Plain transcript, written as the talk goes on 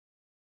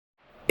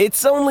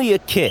It's only a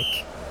kick,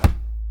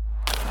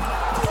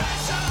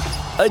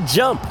 a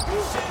jump,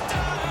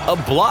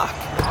 a block.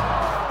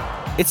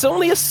 It's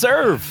only a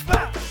serve.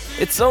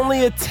 It's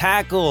only a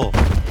tackle,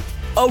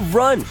 a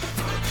run.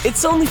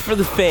 It's only for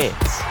the fans.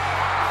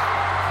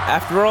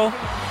 After all,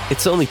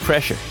 it's only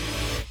pressure.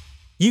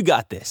 You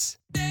got this.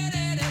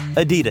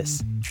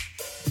 Adidas.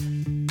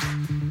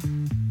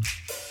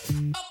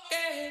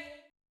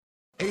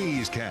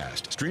 A's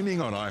Cast, streaming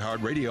on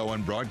iHeartRadio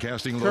and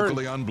broadcasting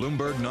locally on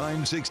Bloomberg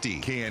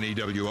 960,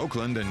 KNEW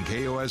Oakland, and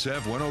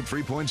KOSF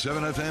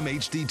 103.7 FM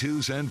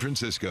HD2 San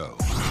Francisco.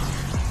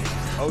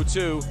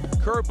 0-2,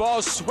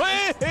 curveball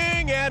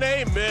swing and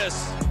a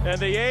miss. And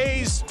the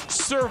A's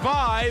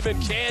survive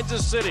in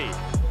Kansas City.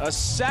 A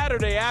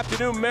Saturday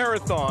afternoon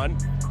marathon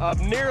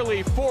of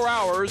nearly 4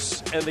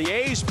 hours, and the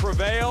A's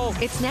prevail.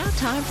 It's now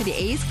time for the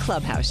A's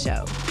Clubhouse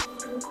Show.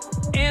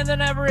 And the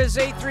number is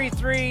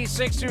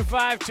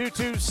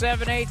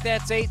 833-625-2278.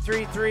 That's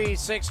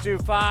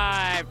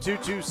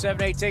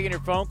 833-625-2278. Taking your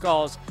phone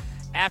calls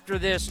after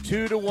this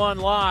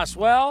 2-1 loss.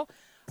 Well,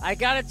 I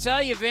got to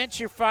tell you, Vince,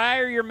 you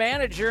fire your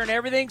manager and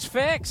everything's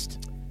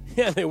fixed.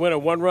 Yeah, they win a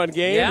one-run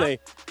game. Yeah.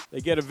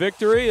 They get a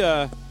victory.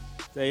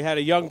 They had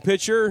a young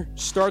pitcher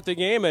start the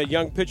game. A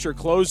young pitcher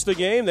closed the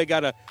game. They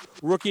got a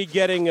rookie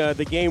getting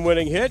the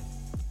game-winning hit.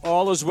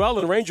 All is well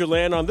in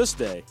Rangerland on this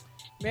day.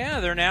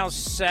 Yeah, they're now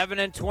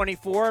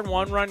 7-24 in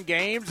one-run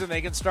games, and they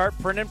can start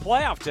printing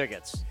playoff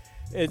tickets.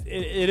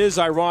 It is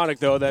ironic,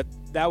 though,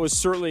 that was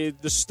certainly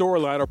the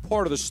storyline or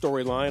part of the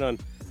storyline on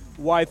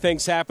why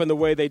things happened the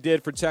way they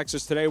did for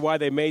Texas today, why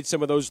they made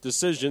some of those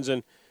decisions,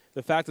 and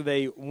the fact that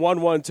they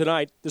won one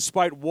tonight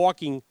despite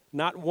walking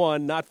not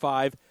one, not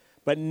five,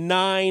 but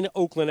 9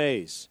 Oakland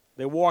A's.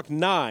 They walked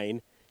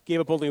 9, gave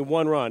up only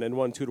 1 run, and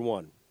won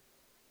 2-1.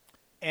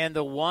 And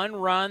the 1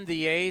 run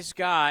the A's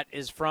got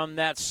is from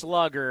that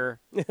slugger,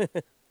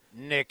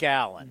 Nick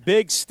Allen.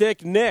 Big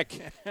Stick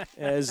Nick,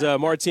 as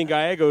Martin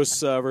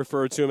Gallegos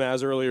referred to him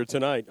as earlier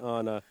tonight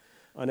on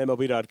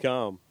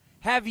MLB.com.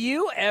 Have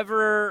you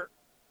ever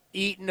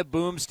eaten a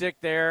boomstick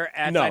there?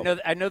 No.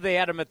 I know they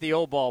had them at the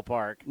old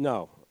ballpark.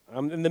 No.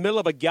 I'm in the middle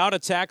of a gout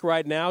attack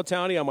right now,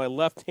 Tony, on my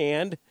left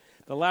hand.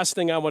 The last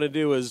thing I want to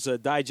do is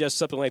digest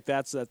something like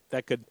that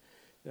that could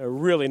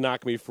really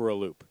knock me for a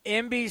loop.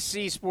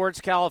 NBC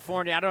Sports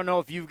California, I don't know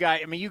if you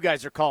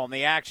guys are calling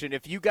the action.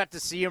 If you got to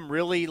see him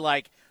really,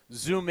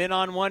 zoom in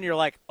on one, you're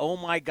like, oh,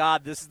 my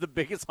God, this is the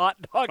biggest hot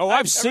dog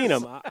I've seen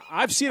him.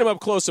 I've seen him up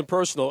close and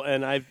personal,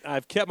 and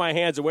I've kept my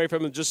hands away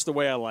from him just the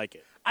way I like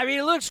it. I mean,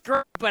 it looks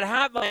great, but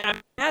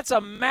that's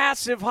a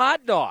massive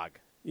hot dog.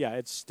 Yeah,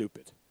 it's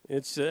stupid.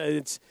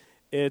 It's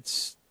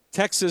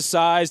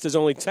Texas-sized as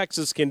only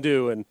Texas can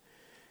do, and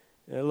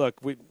look,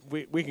 we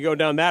can go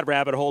down that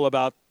rabbit hole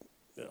about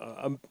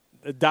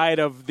the diet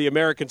of the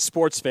American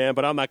sports fan,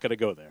 but I'm not going to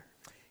go there.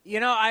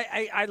 You know,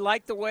 I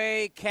like the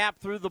way Cap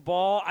threw the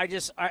ball.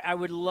 I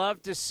would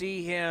love to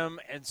see him,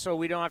 and so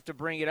we don't have to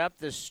bring it up,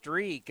 this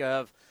streak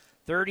of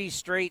 30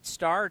 straight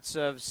starts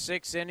of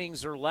 6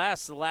 innings or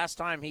less. The last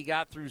time he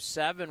got through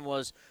 7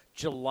 was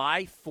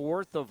July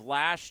 4th of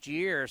last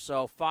year,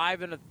 so 5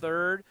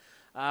 1/3.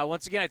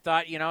 Once again, I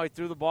thought, he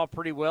threw the ball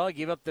pretty well. He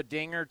gave up the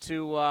dinger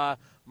to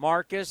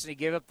Marcus, and he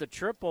gave up the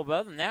triple. But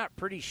other than that,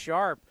 pretty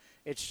sharp.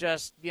 It's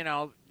just, you're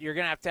going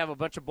to have a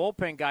bunch of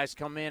bullpen guys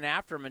come in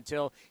after him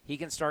until he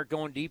can start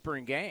going deeper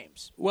in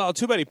games. Well,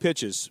 too many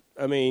pitches.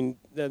 I mean,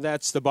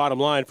 that's the bottom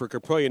line for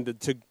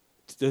Kaprielian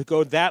to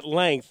go that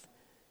length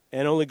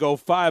and only go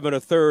 5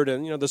 1/3.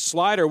 And, the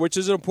slider, which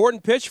is an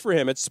important pitch for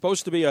him. It's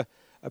supposed to be a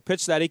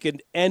pitch that he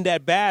could end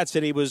at bats,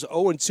 and he was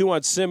 0-2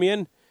 on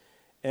Simeon.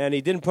 And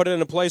he didn't put it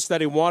in a place that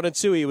he wanted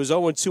to. He was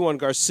 0-2 on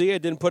Garcia.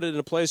 Didn't put it in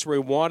a place where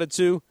he wanted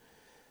to.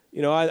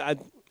 I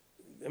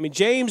mean,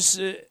 James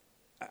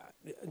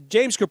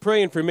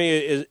Kaprielian for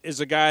me is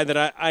a guy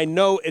that I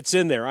know it's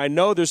in there. I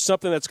know there's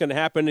something that's going to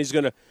happen. He's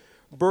going to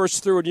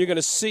burst through, and you're going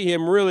to see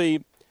him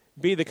really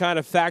be the kind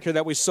of factor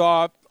that we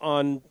saw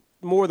on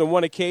more than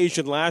one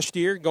occasion last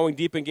year, going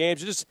deep in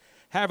games, just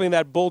having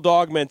that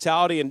bulldog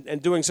mentality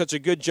and doing such a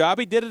good job.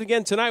 He did it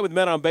again tonight with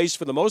men on base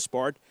for the most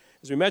part.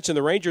 As we mentioned,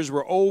 the Rangers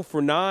were 0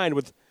 for 9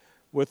 with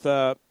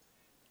they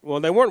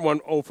weren't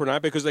 0 for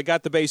 9 because they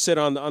got the base hit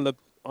on the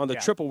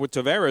triple with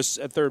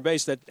Taveras at third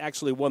base that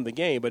actually won the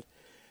game. But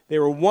they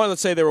were 1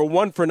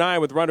 for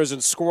 9 with runners in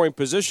scoring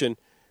position.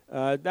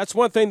 That's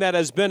one thing that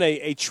has been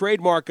a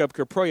trademark of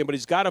Kaprielian, but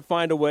he's got to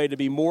find a way to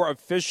be more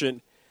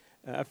efficient,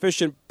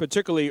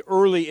 particularly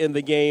early in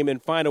the game,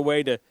 and find a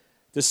way to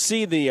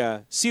see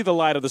the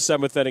light of the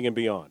 7th inning and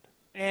beyond.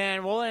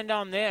 And we'll end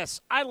on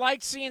this. I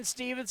like seeing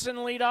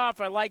Stevenson lead off.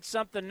 I like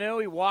something new.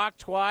 He walked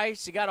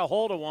twice. He got a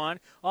hold of one.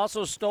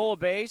 Also stole a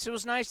base. It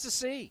was nice to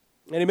see.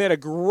 And he made a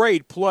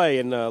great play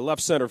in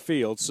left center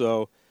field.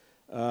 So,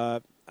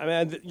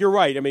 you're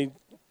right. I mean,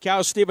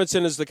 Cal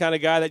Stevenson is the kind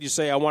of guy that you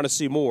say, I want to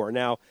see more.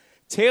 Now,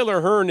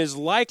 Taylor Hearn is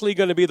likely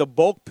going to be the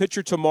bulk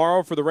pitcher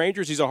tomorrow for the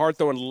Rangers. He's a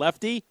hard-throwing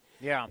lefty.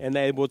 Yeah. And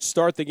they will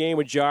start the game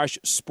with Josh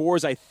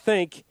Spores, I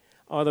think,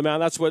 on the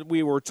mound. That's what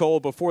we were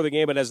told before the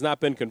game. It has not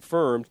been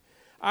confirmed.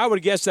 I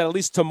would guess that at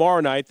least tomorrow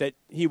night that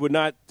he would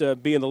not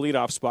be in the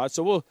leadoff spot.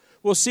 So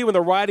we'll see when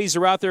the righties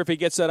are out there if he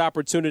gets that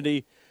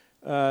opportunity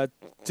to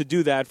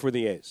do that for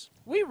the A's.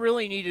 We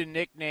really need a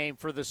nickname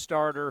for the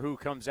starter who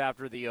comes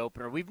after the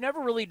opener. We've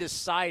never really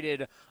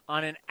decided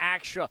on an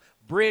actual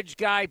bridge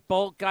guy,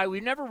 bulk guy.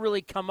 We've never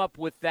really come up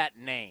with that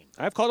name.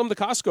 I've called him the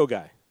Costco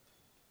guy.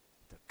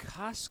 The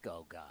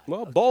Costco guy.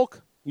 Well,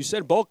 bulk. You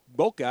said bulk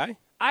guy.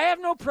 I have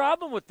no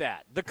problem with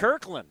that. The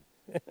Kirkland.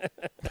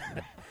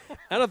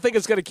 I don't think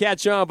it's going to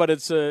catch on, but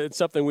it's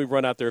something we've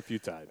run out there a few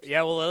times.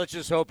 Yeah, well, let's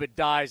just hope it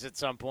dies at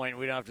some point.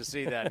 We don't have to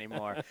see that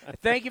anymore.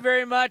 Thank you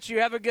very much. You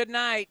have a good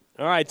night.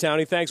 All right,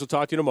 Townie, thanks. We'll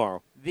talk to you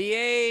tomorrow. The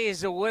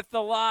A's with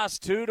the loss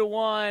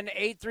 2-1,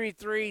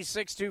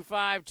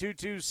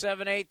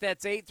 833-625-2278.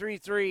 That's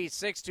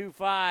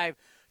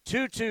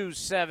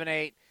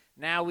 833-625-2278.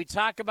 Now, we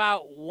talk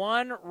about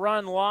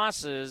one-run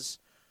losses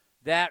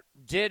that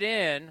did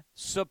in,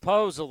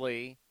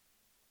 supposedly,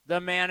 the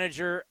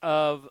manager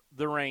of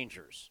the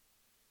Rangers.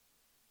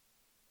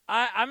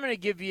 I'm going to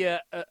give you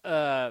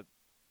a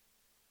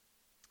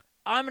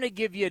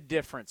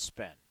different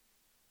spin.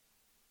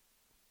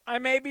 I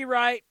may be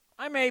right,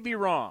 I may be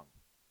wrong,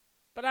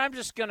 but I'm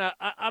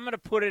gonna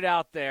put it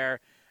out there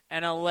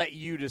and I'll let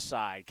you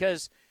decide.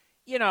 Because,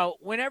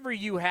 whenever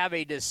you have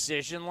a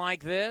decision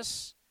like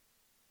this,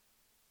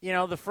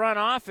 the front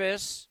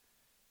office,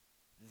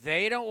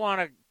 they don't want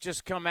to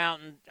just come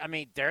out and,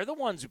 they're the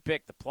ones who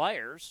pick the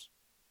players.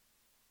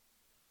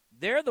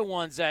 They're the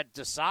ones that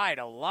decide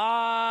a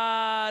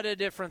lot of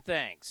different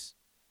things.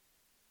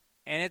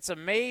 And it's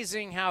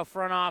amazing how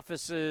front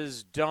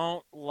offices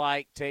don't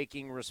like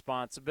taking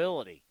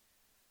responsibility.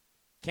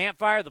 Can't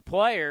fire the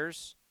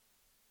players,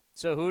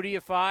 so who do you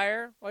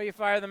fire? Well, you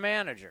fire the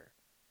manager.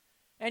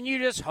 And you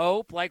just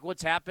hope, like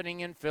what's happening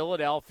in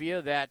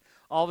Philadelphia, that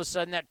all of a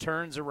sudden that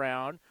turns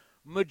around.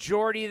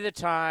 Majority of the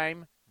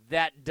time,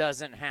 that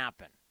doesn't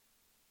happen.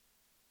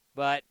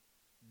 But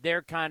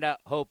they're kind of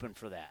hoping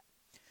for that.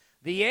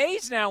 The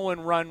A's now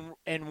in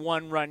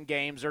one-run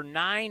games are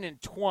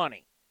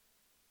 9-20,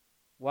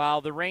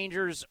 while the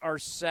Rangers are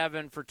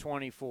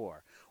 7-24.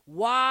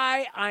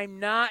 Why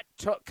I'm not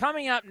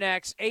coming up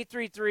next,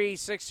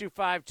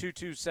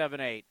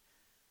 833-625-2278.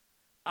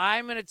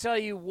 I'm going to tell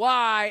you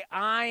why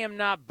I am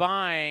not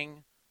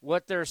buying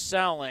what they're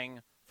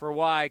selling for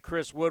why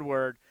Chris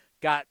Woodward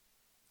got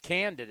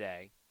canned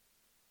today.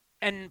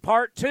 And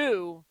part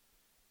two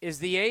is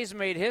the A's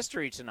made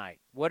history tonight.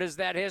 What is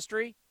that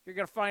history? You're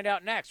going to find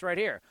out next right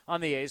here on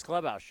the A's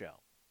Clubhouse Show.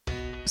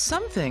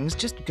 Some things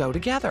just go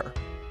together.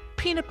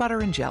 Peanut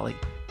butter and jelly,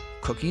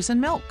 cookies and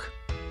milk,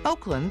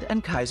 Oakland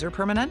and Kaiser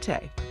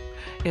Permanente.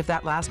 If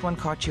that last one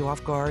caught you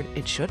off guard,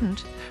 it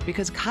shouldn't,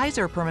 because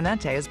Kaiser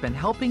Permanente has been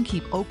helping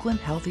keep Oakland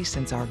healthy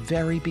since our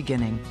very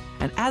beginning.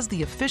 And as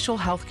the official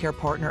healthcare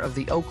partner of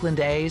the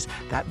Oakland A's,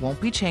 that won't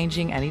be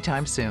changing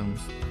anytime soon.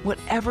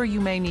 Whatever you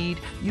may need,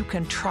 you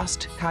can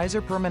trust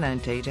Kaiser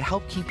Permanente to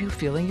help keep you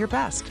feeling your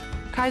best.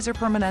 Kaiser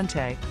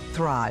Permanente.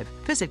 Thrive.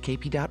 Visit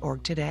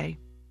kp.org today.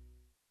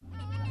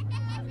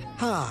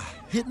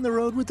 Hitting the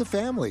road with the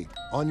family.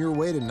 On your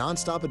way to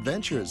nonstop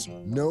adventures.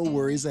 No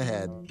worries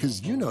ahead,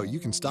 because you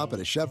can stop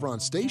at a Chevron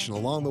station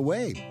along the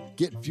way.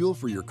 Get fuel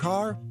for your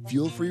car,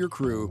 fuel for your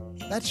crew.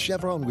 That's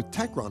Chevron with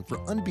Techron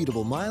for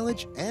unbeatable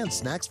mileage and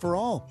snacks for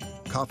all.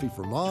 Coffee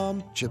for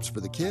mom, chips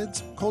for the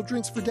kids, cold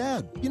drinks for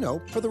dad.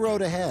 For the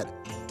road ahead.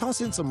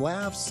 Toss in some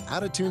laughs,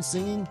 out-of-tune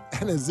singing,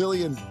 and a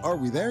zillion "Are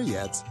we there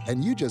yet?"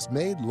 And you just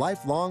made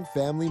lifelong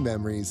family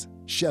memories.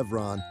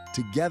 Chevron,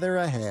 together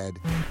ahead.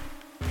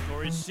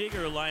 Corey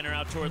Seager, liner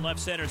out toward left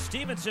center.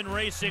 Stevenson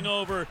racing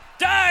over,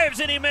 dives,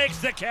 and he makes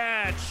the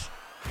catch.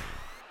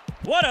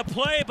 What a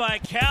play by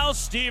Cal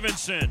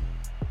Stevenson.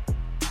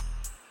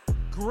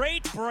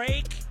 Great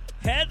break,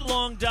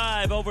 headlong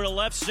dive over to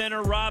left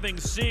center, robbing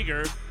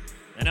Seager.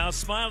 And now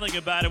smiling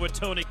about it with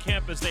Tony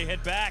Kemp as they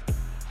head back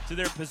to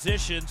their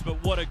positions.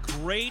 But what a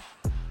great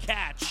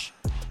catch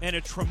and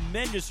a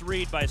tremendous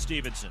read by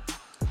Stevenson.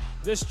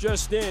 This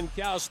just in,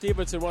 Cal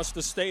Stevenson wants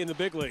to stay in the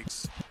big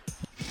leagues.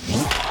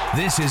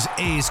 This is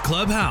A's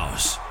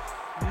Clubhouse.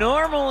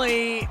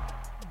 Normally,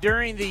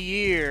 during the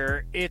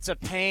year, it's a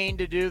pain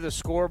to do the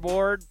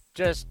scoreboard.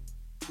 Just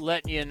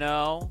letting you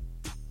know.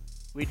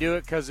 We do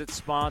it because it's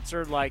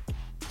sponsored. Like,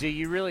 do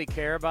you really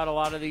care about a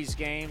lot of these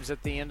games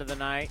at the end of the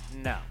night?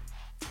 No.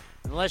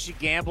 Unless you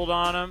gambled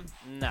on them,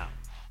 no.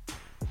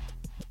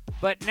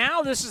 But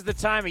now this is the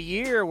time of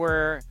year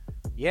where,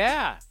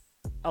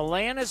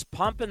 Atlanta's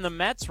pumping the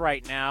Mets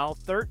right now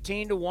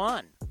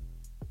 13-1.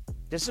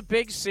 This is a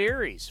big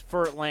series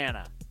for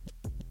Atlanta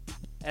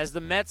as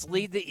the Mets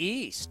lead the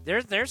East.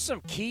 There's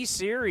some key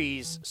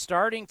series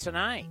starting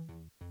tonight.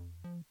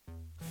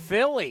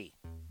 Philly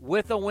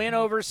with a win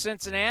over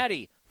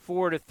Cincinnati,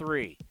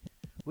 4-3.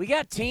 We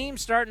got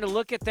teams starting to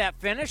look at that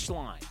finish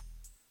line.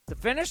 The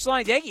finish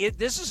line,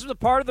 this is the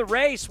part of the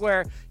race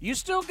where you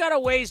still got a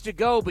ways to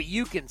go, but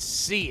you can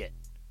see it,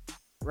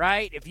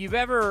 right? If you've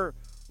ever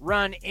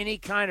run any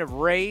kind of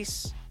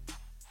race,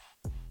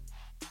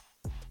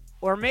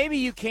 Or maybe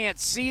you can't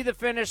see the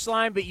finish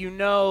line, but you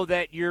know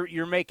that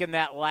you're making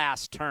that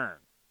last turn.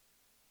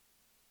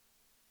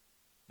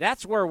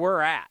 That's where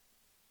we're at.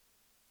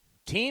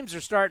 Teams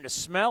are starting to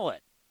smell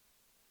it.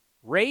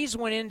 Rays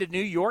went into New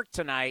York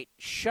tonight,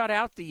 shut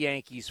out the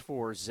Yankees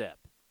 4-0.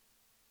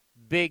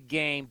 Big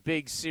game,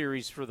 big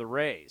series for the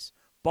Rays.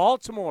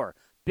 Baltimore,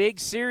 big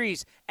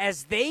series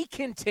as they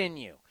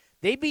continue.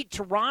 They beat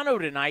Toronto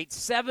tonight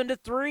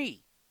 7-3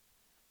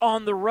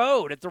 on the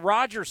road at the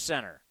Rogers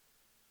Center.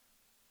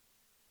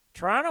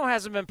 Toronto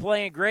hasn't been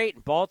playing great,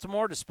 and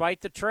Baltimore,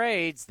 despite the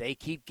trades, they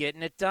keep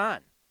getting it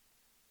done.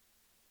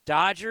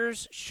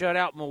 Dodgers shut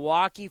out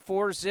Milwaukee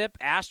 4-0.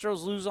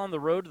 Astros lose on the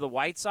road to the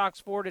White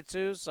Sox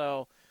 4-2.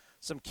 So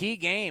some key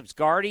games.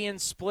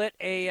 Guardians split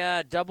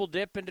a double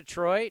dip in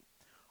Detroit.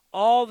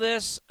 All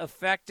this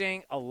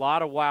affecting a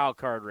lot of wild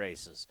card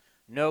races.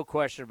 No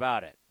question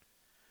about it.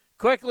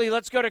 Quickly,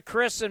 let's go to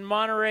Chris in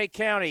Monterey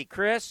County.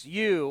 Chris,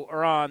 you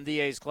are on the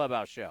A's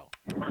Clubhouse Show.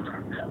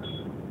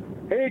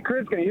 Hey,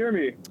 Chris, can you hear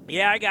me?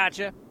 Yeah, I got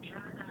you.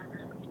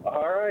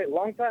 All right,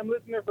 long-time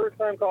listener,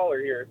 first-time caller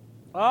here.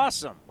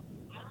 Awesome.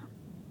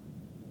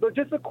 So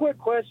just a quick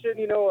question,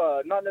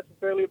 not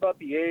necessarily about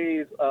the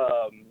A's.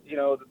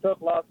 The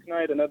tough loss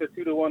tonight, another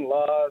 2-1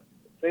 loss.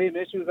 Same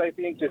issues, I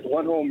think, just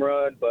one home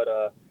run, but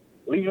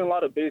leaving a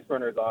lot of base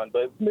runners on.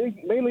 But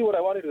mainly what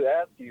I wanted to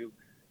ask you,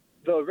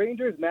 the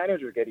Rangers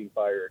manager getting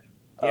fired.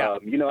 Yeah.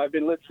 I've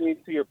been listening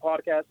to your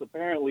podcast.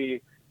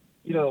 Apparently,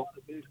 the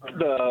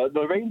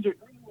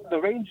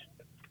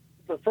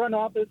front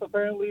office,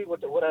 apparently,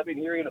 what I've been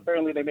hearing,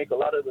 apparently they make a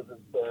lot of the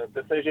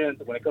decisions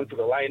when it comes to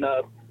the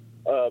lineup,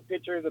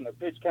 pitchers and the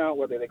pitch count,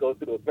 whether they go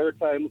through the third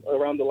time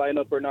around the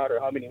lineup or not, or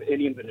how many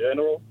innings in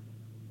general.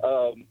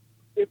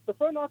 If the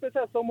front office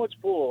has so much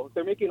pull,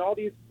 they're making all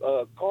these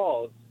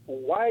calls,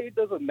 why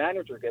does a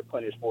manager get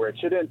punished for it?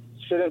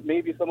 Shouldn't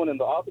maybe someone in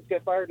the office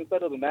get fired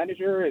instead of the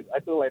manager? I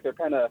feel like they're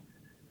kind of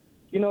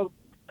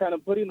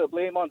putting the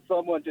blame on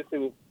someone just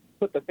to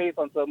put the face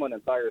on someone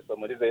and fire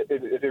someone. Is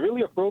it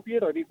really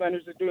appropriate? Are these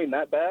managers doing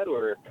that bad,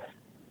 or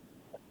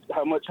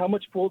how much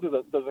pull does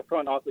the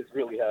front office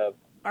really have?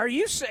 Are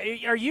you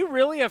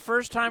really a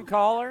first-time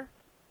caller?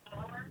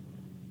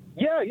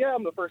 Yeah,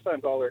 I'm the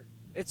first-time caller.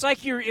 It's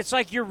like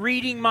you're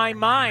reading my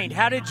mind.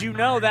 How did you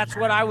know that's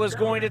what I was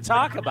going to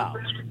talk about?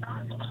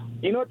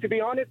 To be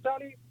honest,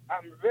 Tony,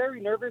 I'm very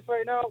nervous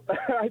right now.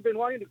 I've been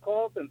wanting to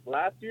call since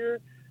last year.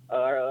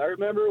 I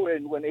remember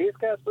when A's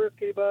Cast first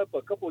came up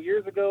a couple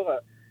years ago.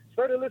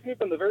 Started listening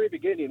from the very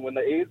beginning when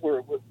the A's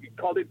we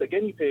called it the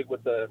guinea pig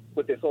with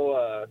this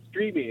whole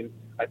streaming.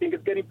 I think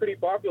it's getting pretty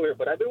popular,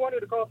 but I've been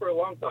wanting to call for a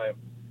long time.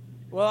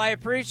 Well, I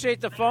appreciate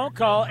the phone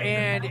call,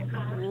 and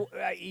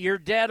you're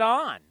dead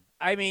on.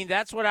 I mean,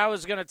 that's what I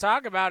was going to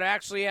talk about,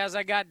 actually, as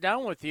I got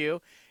done with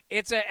you.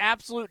 It's an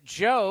absolute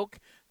joke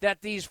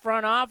that these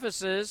front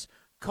offices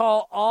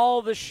call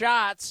all the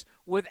shots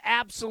with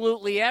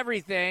absolutely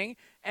everything,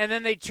 and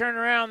then they turn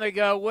around and they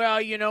go, well,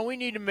 we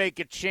need to make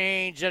a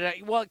change.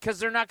 Well, because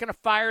they're not going to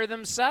fire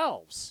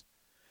themselves.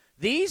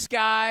 These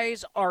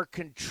guys are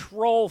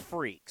control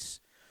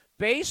freaks.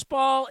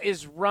 Baseball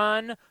is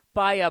run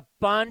by a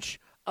bunch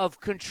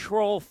of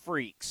control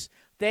freaks.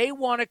 They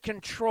want to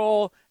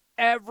control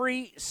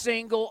every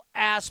single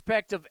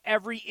aspect of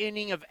every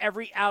inning, of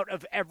every out,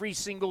 of every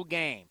single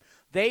game.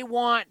 They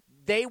want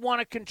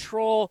to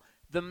control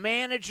the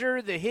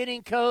manager, the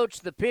hitting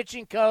coach, the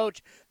pitching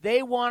coach.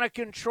 They want to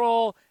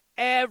control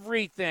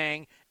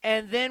everything.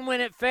 And then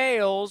when it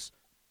fails,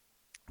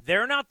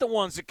 they're not the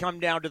ones that come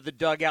down to the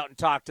dugout and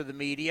talk to the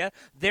media.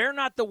 They're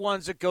not the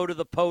ones that go to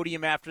the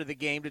podium after the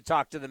game to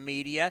talk to the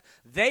media.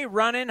 They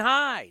run and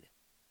hide.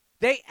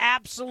 They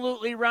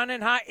absolutely run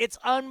and hide. It's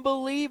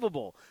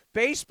unbelievable.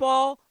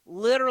 Baseball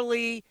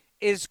literally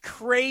is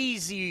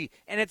crazy,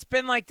 and it's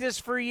been like this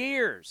for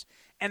years.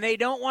 And they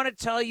don't want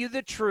to tell you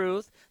the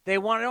truth. They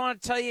don't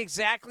want to tell you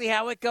exactly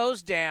how it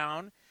goes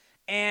down.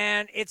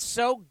 And it's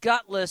so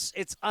gutless,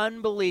 it's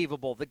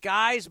unbelievable. The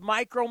guys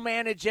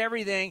micromanage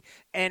everything,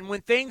 and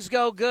when things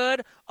go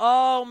good,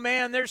 oh,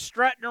 man, they're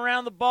strutting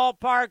around the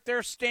ballpark.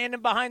 They're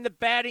standing behind the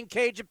batting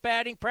cage at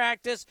batting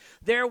practice.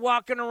 They're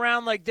walking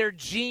around like they're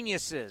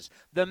geniuses.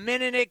 The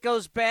minute it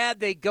goes bad,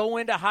 they go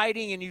into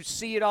hiding, and you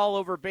see it all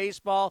over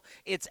baseball.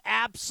 It's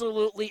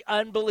absolutely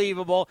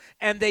unbelievable,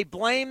 and they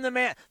blame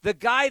the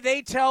guy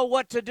they tell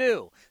what to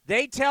do.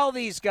 They tell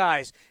these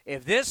guys,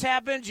 if this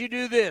happens, you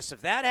do this.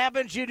 If that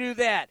happens, you do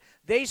that.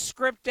 They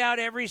script out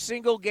every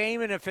single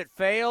game, and if it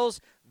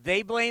fails,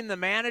 they blame the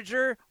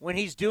manager when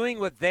he's doing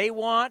what they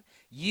want.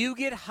 You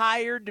get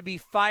hired to be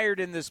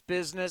fired in this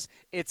business.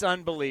 It's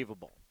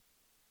unbelievable.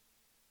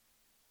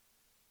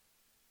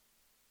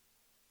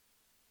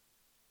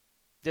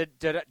 Did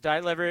I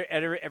let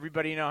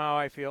everybody know how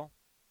I feel?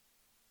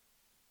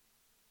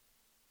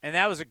 And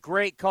that was a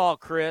great call,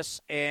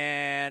 Chris.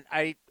 And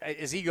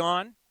is he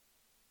gone?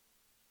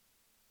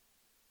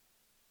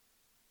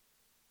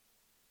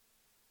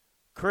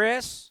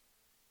 Chris,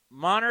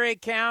 Monterey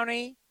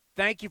County,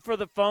 thank you for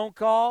the phone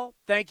call.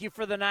 Thank you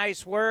for the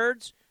nice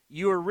words.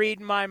 You were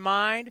reading my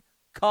mind.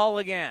 Call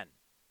again.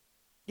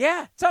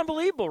 Yeah, it's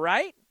unbelievable,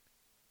 right?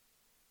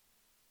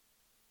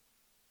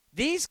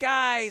 These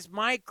guys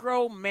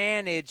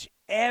micromanage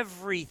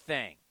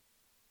everything.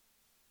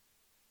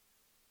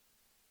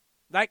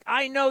 Like,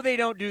 I know they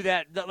don't do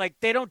that. Like,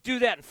 they don't do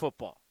that in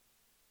football.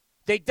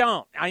 They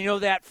don't. I know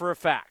that for a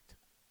fact.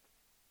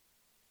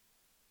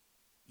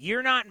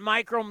 You're not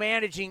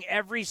micromanaging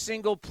every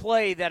single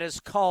play that is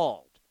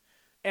called,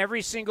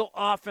 every single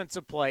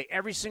offensive play,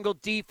 every single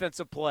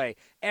defensive play,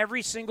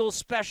 every single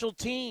special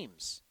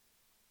teams.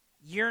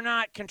 You're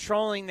not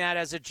controlling that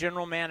as a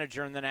general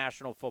manager in the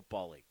National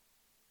Football League.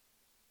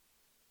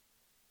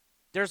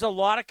 There's a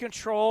lot of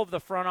control of the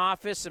front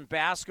office in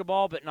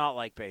basketball, but not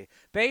like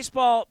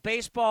baseball.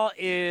 Baseball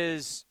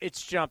it's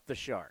jumped the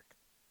shark.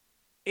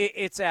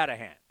 It's out of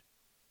hand.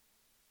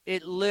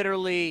 It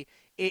literally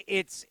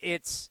it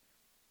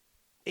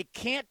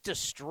can't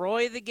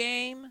destroy the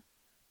game,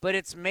 but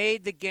it's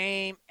made the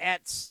game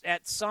at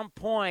some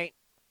point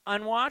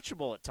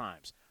unwatchable at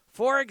times.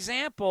 For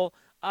example,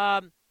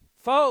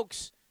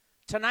 folks,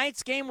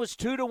 tonight's game was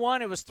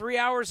 2-1. It was 3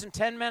 hours and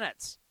 10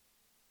 minutes.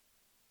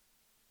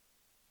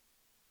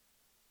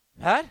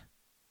 What?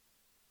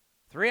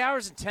 3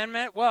 hours and 10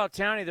 minutes? Well,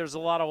 Townie, there's a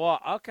lot of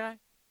walk. Okay.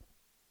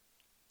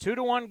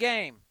 2-1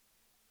 game.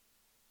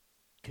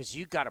 Because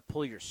you got to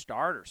pull your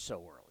starters so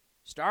early.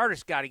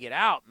 Starters got to get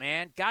out,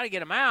 man. Got to get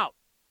them out.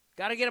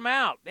 Got to get them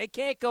out. They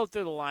can't go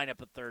through the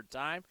lineup a third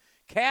time.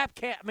 Cap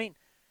can't. I mean,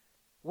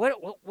 what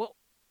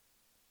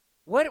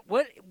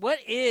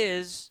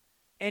is?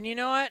 And you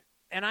know what?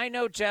 And I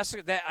know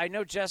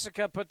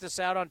Jessica put this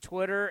out on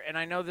Twitter, and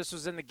I know this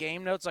was in the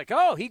game notes. Like,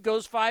 oh, he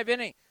goes 5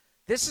 innings.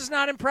 This is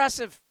not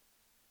impressive.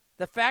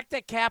 The fact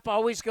that Cap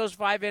always goes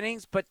 5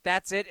 innings, but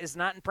that's it, is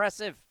not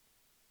impressive.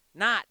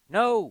 Not.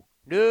 No.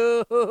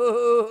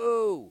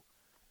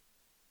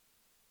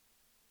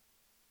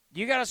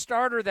 You got a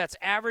starter that's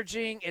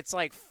averaging, it's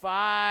like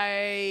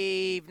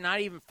 5, not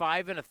even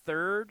 5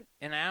 1/3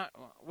 and out.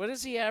 What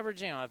is he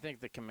averaging? I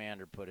think the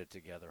commander put it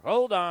together.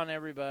 Hold on,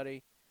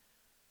 everybody.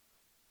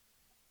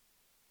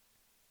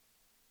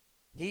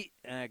 The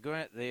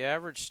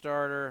average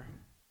starter.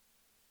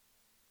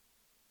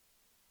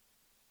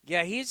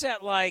 Yeah, he's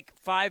at like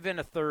 5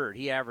 1/3.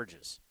 He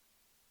averages.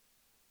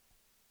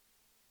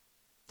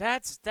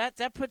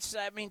 That puts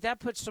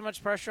so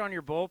much pressure on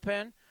your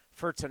bullpen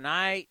for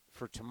tonight,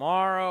 for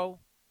tomorrow.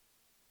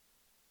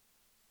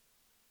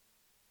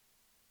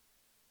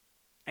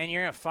 And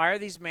you're going to fire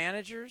these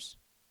managers?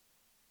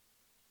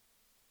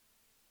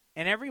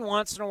 And every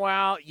once in a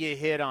while, you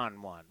hit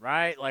on one,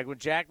 right? Like when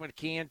Jack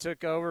McKeon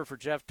took over for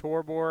Jeff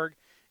Torborg,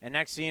 and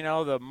next thing you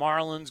know, the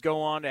Marlins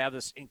go on to have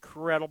this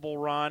incredible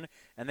run,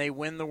 and they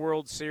win the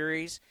World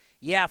Series.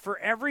 Yeah, for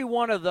every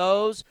one of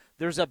those,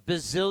 there's a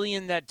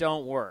bazillion that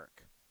don't work.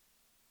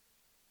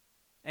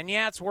 And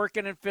yeah, it's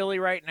working in Philly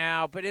right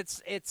now, but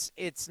it's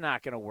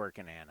not going to work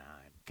in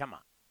Anaheim. Come on.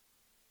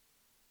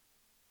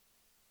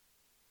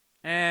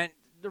 And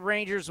the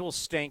Rangers will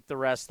stink the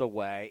rest of the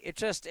way.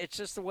 It's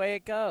just the way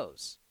it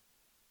goes.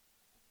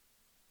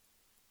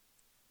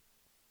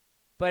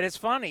 But it's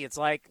funny. It's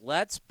like,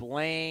 let's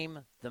blame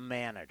the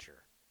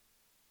manager.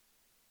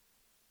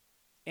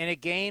 In a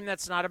game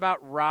that's not about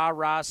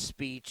rah-rah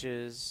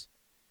speeches,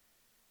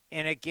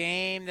 in a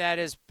game that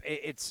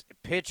it's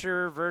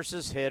pitcher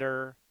versus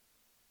hitter.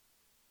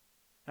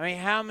 I mean,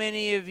 how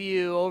many of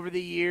you over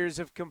the years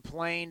have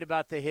complained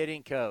about the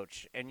hitting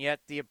coach, and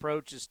yet the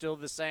approach is still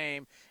the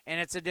same,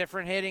 and it's a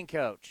different hitting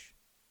coach?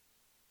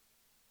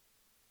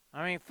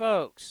 I mean,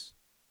 folks,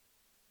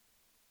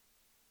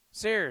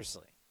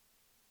 seriously.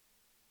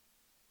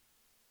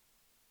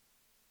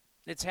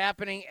 It's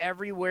happening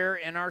everywhere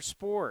in our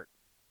sport.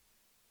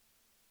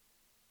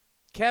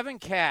 Kevin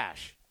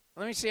Cash,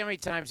 let me see how many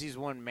times he's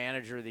won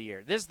Manager of the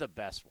Year. This is the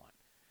best one.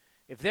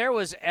 If there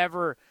was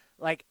ever,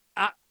 like,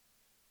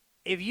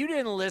 if you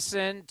didn't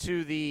listen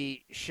to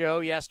the show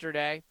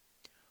yesterday,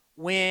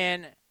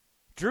 when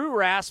Drew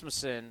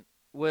Rasmussen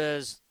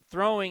was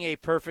throwing a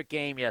perfect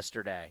game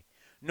yesterday,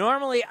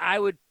 normally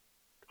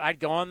I'd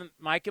go on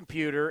my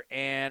computer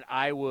and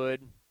I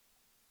would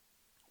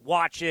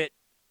watch it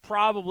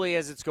probably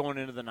as it's going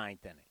into the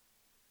ninth inning.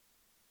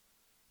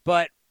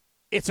 But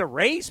it's a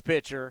Rays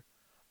pitcher.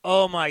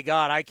 Oh, my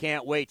God, I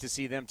can't wait to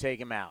see them take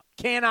him out.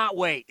 Cannot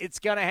wait. It's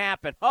going to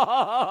happen.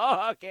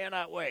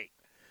 Cannot wait.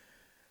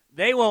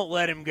 They won't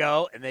let him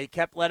go, and they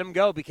kept letting him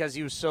go because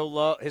he was so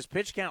low. His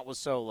pitch count was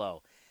so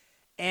low.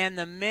 And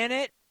the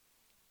minute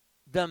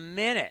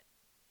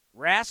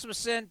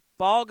Rasmussen,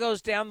 ball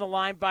goes down the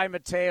line by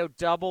Mateo,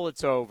 double,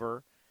 it's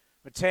over.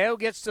 Mateo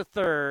gets to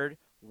third,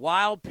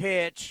 wild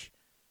pitch,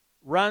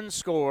 run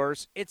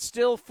scores. It's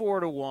still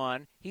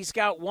 4-1. He's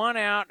got one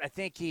out. I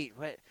think he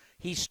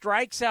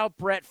strikes out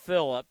Brett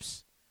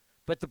Phillips.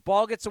 But the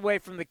ball gets away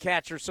from the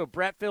catcher, so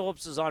Brett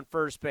Phillips is on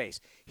first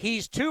base.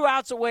 He's 2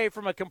 outs away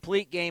from a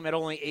complete game at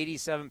only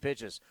 87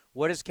 pitches.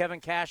 What does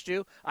Kevin Cash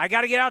do? I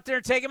got to get out there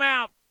and take him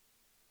out.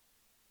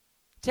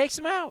 Takes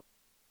him out.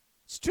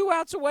 It's 2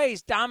 outs away.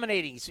 He's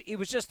dominating. He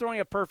was just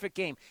throwing a perfect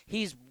game.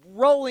 He's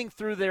rolling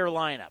through their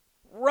lineup,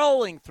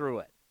 rolling through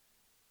it.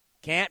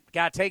 Got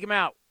to take him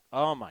out.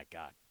 Oh, my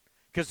God.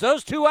 Because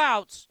those 2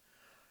 outs,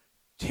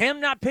 him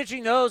not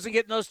pitching those and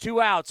getting those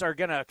 2 outs are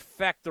going to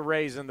affect the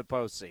Rays in the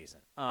postseason.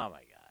 Oh, my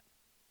God.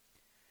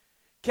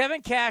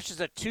 Kevin Cash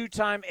is a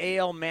 2-time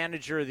AL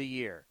Manager of the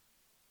Year.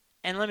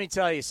 And let me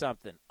tell you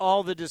something.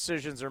 All the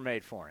decisions are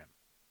made for him.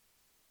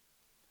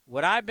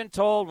 What I've been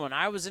told when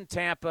I was in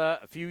Tampa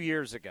a few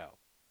years ago,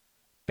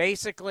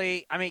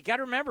 basically, I mean, you got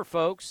to remember,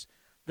 folks,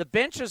 the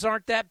benches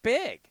aren't that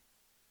big.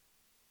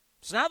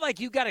 It's not like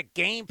you got a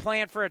game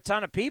plan for a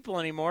ton of people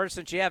anymore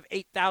since you have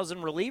 8,000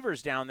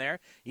 relievers down there.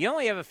 You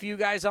only have a few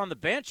guys on the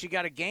bench. You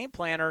got a game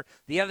plan, or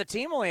the other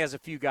team only has a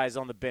few guys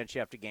on the bench you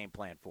have to game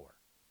plan for.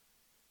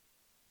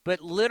 But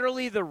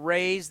literally the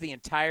Rays, the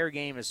entire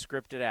game is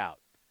scripted out.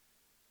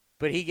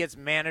 But he gets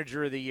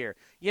Manager of the Year.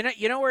 You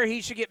know where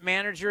he should get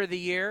Manager of the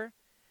Year?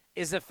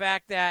 Is the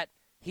fact that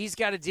he's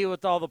got to deal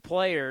with all the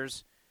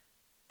players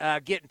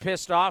getting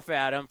pissed off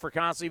at him for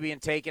constantly being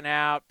taken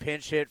out,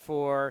 pinch hit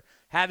for,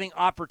 having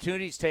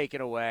opportunities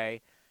taken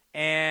away,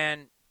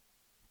 and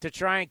to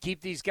try and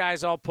keep these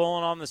guys all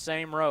pulling on the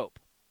same rope.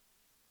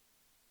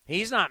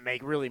 He's not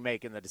really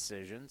making the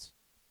decisions.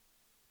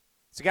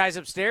 The guys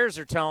upstairs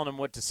are telling him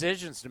what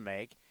decisions to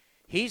make.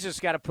 He's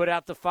just got to put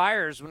out the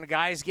fires when the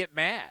guys get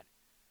mad.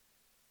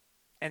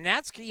 And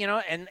that's,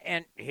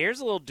 and here's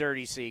a little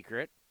dirty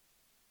secret.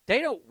 They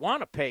don't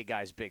want to pay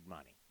guys big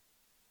money.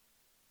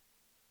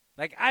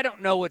 Like, I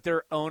don't know what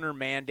their owner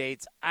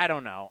mandates. I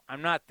don't know.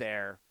 I'm not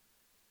there.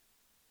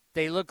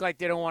 They look like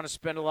they don't want to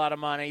spend a lot of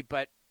money,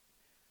 but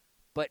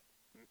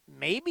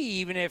maybe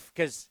even if,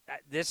 because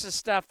this is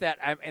stuff that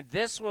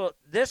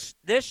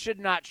this should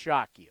not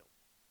shock you.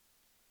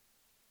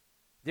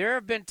 There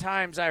have been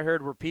times I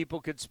heard where people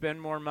could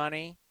spend more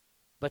money,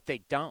 but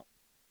they don't.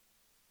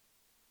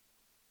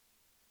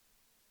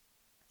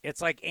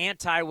 It's like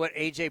anti what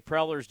A.J.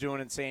 Preller's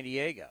doing in San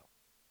Diego.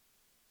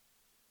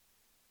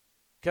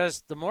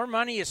 Because the more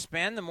money you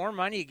spend, the more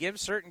money you give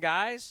certain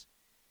guys,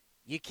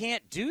 you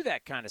can't do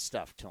that kind of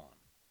stuff to them.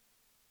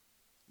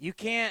 You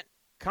can't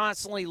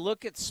constantly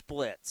look at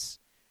splits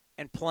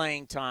and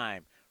playing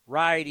time.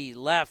 Righty,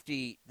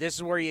 lefty, this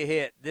is where you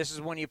hit. This is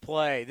when you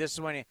play. This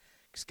is when you...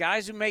 Because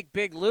guys who make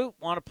big loot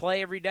want to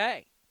play every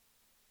day.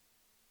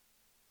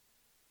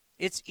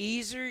 It's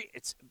easier.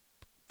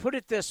 Put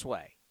it this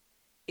way.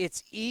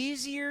 It's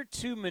easier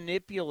to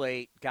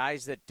manipulate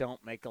guys that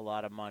don't make a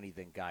lot of money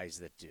than guys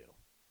that do.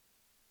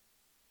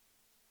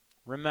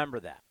 Remember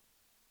that.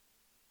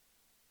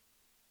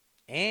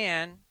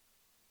 And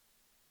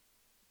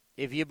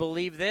if you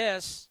believe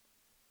this,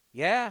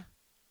 yeah,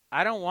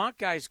 I don't want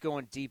guys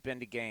going deep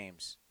into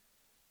games.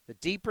 The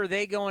deeper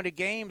they go into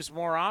games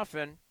more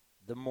often,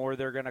 the more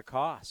they're going to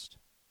cost.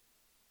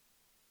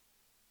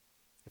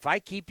 If I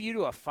keep you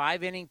to a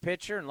 5-inning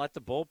pitcher and let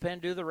the bullpen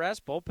do the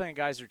rest, bullpen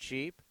guys are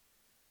cheap,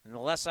 and the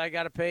less I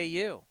got to pay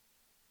you.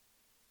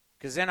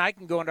 Because then I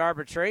can go into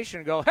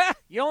arbitration and go,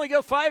 you only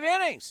go 5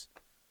 innings.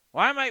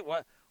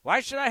 Why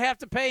should I have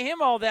to pay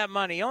him all that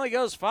money? He only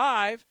goes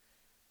 5.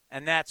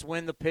 And that's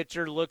when the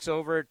pitcher looks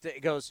over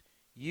it goes,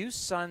 you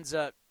sons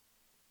of,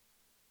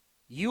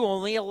 you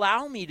only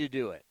allow me to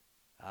do it.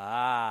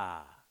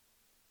 Not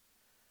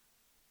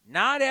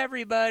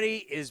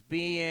everybody is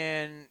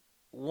being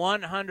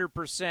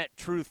 100%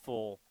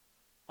 truthful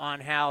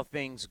on how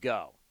things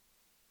go.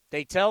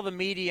 They tell the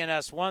media and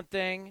us one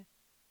thing,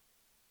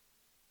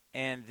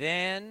 and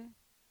then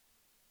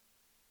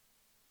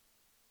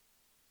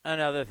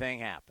another thing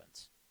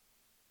happens.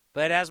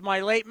 But as my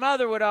late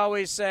mother would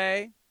always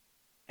say,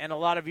 and a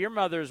lot of your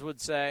mothers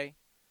would say,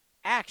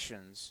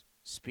 actions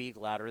speak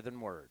louder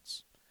than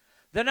words.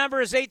 The number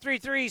is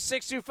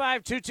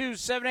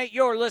 833-625-2278.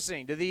 You're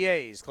listening to the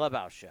A's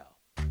Clubhouse Show.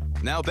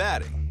 Now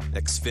batting,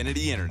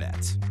 Xfinity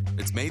Internet.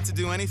 It's made to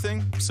do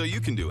anything, so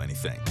you can do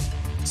anything.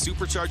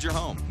 Supercharge your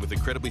home with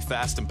incredibly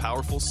fast and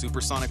powerful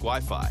supersonic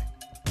Wi-Fi.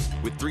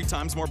 With 3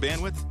 times more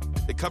bandwidth,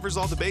 it covers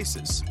all the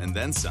bases, and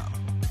then some.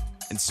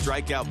 And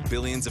strike out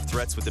billions of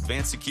threats with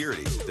advanced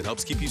security that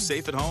helps keep you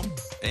safe at home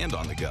and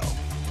on the go.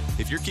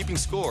 If you're keeping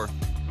score,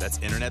 that's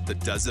internet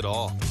that does it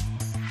all.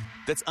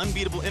 That's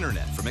unbeatable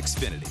internet from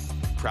Xfinity,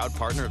 proud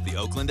partner of the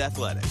Oakland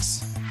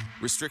Athletics.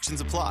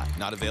 Restrictions apply,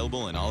 not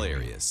available in all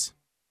areas.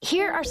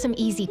 Here are some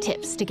easy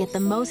tips to get the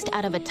most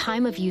out of a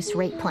time-of-use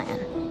rate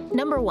plan.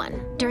 Number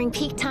 1, during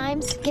peak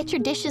times, get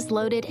your dishes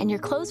loaded and your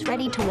clothes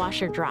ready to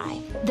wash or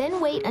dry.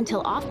 Then wait until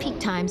off-peak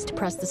times to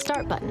press the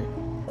start button.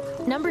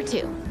 Number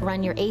 2,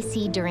 run your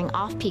AC during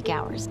off-peak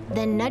hours,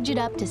 then nudge it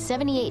up to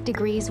 78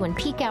 degrees when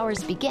peak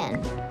hours begin.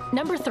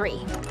 Number 3,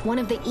 one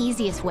of the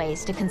easiest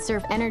ways to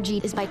conserve energy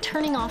is by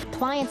turning off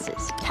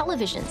appliances,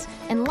 televisions,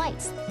 and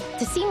lights.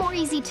 To see more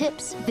easy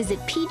tips, visit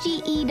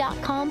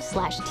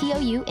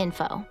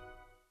pge.com/TOUinfo.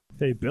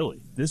 Hey,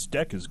 Billy, this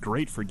deck is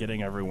great for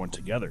getting everyone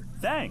together.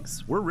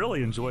 Thanks. We're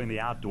really enjoying the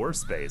outdoor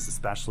space,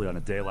 especially on a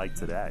day like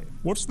today.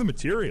 What's the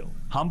material?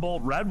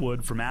 Humboldt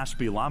redwood from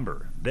Ashby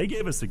Lumber. They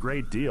gave us a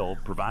great deal,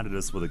 provided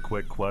us with a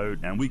quick quote,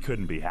 and we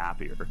couldn't be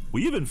happier.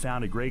 We even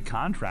found a great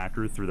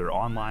contractor through their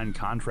online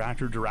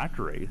contractor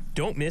directory.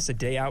 Don't miss a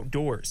day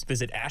outdoors.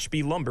 Visit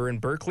Ashby Lumber in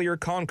Berkeley or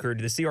Concord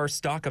to see our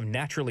stock of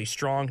naturally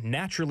strong,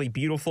 naturally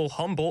beautiful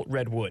Humboldt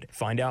redwood.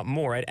 Find out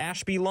more at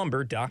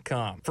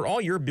ashbylumber.com for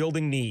all your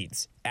building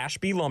needs.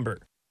 Ashby Lumber.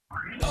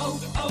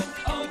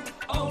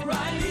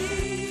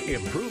 O'Reilly.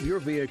 Improve your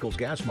vehicle's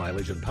gas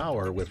mileage and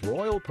power with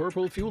Royal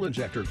Purple Fuel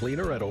Injector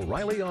Cleaner at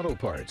O'Reilly Auto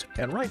Parts.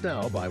 And right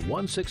now, buy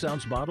one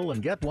 6-ounce bottle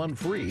and get one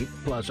free,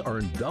 plus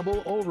earn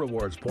double O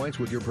Rewards points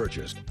with your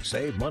purchase.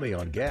 Save money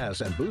on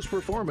gas and boost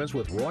performance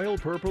with Royal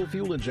Purple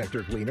Fuel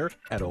Injector Cleaner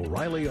at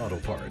O'Reilly Auto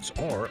Parts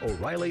or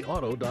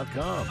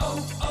O'ReillyAuto.com.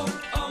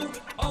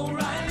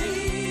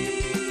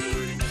 O'Reilly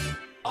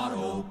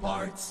Auto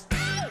Parts.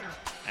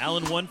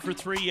 Allen 1 for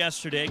 3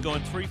 yesterday,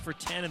 going 3 for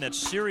 10 in that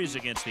series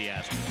against the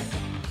Astros.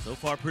 So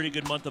far, pretty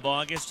good month of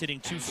August, hitting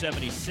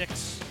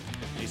 .276.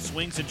 He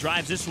swings and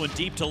drives this one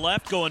deep to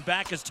left, going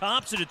back as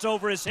Thompson. It's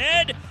over his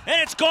head,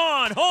 and it's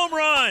gone. Home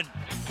run.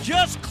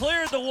 Just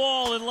cleared the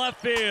wall in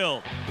left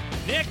field.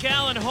 Nick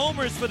Allen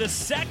homers for the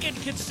second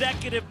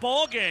consecutive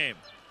ball game,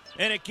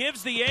 and it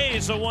gives the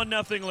A's a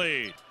 1-0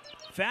 lead.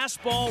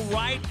 Fastball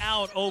right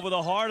out over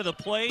the heart of the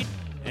plate,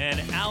 and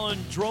Allen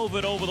drove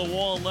it over the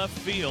wall in left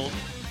field.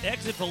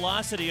 Exit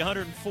velocity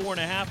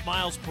 104.5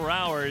 miles per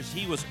hour as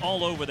he was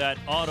all over that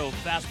auto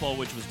fastball,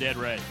 which was dead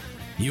red.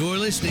 You're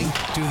listening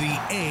to the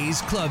A's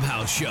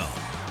Clubhouse Show.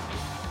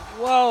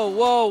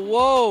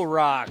 Whoa,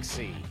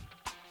 Roxy.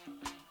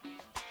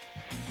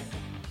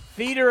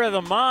 Theater of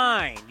the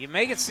mind. You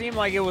make it seem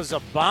like it was a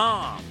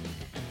bomb.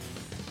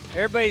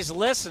 Everybody's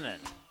listening.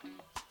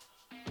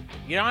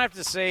 You don't have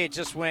to say it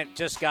just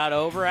got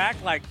over.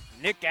 Act like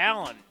Nick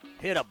Allen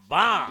hit a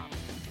bomb.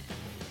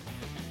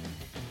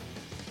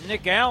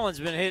 Nick Allen's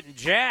been hitting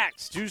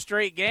jacks 2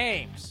 straight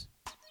games.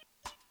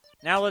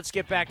 Now let's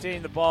get back to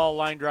hitting the ball,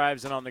 line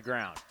drives, and on the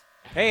ground.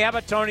 Hey, how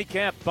about Tony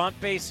Kemp? Bunt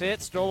base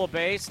hit, stole a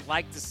base.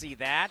 Like to see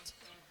that.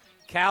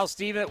 Cal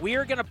Stevenson. We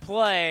are going to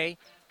play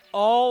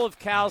all of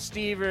Cal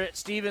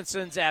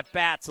Stevenson's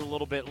at-bats a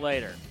little bit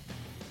later.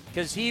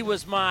 Because he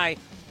was I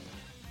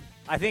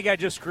think I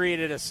just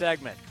created a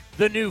segment.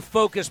 The new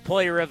focus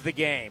player of the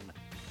game.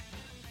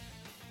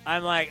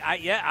 I'm like,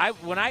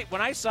 when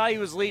I saw he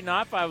was leading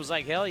off, I was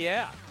like, hell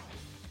yeah.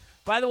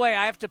 By the way,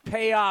 I have to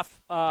pay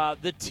off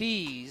the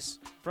tease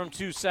from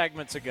 2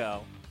 segments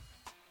ago.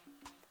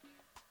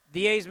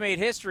 The A's made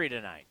history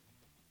tonight.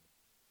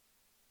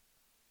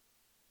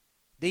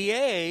 The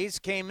A's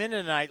came in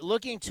tonight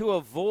looking to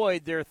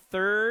avoid their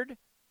 3rd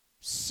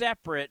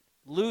separate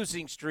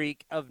losing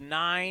streak of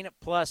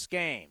 9+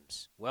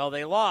 games. Well,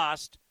 they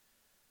lost.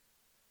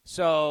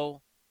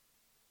 So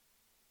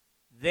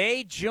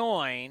they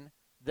join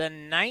the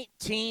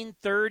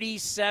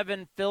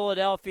 1937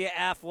 Philadelphia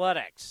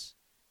Athletics.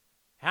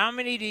 How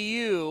many do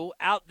you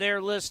out there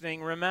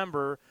listening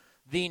remember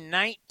the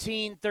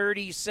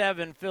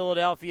 1937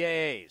 Philadelphia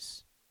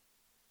A's?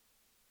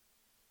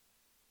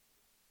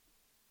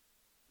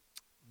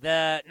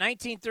 The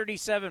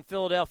 1937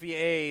 Philadelphia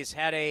A's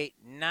had a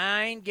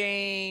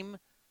 9-game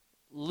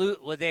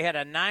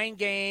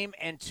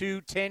and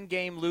 2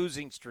 10-game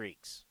losing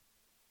streaks.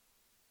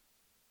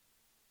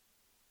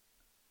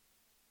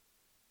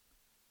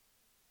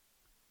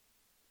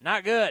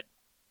 Not good.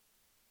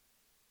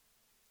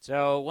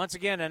 So, once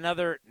again,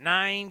 another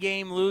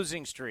 9-game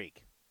losing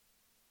streak.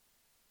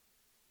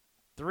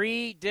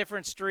 3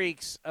 different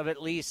streaks of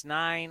at least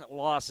 9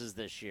 losses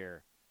this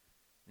year.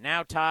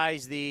 Now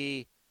ties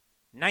the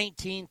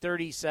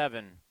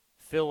 1937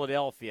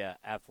 Philadelphia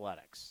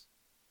Athletics.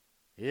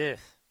 Ugh.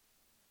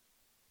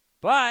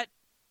 But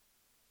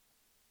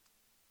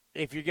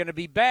if you're going to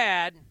be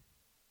bad,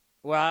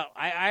 well,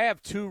 I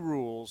have 2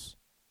 rules.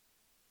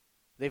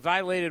 They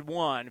violated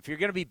 1. If you're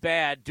going to be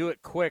bad, do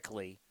it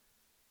quickly.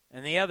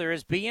 And the other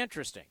is be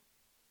interesting.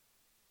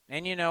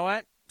 And you know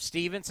what?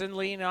 Stevenson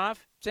leading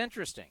off, it's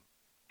interesting.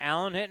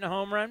 Allen hitting a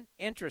home run,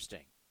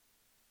 interesting.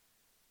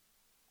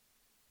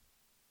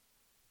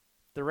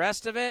 The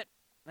rest of it,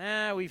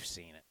 we've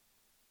seen it.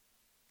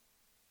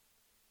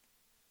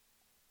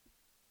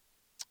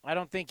 I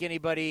don't think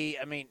anybody,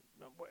 I mean,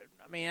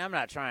 I'm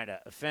not trying to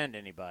offend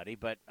anybody,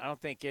 but I don't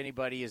think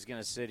anybody is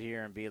going to sit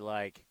here and be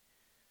like,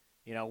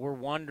 you know, we're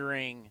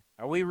wondering,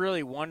 are we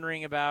really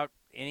wondering about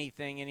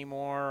anything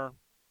anymore?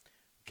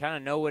 Kind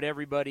of know what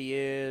everybody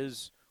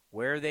is,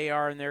 where they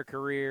are in their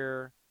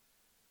career.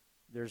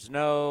 There's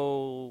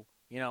no,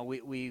 you know,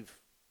 we've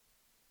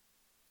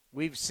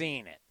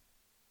seen it.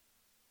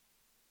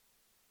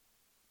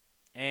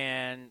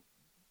 And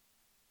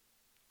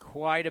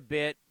quite a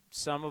bit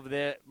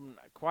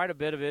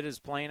of it is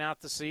playing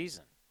out the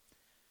season.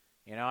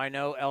 You know, I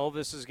know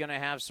Elvis is going to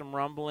have some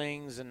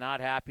rumblings and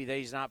not happy that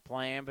he's not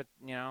playing, but,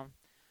 you know,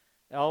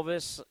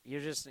 Elvis,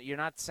 you're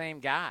not the same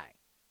guy.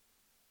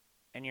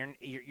 And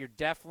you're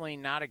definitely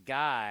not a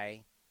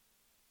guy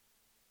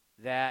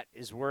that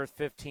is worth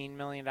 $15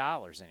 million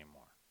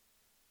anymore.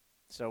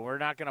 So we're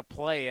not going to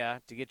play you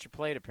to get your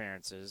plate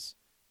appearances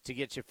to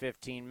get you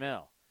 $15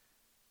 million.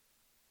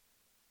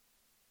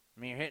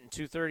 I mean, you're hitting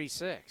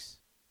 236.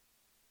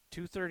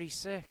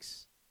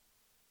 236.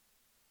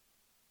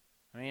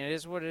 I mean, it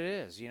is what it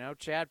is. You know,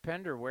 Chad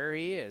Pender, where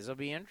he is, it'll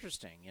be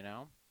interesting, you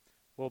know.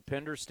 Will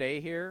Pender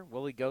stay here?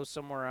 Will he go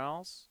somewhere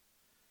else?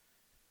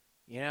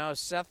 You know,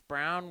 Seth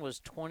Brown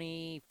was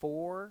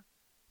 24.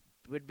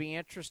 Would be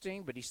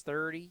interesting, but he's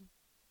 30.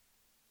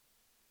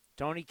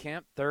 Tony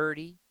Kemp,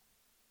 30.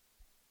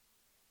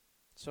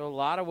 So a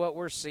lot of what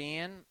we're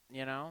seeing,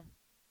 you know,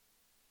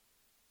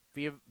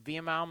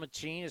 Viamal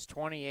Machine is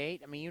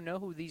 28. I mean, you know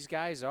who these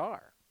guys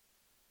are.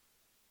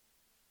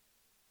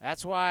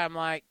 That's why I'm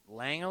like,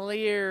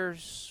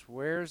 Langoliers.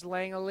 Where's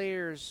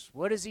Langoliers?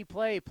 What does he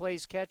play? He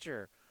plays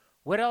catcher.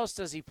 What else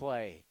does he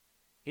play?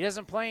 He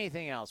doesn't play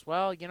anything else.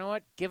 Well, you know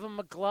what? Give him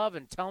a glove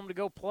and tell him to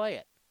go play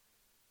it.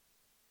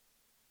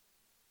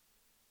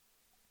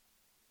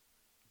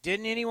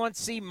 Didn't anyone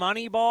see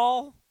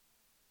Moneyball?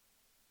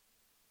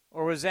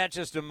 Or was that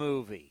just a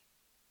movie?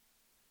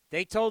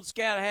 They told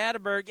Scott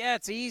Hatterberg, yeah,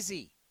 it's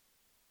easy.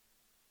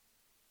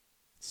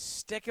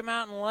 Stick him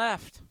out and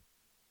left.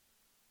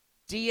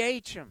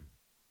 DH him.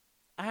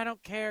 I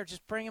don't care.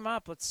 Just bring him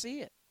up. Let's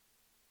see it.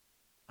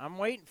 I'm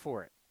waiting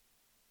for it.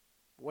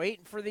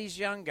 Waiting for these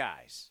young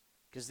guys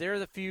because they're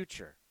the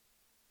future.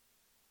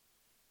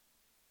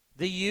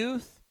 The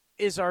youth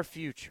is our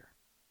future.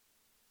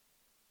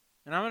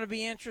 And I'm going to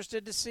be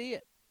interested to see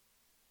it.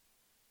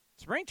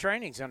 Spring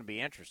training is going to be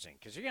interesting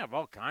because you're going to have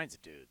all kinds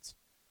of dudes.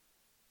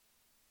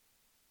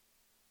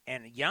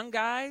 And young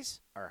guys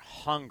are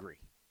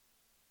hungry.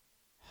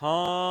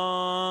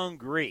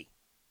 Hungry.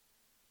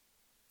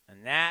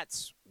 And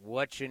that's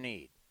what you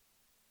need.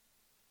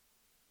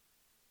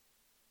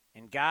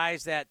 And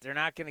guys that they're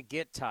not going to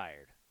get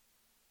tired.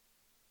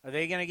 Are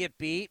they going to get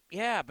beat?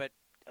 Yeah, but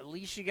at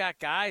least you got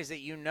guys that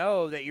you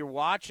know that you're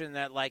watching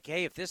that like,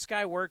 hey, if this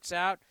guy works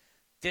out,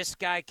 this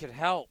guy could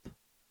help.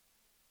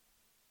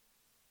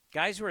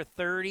 Guys who are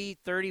 30,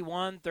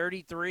 31,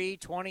 33,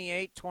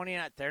 28,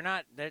 29, they're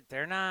not,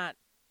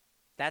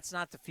 that's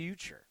not the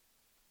future.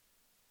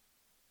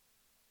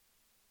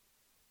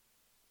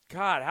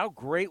 God, how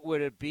great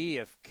would it be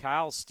if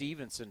Kyle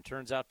Stevenson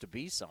turns out to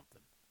be something?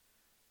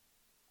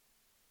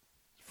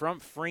 From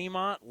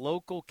Fremont,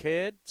 local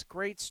kid, it's a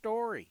great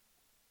story.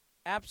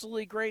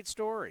 Absolutely great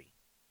story.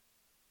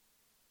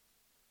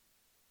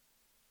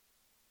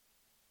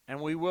 And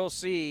we will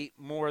see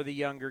more of the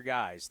younger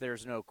guys.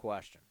 There's no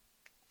question.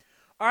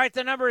 All right,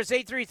 the number is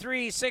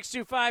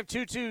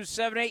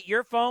 833-625-2278.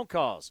 Your phone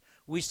calls.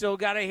 We still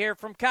got to hear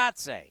from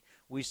Kotze.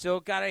 We still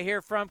got to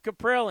hear from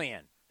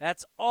Caprillion.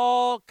 That's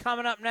all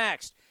coming up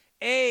next.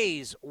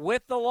 A's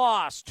with the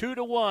loss,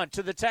 2-1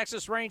 to the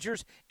Texas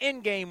Rangers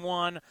in Game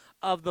 1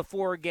 of the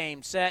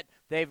 4-game set.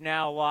 They've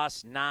now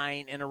lost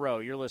 9 in a row.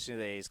 You're listening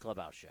to the A's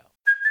Clubhouse Show.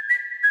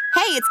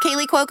 Hey, it's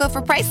Kaylee Cuoco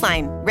for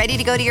Priceline. Ready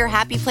to go to your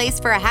happy place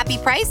for a happy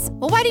price?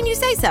 Well, why didn't you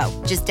say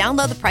so? Just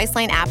download the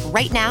Priceline app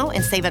right now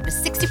and save up to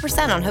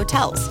 60% on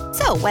hotels.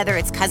 So whether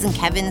it's Cousin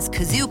Kevin's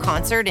Kazoo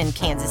Concert in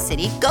Kansas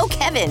City, go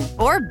Kevin,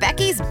 or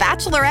Becky's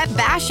Bachelorette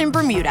Bash in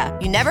Bermuda,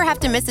 you never have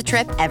to miss a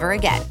trip ever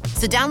again.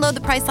 So download the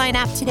Priceline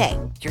app today.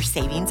 Your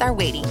savings are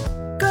waiting.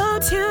 Go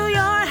to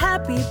your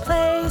happy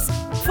place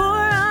for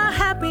a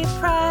happy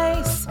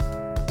price.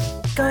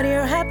 Go to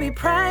your happy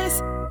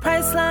price,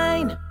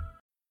 Priceline.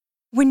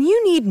 When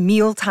you need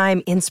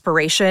mealtime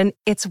inspiration,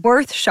 it's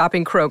worth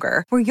shopping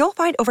Kroger, where you'll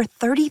find over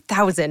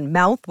 30,000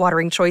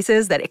 mouth-watering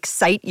choices that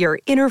excite your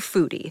inner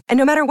foodie. And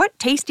no matter what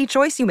tasty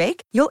choice you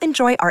make, you'll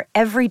enjoy our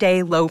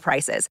everyday low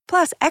prices,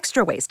 plus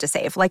extra ways to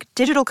save, like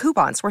digital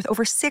coupons worth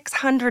over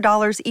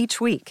 $600 each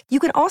week. You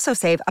can also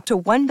save up to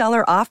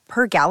 $1 off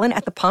per gallon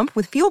at the pump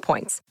with fuel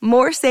points.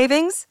 More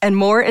savings and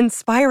more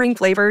inspiring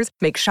flavors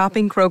make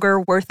shopping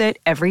Kroger worth it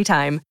every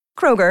time.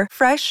 Kroger,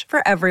 fresh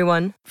for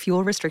everyone.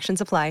 Fuel restrictions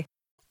apply.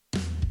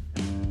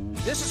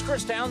 This is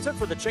Chris Townsend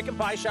for the Chicken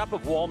Pie Shop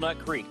of Walnut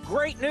Creek.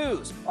 Great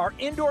news! Our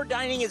indoor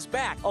dining is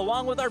back,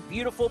 along with our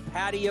beautiful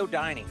patio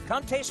dining.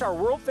 Come taste our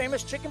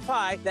world-famous chicken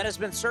pie that has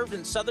been served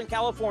in Southern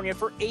California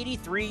for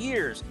 83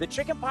 years. The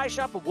Chicken Pie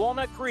Shop of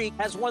Walnut Creek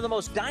has one of the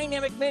most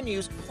dynamic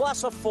menus,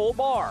 plus a full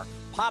bar.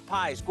 Pot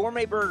pies,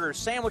 gourmet burgers,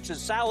 sandwiches,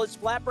 salads,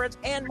 flatbreads,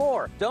 and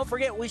more. Don't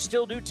forget, we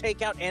still do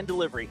takeout and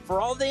delivery. For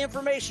all the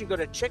information, go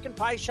to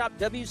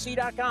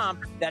chickenpieshopwc.com.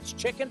 That's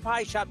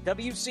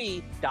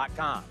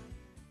chickenpieshopwc.com.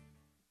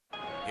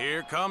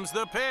 Here comes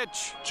the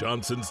pitch.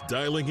 Johnson's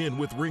dialing in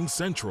with Ring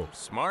Central.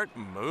 Smart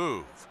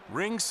move.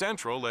 Ring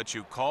Central lets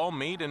you call,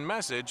 meet, and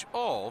message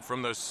all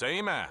from the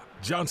same app.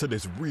 Johnson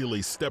is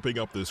really stepping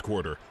up this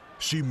quarter.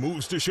 She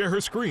moves to share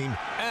her screen.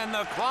 And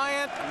the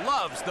client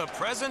loves the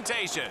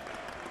presentation.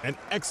 An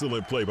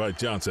excellent play by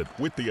Johnson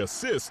with the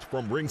assist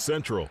from Ring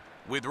Central.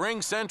 With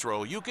Ring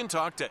Central, you can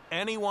talk to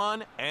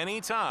anyone,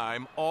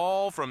 anytime,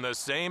 all from the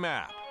same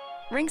app.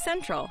 Ring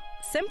Central.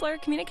 Simpler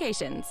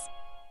communications.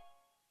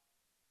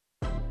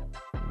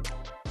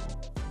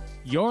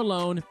 Your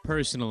loan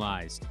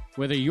personalized.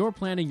 Whether you're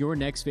planning your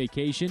next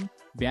vacation,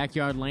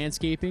 backyard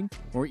landscaping,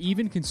 or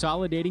even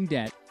consolidating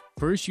debt,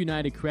 First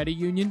United Credit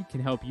Union can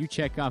help you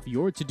check off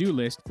your to-do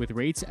list with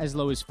rates as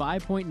low as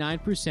 5.9%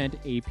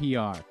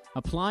 APR.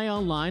 Apply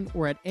online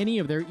or at any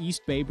of their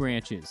East Bay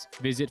branches.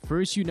 Visit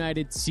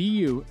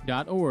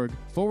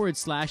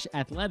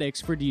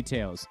firstunitedcu.org/athletics for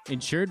details.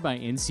 Insured by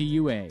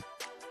NCUA.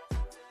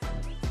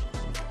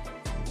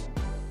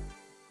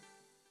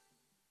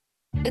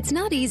 It's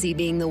not easy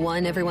being the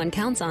one everyone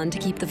counts on to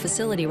keep the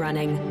facility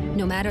running,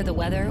 no matter the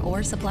weather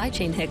or supply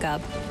chain hiccup.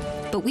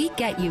 But we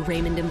get you,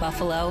 Raymond in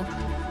Buffalo,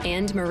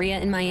 and Maria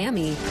in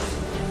Miami,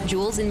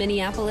 Jules in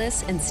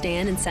Minneapolis, and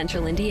Stan in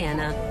Central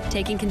Indiana,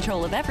 taking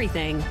control of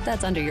everything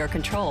that's under your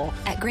control.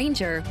 At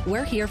Grainger,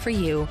 we're here for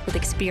you with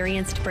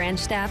experienced branch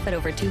staff at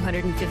over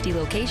 250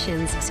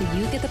 locations so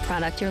you get the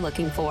product you're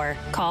looking for.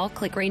 Call,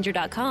 click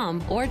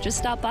Grainger.com, or just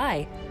stop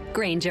by.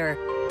 Grainger,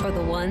 for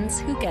the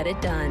ones who get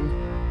it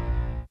done.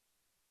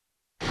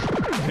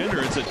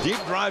 Pinder, it's a deep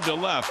drive to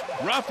left.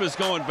 Ruff is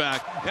going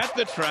back at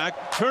the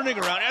track, turning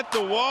around at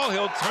the wall.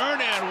 He'll turn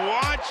and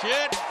watch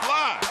it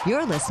fly.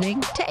 You're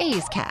listening to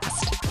A's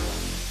Cast.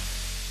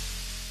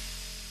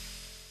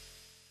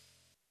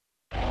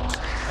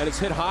 And it's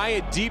hit high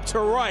and deep to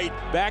right.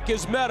 Back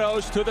is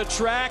Meadows to the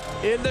track.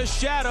 In the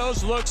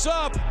shadows, looks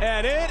up,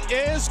 and it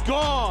is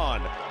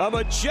gone. A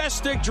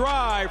majestic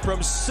drive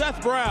from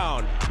Seth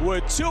Brown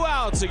with 2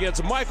 outs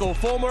against Michael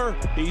Fulmer.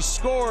 He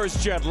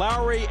scores Jed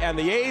Lowry, and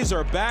the A's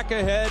are back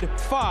ahead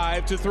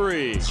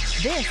 5-3.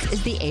 This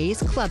is the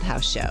A's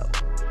Clubhouse Show.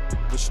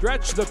 The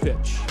stretch, the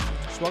pitch.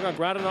 Swung on,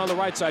 grounded on the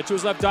right side. To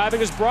his left, diving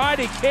is Bryant.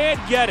 He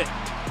can't get it.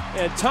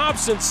 And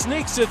Thompson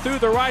sneaks it through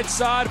the right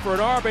side for an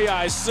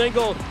RBI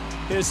single.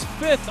 His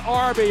 5th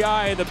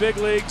RBI in the big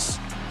leagues.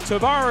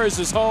 Tavares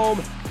is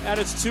home, and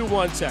it's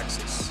 2-1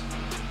 Texas.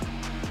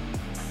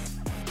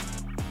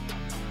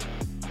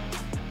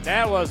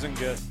 That wasn't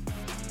good.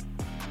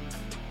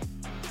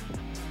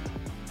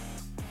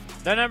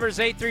 The number is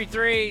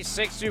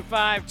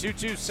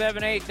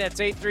 833-625-2278.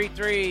 That's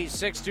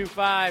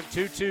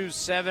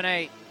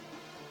 833-625-2278.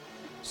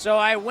 So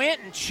I went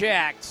and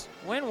checked,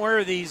 when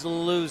were these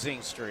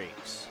losing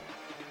streaks?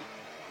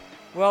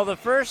 Well, the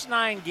first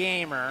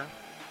 9-gamer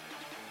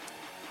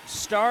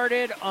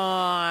started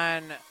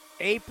on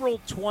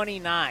April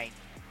 29th.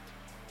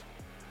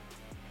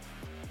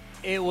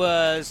 It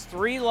was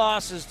 3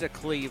 losses to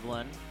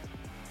Cleveland,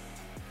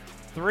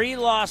 3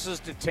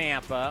 losses to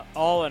Tampa,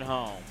 all at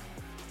home,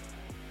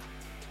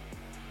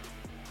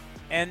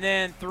 and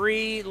then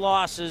 3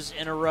 losses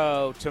in a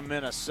row to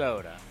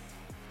Minnesota.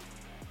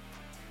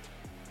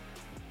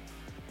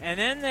 And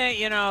then they,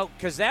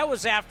 because that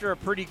was after a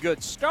pretty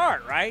good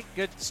start, right?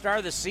 Good start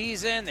of the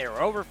season. They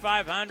were over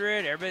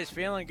 500. Everybody's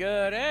feeling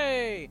good.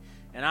 Hey.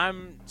 And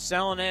I'm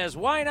selling it as,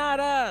 why not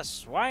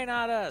us? Why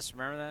not us?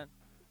 Remember that?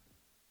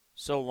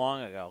 So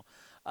long ago.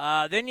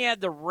 Then you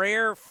had the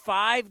rare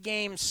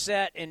 5-game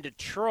set in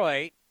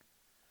Detroit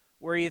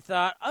where you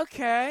thought,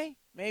 okay,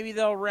 maybe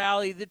they'll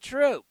rally the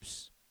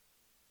troops.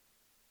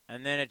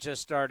 And then it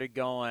just started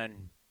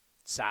going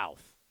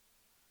south.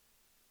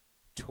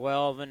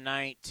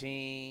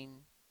 12-19,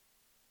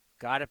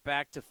 got it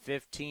back to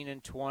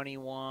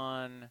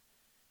 15-21,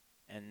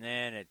 and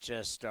then it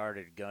just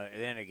started going.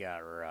 Then it got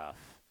rough.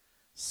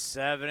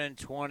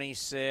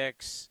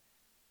 7-26,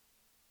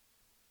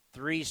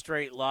 3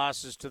 straight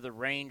losses to the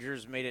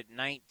Rangers made it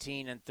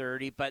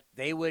 19-30, but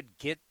they would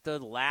get the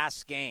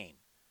last game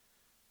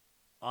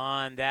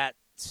on that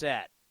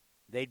set.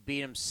 They'd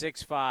beat them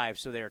 6-5,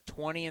 so they're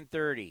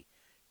 20-30.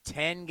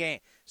 10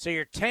 games. So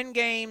you're 10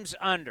 games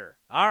under.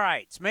 All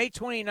right, it's May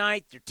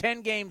 29th. You're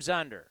 10 games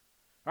under.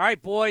 All right,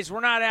 boys,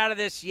 we're not out of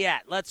this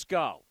yet. Let's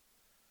go.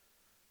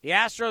 The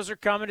Astros are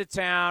coming to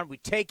town. We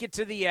take it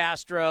to the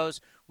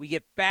Astros. We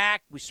get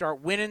back. We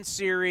start winning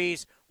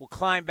series. We'll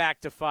climb back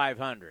to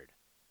 500.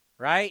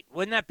 Right?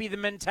 Wouldn't that be the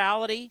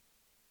mentality?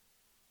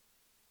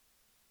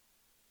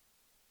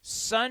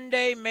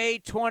 Sunday, May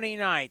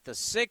 29th, a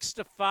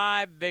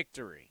 6-5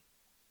 victory.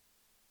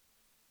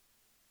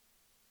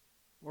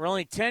 We're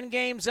only 10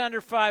 games under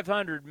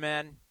 500,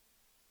 men.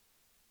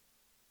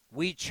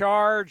 We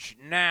charge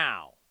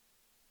now.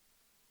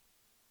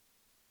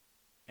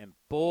 And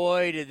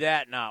boy, did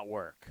that not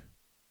work.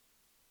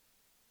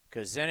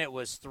 Because then it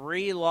was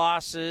 3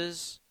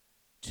 losses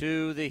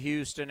to the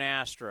Houston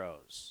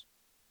Astros.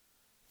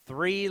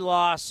 3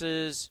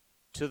 losses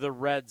to the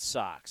Red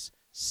Sox.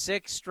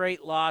 6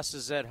 straight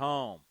losses at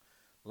home.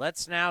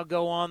 Let's now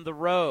go on the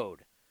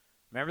road.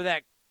 Remember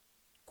that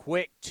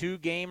quick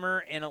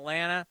 2-gamer in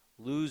Atlanta?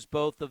 Lose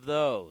both of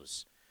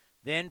those.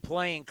 Then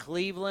play in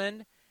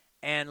Cleveland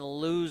and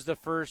lose the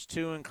first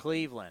 2 in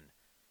Cleveland.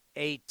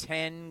 A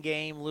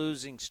 10-game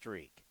losing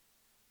streak.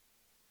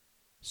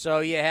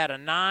 So you had a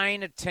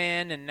 9, a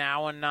 10, and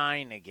now a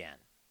 9 again.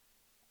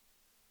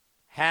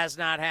 Has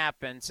not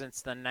happened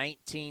since the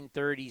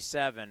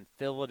 1937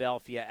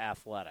 Philadelphia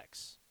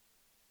Athletics.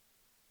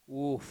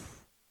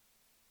 Oof.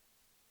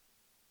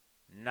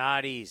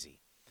 Not easy.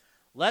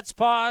 Let's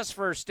pause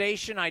for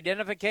station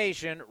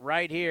identification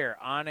right here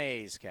on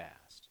A's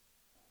Cast.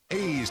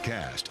 A's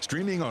Cast,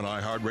 streaming on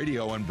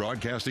iHeartRadio and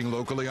broadcasting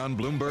locally on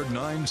Bloomberg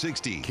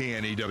 960,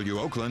 KNEW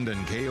Oakland,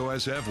 and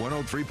KOSF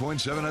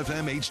 103.7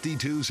 FM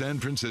HD2 San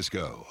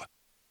Francisco.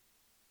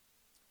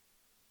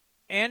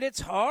 And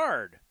it's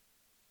hard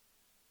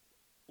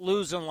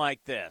losing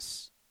like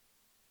this.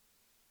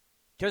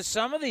 Because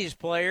some of these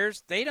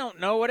players, they don't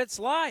know what it's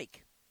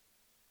like.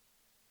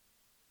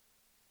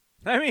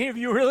 I mean, if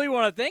you really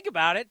want to think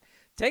about it,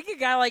 take a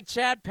guy like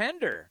Chad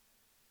Pender.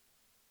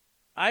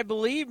 I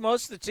believe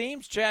most of the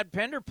teams Chad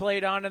Pender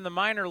played on in the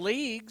minor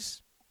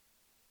leagues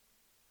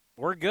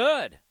were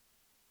good.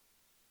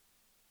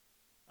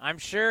 I'm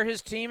sure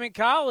his team in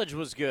college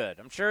was good.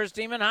 I'm sure his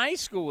team in high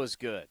school was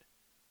good.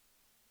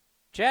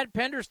 Chad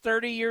Pender's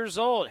 30 years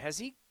old. Has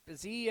he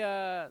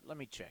let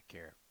me check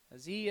here.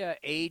 Has he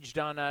aged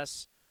on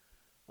us?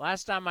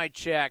 Last time I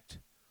checked,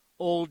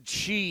 old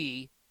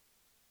Chi,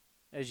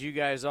 as you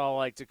guys all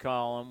like to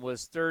call him,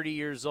 was 30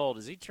 years old.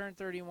 Has he turned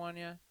 31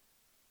 yet?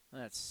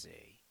 Let's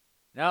see.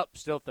 Nope,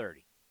 still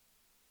 30.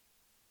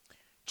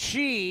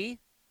 Chi,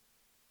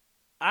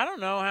 I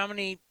don't know how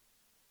many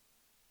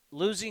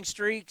losing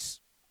streaks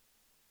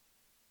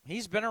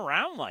he's been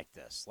around like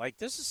this. Like,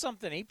 this is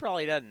something he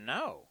probably doesn't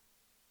know.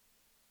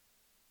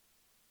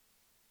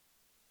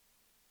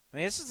 I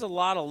mean, this is a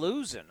lot of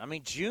losing. I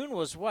mean, June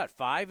was what,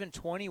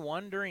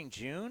 5-21 during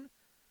June?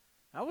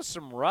 That was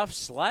some rough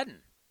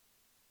sledding.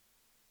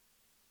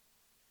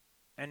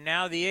 And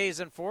now the A's,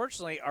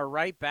 unfortunately, are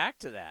right back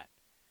to that.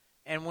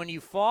 And when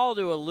you fall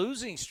to a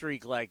losing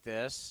streak like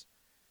this,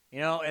 you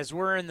know, as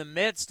we're in the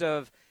midst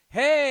of,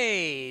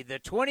 hey, the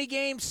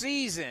 20-game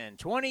season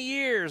 20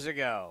 years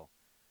ago,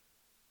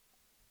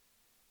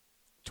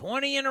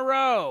 20 in a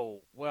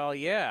row. Well,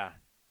 yeah.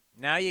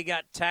 Now you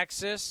got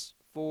Texas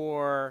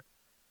for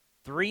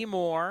 3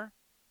 more.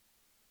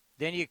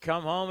 Then you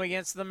come home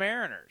against the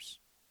Mariners.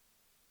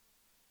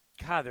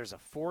 God, there's a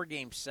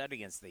 4-game set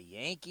against the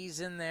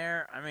Yankees in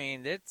there. I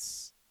mean,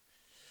 it's,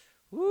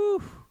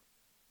 woo.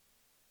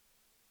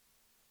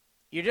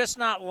 You're just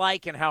not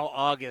liking how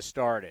August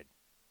started.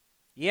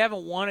 You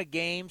haven't won a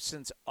game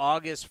since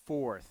August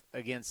 4th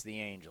against the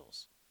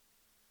Angels.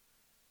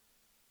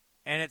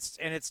 And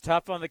it's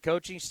tough on the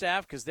coaching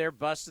staff because they're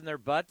busting their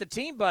butt. The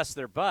team busts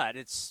their butt.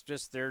 It's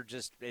just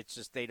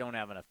they don't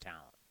have enough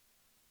talent.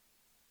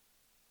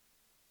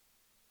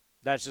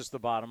 That's just the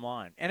bottom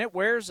line. And it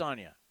wears on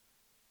you.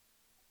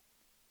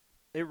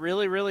 It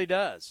really, really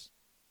does.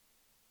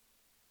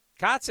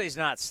 Kotze's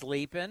not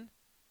sleeping.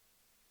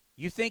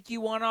 You think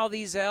you won all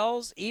these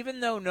L's? Even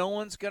though no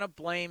one's going to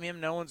blame him,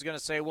 no one's going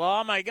to say,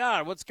 well, oh, my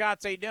God, what's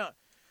Kotze doing?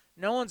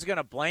 No one's going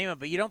to blame him,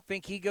 but you don't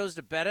think he goes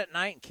to bed at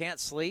night and can't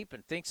sleep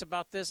and thinks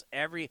about this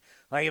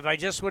like, if I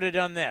just would have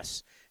done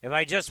this, if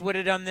I just would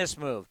have done this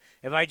move,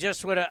 if I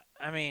just would have,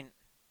 I mean,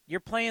 you're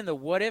playing the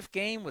what-if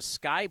game with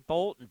Sky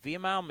Bolt and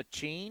Vimal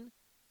Machin?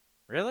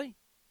 Really?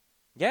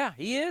 Yeah,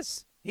 he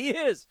is. He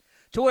is.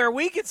 To where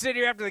we can sit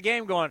here after the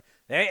game going,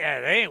 they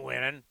ain't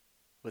winning.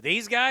 With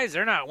these guys,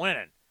 they're not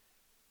winning.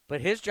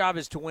 But his job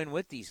is to win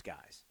with these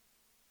guys.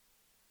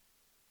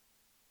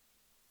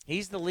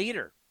 He's the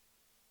leader.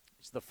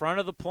 He's the front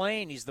of the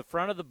plane. He's the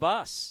front of the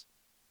bus.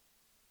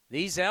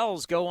 These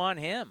L's go on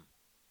him.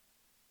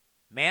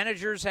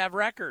 Managers have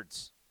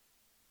records.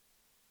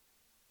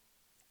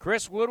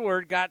 Chris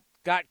Woodward got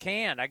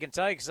canned. I can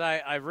tell you because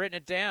I've written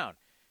it down.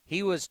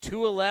 He was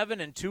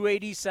 211 and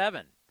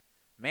 287.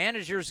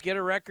 Managers get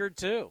a record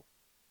too.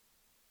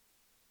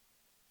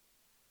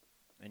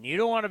 And you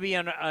don't want to be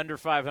under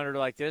 500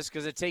 like this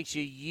because it takes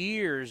you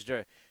years.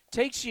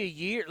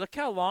 Look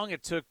how long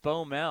it took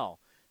Bo Mel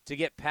to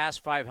get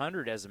past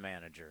 500 as a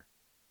manager.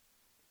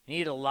 He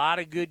needed a lot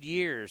of good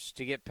years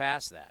to get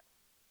past that.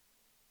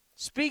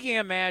 Speaking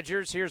of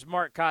managers, here's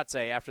Mark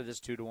Kotze after this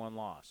 2-1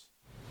 loss.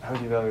 How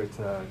would you evaluate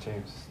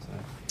James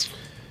tonight?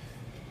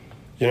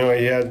 You know,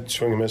 he had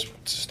swing and miss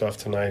stuff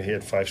tonight. He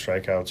had 5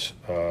 strikeouts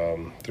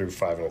through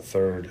 5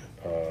 1/3.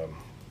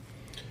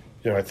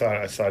 You know,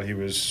 I thought he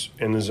was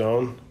in the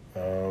zone.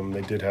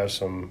 They did have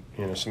some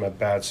at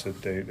bats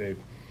that they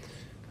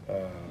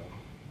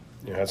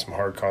had some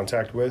hard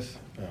contact with.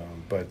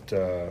 But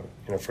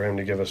for him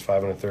to give us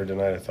 5 1/3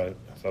 tonight, I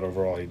thought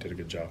overall he did a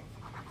good job.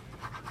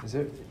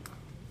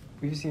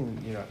 We've seen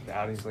the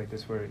outings like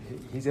this where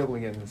he's able to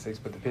get in the 6,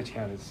 but the pitch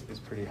count is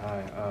pretty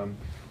high.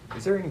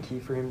 Is there any key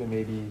for him to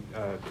maybe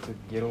to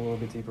get a little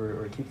bit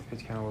deeper or keep the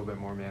pitch count a little bit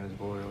more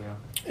manageable early on?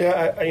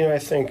 Yeah, I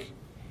think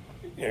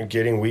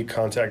getting weak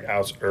contact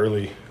outs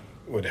early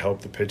would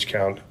help the pitch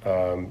count.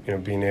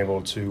 Being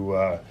able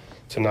to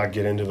not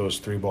get into those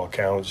 3-ball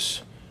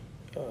counts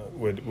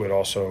would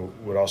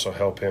also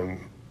help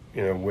him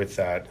with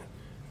that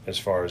as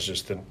far as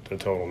just the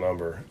total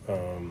number.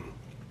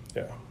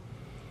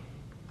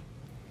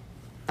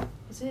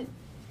 Is it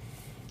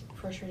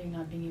frustrating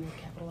not being able to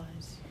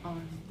capitalize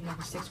on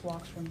the 6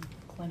 walks from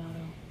Glenn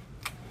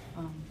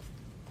Otto?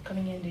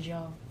 Coming in, did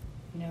y'all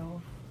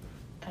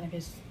kind of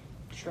his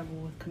struggle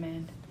with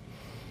command?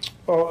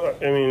 Well,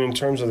 I mean, in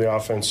terms of the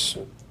offense,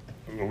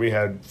 we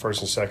had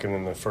first and second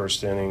in the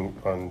first inning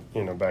on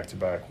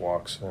back-to-back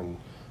walks, and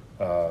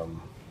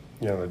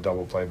the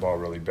double play ball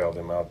really bailed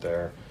him out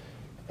there.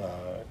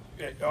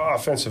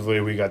 Offensively,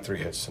 we got 3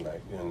 hits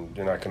tonight, and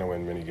you're not going to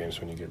win many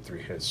games when you get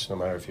 3 hits, no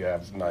matter if you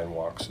have 9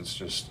 walks. It's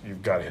just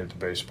you've got to hit the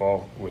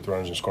baseball with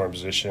runners in scoring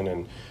position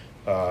and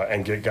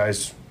get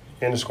guys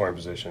in the scoring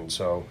position.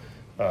 So,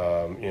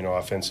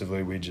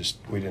 offensively, we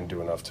didn't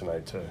do enough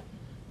tonight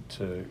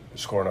to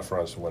score enough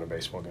runs to win a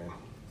baseball game.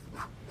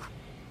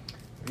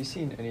 Have you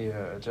seen any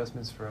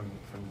adjustments from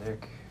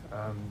Nick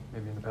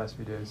maybe in the past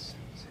few days,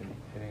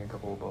 hitting a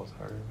couple of balls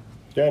harder?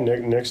 Yeah,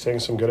 Nick's taking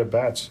some good at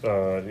bats.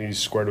 He's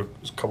squared a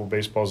couple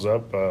baseballs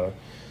up. Ball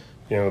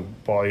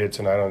he hit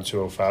tonight on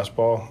 2-0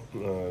 fastball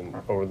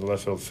over the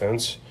left field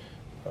fence.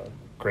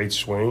 Great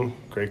swing,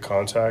 great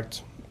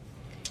contact.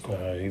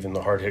 Even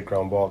the hard hit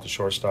ground ball at the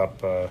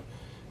shortstop.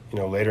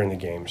 Later in the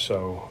game.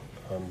 So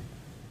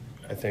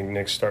I think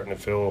Nick's starting to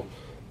feel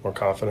more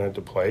confident at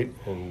the plate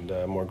and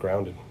more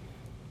grounded.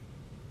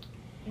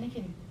 Nick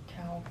and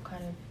Cal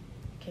kind of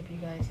kept you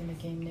guys in the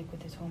game. Nick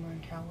with his homer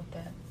and Cal with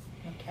that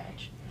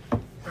catch. I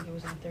think it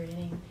was in the 3rd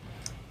inning.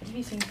 What have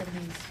you seen from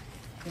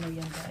these, young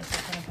guys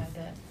that kind of had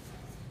that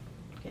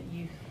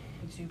youth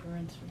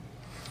exuberance?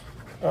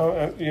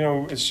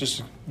 It's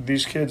just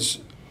these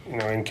kids,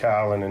 in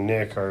Cal and in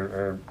Nick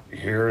are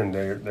here and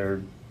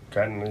they're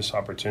gotten this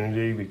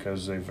opportunity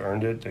because they've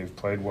earned it. They've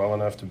played well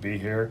enough to be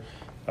here.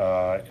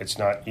 It's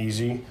not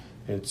easy.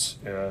 It's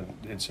a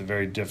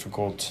very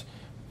difficult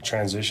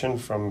transition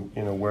from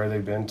where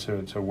they've been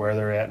to where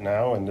they're at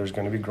now, and there's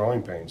going to be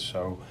growing pains.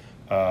 So.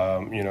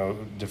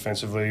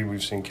 Defensively,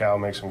 we've seen Cal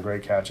make some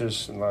great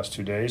catches in the last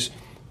 2 days.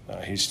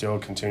 He's still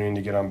continuing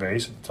to get on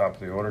base at the top of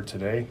the order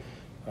today,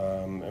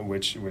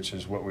 which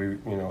is what we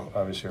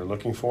obviously are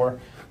looking for.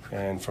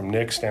 And from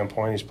Nick's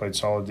standpoint, he's played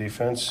solid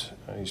defense.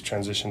 He's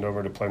transitioned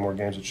over to play more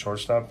games at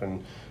shortstop,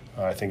 and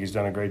I think he's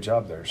done a great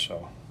job there.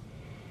 So.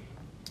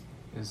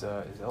 Is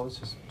Ellis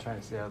just trying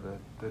to stay out of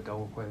the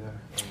double play there?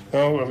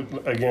 No,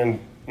 again,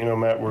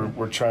 Matt,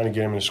 we're trying to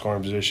get him in a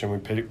scoring position. We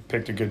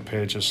picked a good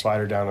pitch, a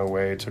slider down the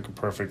way, took a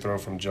perfect throw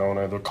from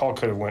Jonah. The call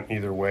could have went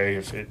either way.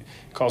 If it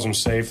calls him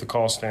safe, the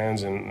call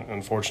stands, and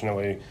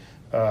unfortunately,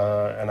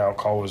 an out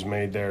call was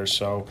made there.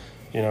 So,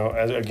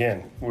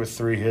 again, with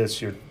 3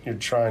 hits, you're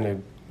trying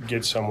to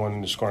get someone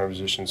in the scoring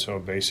position so a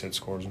base hit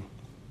scores him.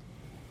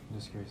 I'm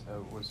just curious,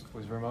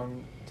 was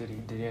Ramon, did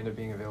he end up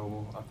being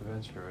available off the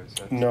bench? Or is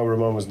that... No,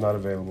 Ramon was not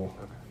available.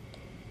 Okay.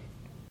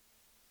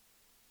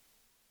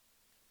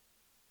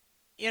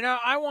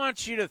 I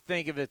want you to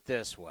think of it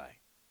this way.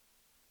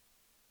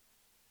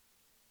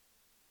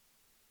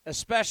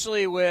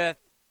 Especially with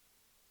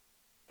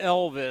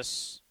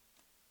Elvis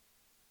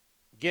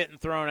getting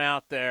thrown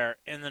out there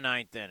in the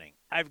 9th inning.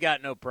 I've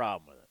got no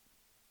problem with it.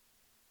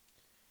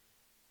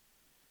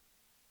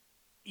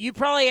 You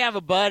probably have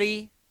a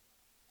buddy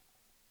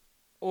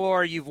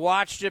or you've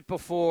watched it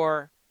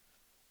before,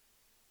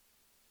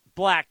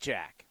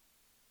 blackjack.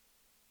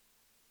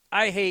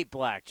 I hate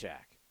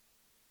blackjack.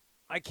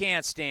 I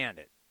can't stand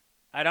it.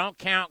 I don't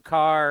count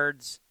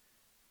cards.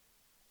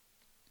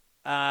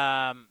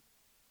 Your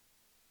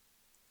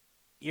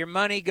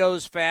money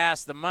goes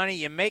fast.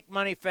 You make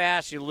money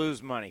fast, you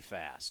lose money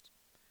fast.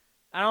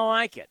 I don't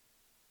like it.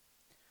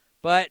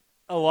 But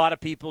a lot of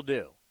people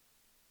do.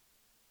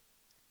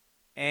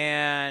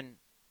 And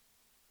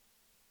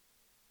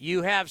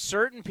you have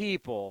certain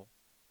people,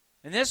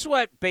 and this is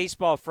what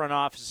baseball front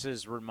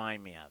offices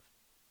remind me of.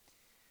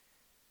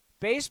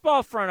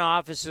 Baseball front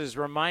offices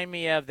remind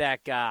me of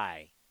that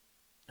guy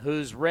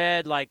who's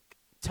read like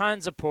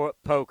tons of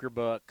poker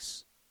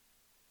books,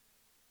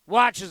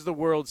 watches the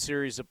World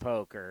Series of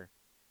Poker,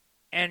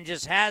 and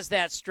just has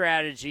that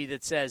strategy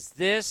that says,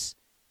 this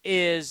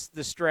is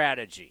the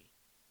strategy.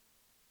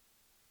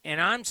 And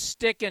I'm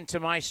sticking to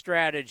my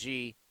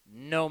strategy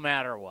no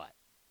matter what.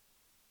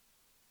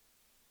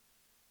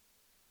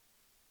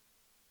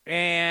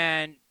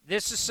 And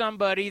this is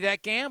somebody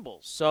that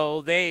gambles.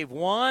 So they've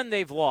won,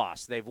 they've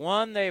lost. They've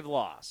won, they've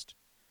lost.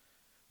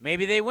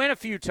 Maybe they win a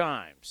few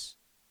times,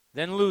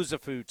 then lose a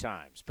few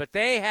times. But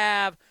they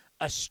have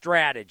a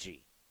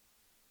strategy.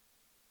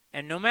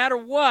 And no matter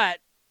what,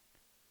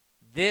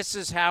 this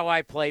is how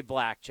I play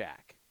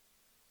blackjack.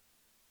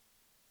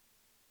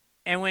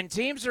 And when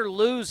teams are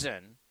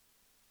losing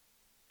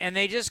and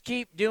they just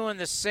keep doing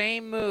the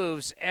same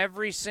moves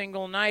every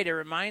single night, it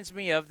reminds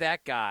me of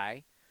that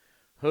guy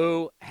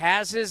who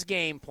has his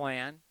game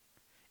plan,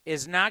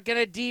 is not going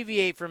to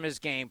deviate from his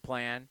game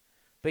plan,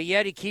 but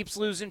yet he keeps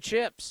losing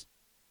chips.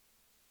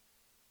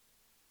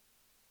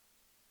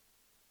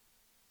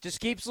 Just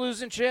keeps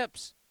losing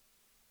chips.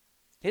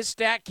 His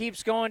stat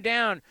keeps going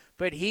down,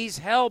 but he's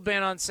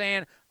hell-bent on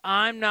saying,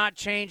 I'm not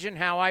changing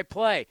how I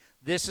play.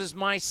 This is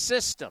my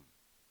system.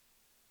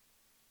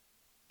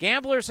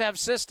 Gamblers have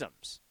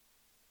systems.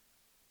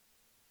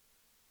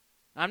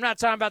 I'm not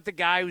talking about the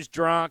guy who's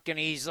drunk and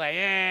he's like,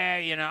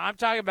 I'm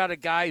talking about a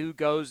guy who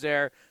goes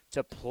there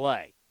to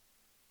play.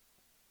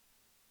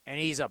 And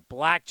he's a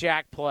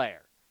blackjack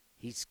player.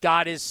 He's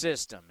got his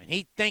system, and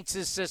he thinks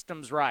his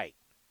system's right.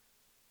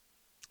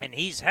 And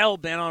he's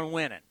hell-bent on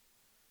winning.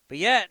 But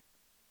yet,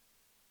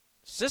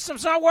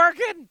 system's not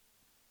working.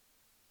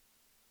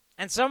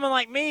 And someone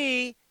like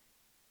me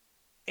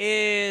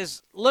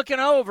is looking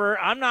over.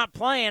 I'm not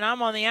playing.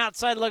 I'm on the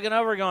outside looking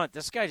over going,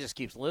 this guy just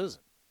keeps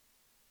losing.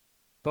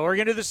 But we're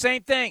going to do the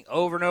same thing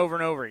over and over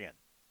and over again.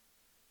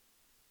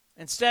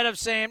 Instead of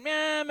saying,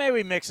 maybe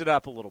we mix it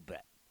up a little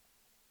bit.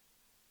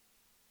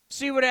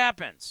 See what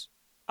happens.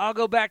 I'll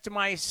go back to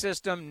my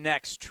system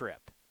next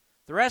trip.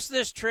 The rest of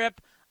this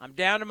trip, I'm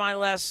down to my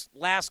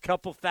last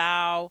couple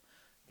thou,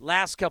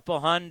 last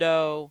couple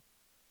hundo.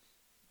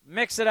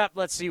 Mix it up.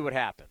 Let's see what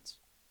happens.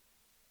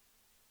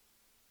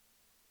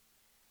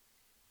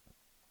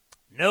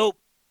 Nope.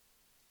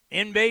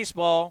 In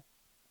baseball,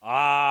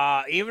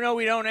 even though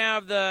we don't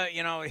have the,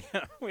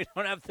 we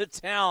don't have the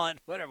talent,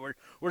 whatever,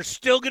 we're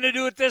still going to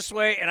do it this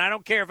way, and I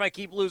don't care if I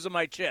keep losing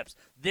my chips.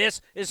 This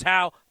is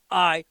how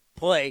I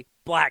play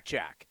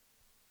blackjack,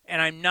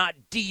 and I'm not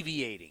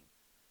deviating.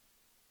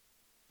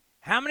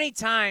 How many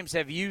times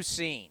have you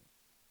seen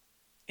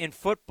in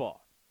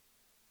football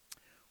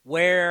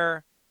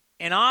where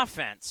an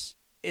offense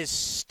is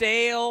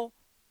stale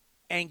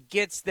and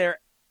gets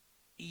their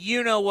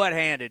you-know-what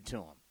handed to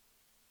them?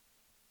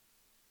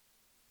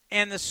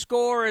 And the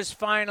score is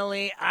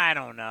finally, I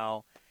don't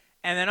know.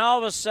 And then all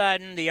of a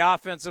sudden, the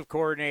offensive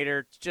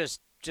coordinator just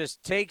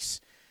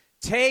takes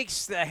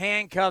the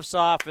handcuffs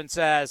off and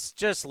says,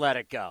 just let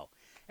it go.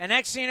 And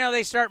next thing you know,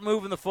 they start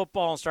moving the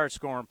football and start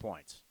scoring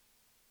points.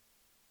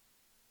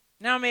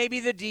 Now,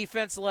 maybe the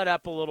defense let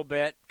up a little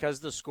bit because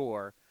of the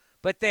score,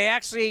 but they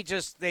actually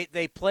just,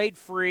 they played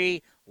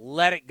free,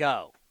 let it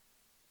go.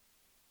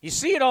 You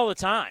see it all the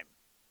time.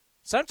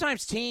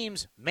 Sometimes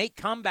teams make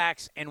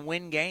comebacks and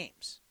win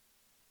games.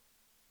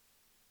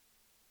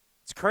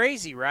 It's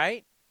crazy,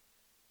 right?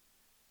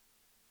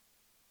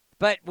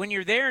 But when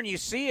you're there and you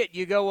see it,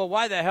 you go, well,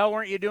 why the hell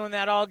weren't you doing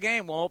that all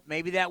game? Well,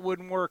 maybe that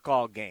wouldn't work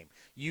all game.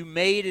 You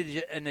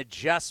made an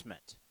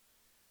adjustment.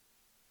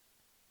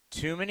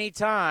 Too many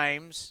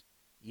times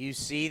you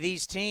see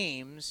these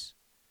teams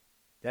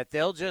that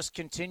they'll just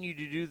continue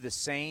to do the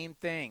same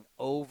thing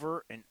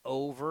over and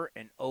over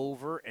and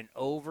over and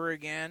over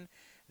again.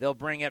 They'll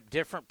bring up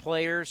different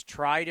players,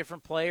 try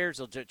different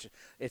players.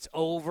 It's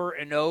over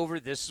and over.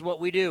 This is what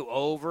we do,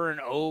 over and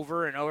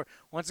over and over.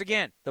 Once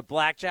again, the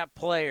blackjack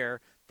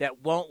player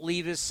that won't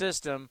leave his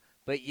system,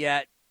 but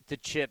yet the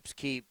chips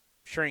keep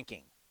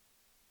shrinking.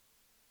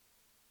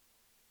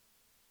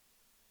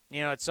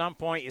 At some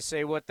point you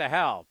say, what the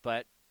hell?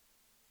 But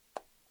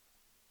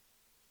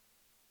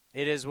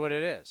it is what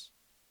it is.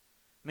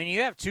 I mean,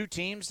 you have two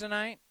teams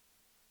tonight.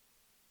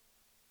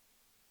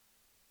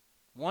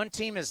 One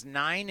team is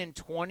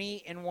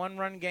 9-20 in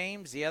one-run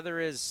games. The other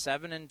is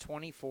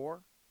 7-24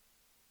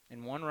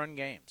 in one-run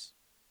games.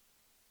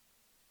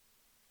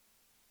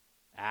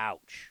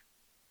 Ouch.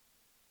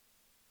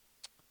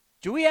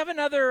 Do we have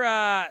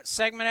another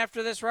segment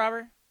after this,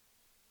 Robert?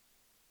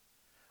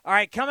 All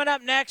right, coming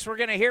up next, we're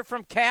going to hear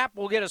from Cap.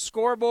 We'll get a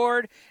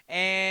scoreboard,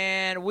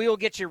 and we'll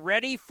get you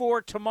ready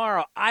for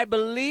tomorrow. I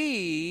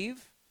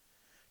believe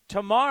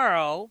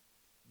tomorrow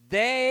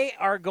they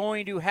are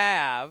going to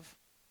have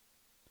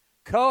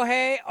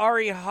Kohei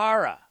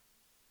Arihara.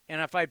 And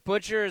if I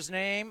butcher his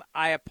name,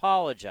 I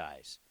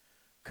apologize.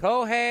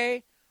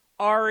 Kohei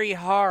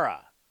Arihara.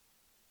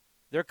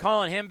 They're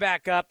calling him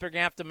back up. They're going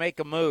to have to make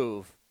a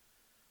move.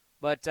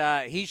 But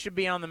he should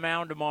be on the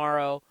mound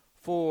tomorrow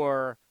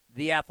for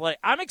the Athletic.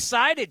 I'm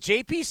excited.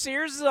 J.P.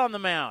 Sears is on the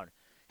mound.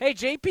 Hey,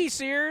 J.P.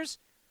 Sears,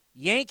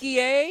 Yankee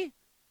A,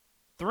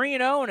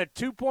 3-0 and a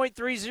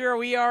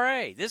 2.30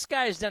 ERA. This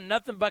guy's done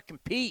nothing but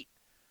compete.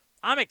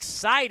 I'm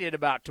excited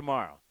about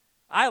tomorrow.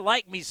 I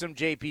like me some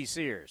J.P.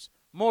 Sears.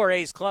 More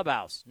A's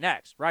Clubhouse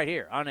next, right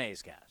here on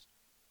A's Cast.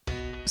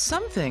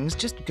 Some things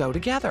just go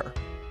together.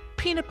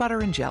 Peanut butter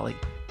and jelly,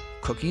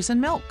 cookies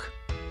and milk,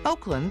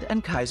 Oakland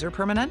and Kaiser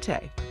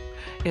Permanente.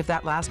 If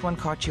that last one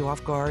caught you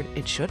off guard,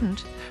 it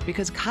shouldn't,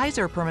 because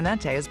Kaiser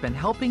Permanente has been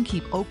helping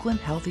keep Oakland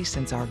healthy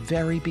since our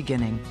very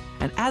beginning.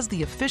 And as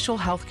the official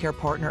healthcare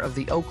partner of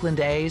the Oakland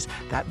A's,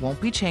 that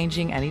won't be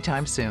changing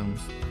anytime soon.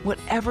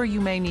 Whatever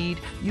you may need,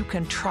 you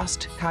can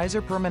trust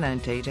Kaiser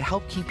Permanente to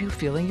help keep you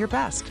feeling your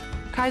best.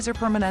 Kaiser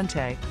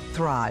Permanente.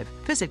 Thrive.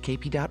 Visit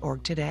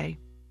kp.org today.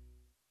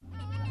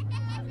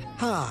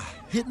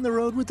 Hitting the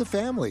road with the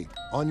family.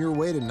 On your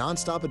way to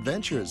nonstop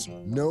adventures.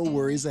 No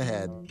worries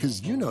ahead,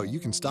 because you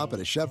can stop at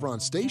a Chevron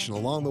station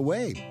along the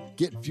way.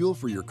 Get fuel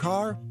for your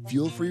car,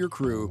 fuel for your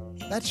crew.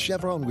 That's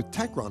Chevron with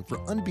Techron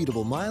for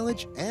unbeatable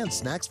mileage and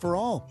snacks for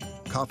all.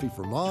 Coffee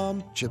for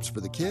mom, chips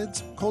for the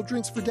kids, cold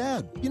drinks for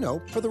dad.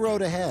 For the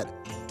road ahead.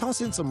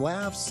 Toss in some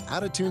laughs,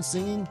 out-of-tune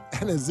singing,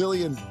 and a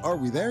zillion "Are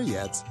we there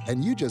yet?"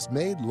 And you just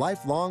made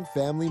lifelong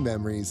family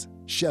memories.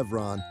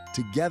 Chevron,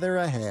 together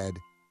ahead.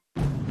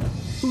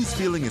 Who's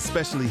feeling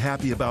especially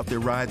happy about their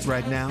rides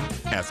right now?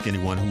 Ask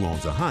anyone who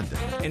owns a Honda.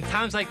 In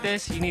times like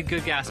this, you need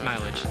good gas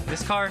mileage.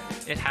 This car,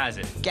 it has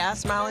it.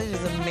 Gas mileage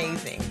is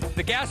amazing.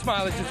 The gas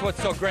mileage is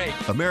what's so great.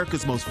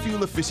 America's most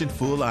fuel-efficient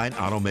full-line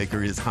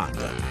automaker is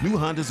Honda. New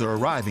Hondas are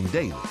arriving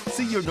daily.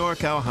 See your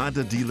NorCal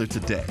Honda dealer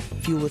today.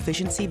 Fuel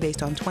efficiency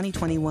based on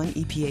 2021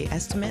 EPA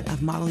estimate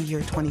of model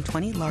year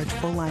 2020 large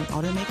full-line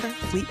automaker,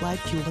 fleet-wide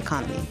fuel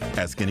economy.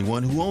 Ask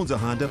anyone who owns a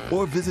Honda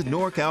or visit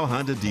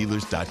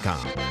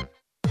NorCalHondaDealers.com.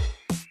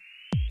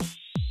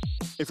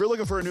 If you're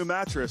looking for a new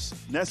mattress,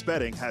 Nest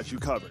Bedding has you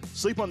covered.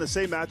 Sleep on the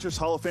same mattress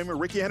Hall of Famer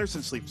Ricky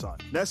Henderson sleeps on.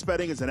 Nest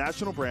Bedding is a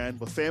national brand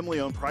with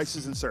family-owned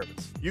prices and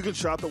service. You can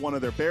shop at one of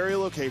their Barrier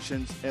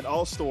locations, and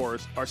all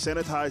stores are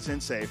sanitized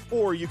and safe,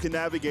 or you can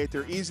navigate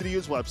their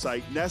easy-to-use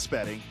website,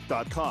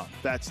 nestbedding.com.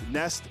 That's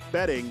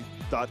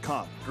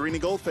nestbedding.com. Green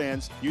and gold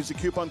fans, use the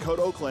coupon code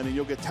Oakland and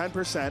you'll get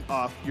 10%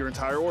 off your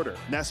entire order.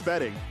 Nest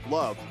Bedding,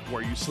 love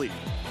where you sleep.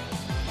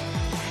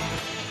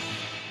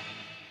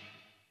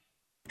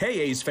 Hey,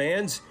 A's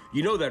fans.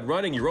 You know that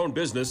running your own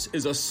business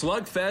is a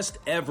slugfest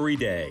every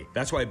day.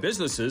 That's why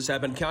businesses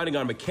have been counting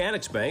on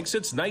Mechanics Bank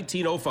since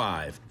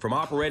 1905. From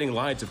operating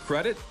lines of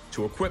credit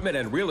to equipment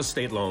and real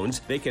estate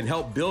loans, they can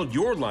help build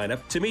your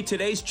lineup to meet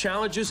today's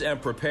challenges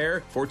and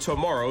prepare for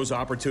tomorrow's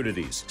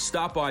opportunities.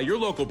 Stop by your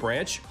local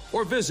branch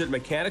or visit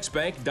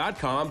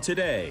mechanicsbank.com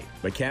today.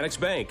 Mechanics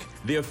Bank,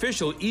 the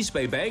official East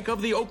Bay bank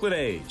of the Oakland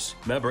A's.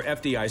 Member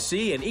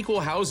FDIC and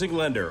equal housing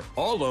lender.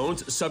 All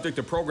loans subject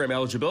to program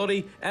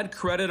eligibility and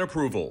credit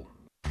approval.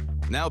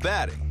 Now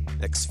batting,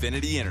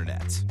 Xfinity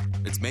Internet.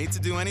 It's made to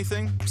do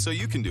anything, so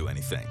you can do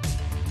anything.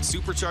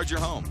 Supercharge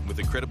your home with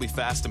incredibly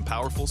fast and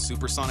powerful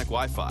supersonic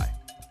Wi-Fi.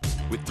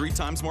 With 3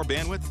 times more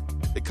bandwidth,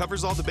 it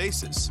covers all the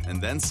bases,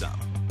 and then some.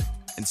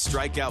 And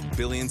strike out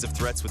billions of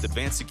threats with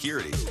advanced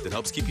security that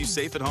helps keep you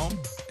safe at home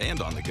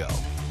and on the go.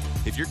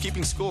 If you're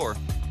keeping score,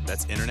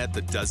 that's internet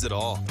that does it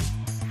all.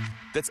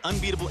 That's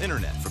unbeatable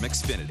internet from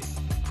Xfinity,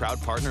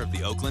 proud partner of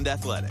the Oakland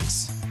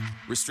Athletics.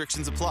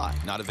 Restrictions apply,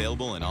 not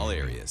available in all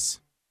areas.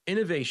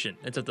 Innovation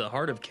is at the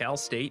heart of Cal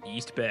State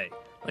East Bay,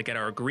 like at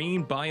our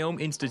Green Biome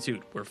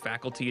Institute, where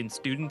faculty and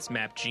students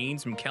map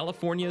genes from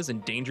California's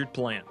endangered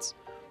plants,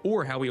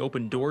 or how we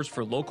open doors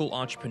for local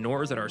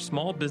entrepreneurs at our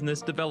Small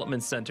Business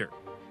Development Center.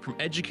 From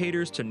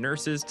educators to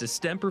nurses to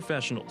STEM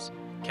professionals,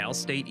 Cal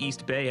State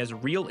East Bay has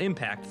real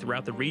impact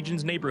throughout the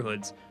region's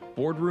neighborhoods,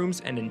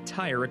 boardrooms, and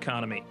entire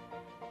economy.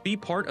 Be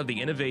part of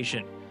the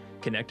innovation.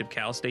 Connect with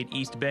Cal State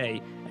East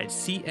Bay at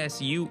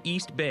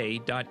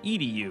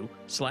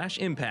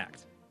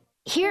csueastbay.edu/impact.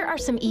 Here are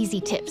some easy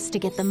tips to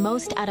get the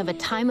most out of a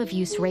time of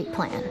use rate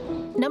plan.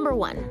 Number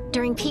 1,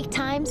 during peak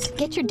times,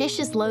 get your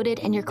dishes loaded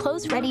and your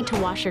clothes ready to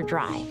wash or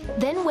dry.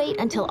 Then wait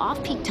until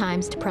off-peak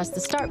times to press the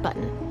start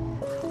button.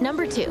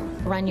 Number 2,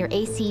 run your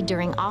AC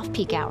during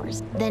off-peak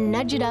hours, then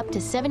nudge it up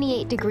to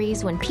 78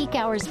 degrees when peak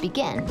hours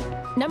begin.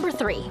 Number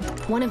 3,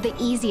 one of the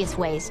easiest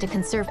ways to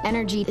conserve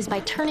energy is by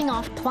turning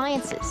off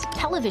appliances,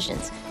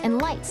 televisions,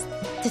 and lights.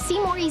 To see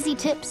more easy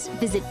tips,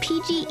 visit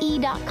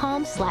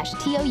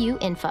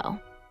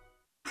pge.com/TOUinfo.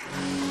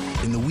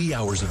 In the wee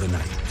hours of the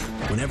night,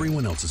 when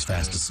everyone else is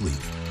fast asleep,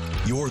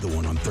 you're the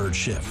one on third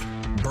shift,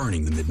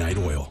 burning the midnight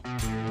oil.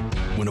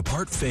 When a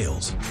part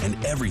fails and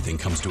everything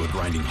comes to a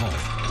grinding halt,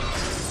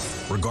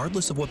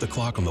 regardless of what the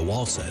clock on the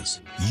wall says,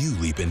 you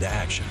leap into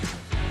action.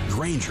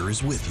 Grainger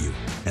is with you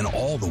and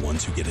all the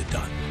ones who get it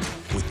done,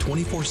 with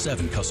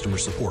 24/7 customer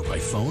support by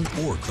phone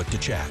or click to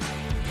chat.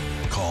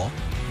 Call,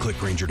 click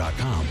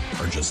Grainger.com,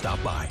 or just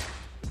stop by.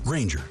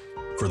 Grainger,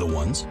 for the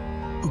ones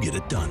who get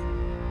it done.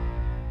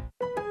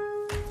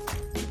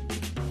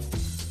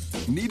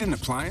 Need an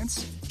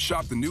appliance?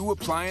 Shop the new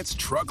appliance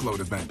truckload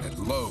event at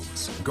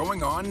Lowe's,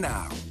 going on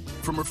now.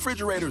 From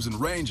refrigerators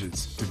and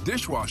ranges to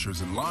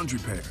dishwashers and laundry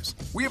pairs,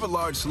 we have a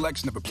large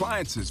selection of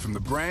appliances from the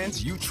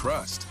brands you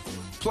trust.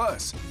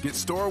 Plus, get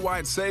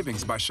store-wide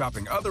savings by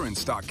shopping other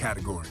in-stock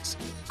categories.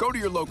 Go to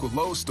your local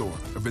Lowe's store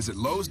or visit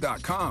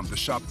Lowes.com to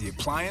shop the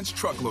appliance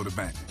truckload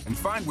event and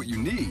find what you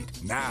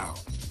need now.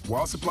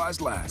 While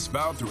supplies last,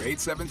 valid through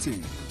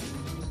 8/17.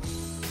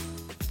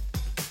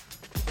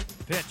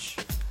 Pitch.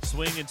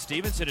 Swing and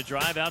Stevenson a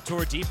drive out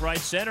toward deep right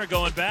center,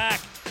 going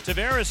back.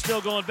 Tavares still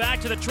going back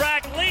to the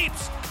track,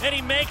 leaps, and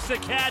he makes the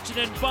catch and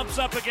then bumps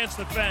up against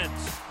the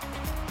fence.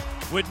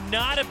 Would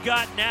not have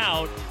gotten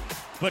out,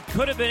 but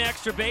could have been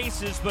extra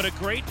bases, but a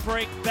great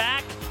break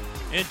back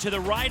and to the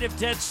right of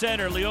dead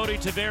center. Leody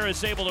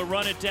Tavares able to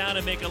run it down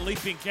and make a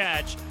leaping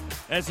catch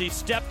as he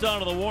stepped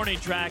onto the warning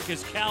track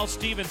as Cal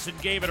Stevenson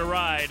gave it a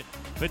ride,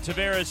 but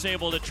Tavares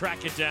able to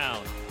track it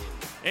down.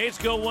 A's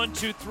go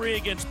 1-2-3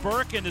 against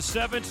Burke in the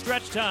 7th,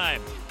 stretch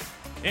time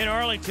in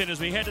Arlington as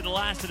we head to the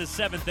last of the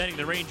 7th inning.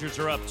 The Rangers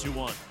are up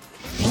 2-1.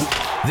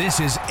 This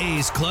is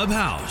A's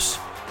Clubhouse.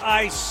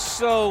 I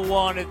so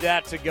wanted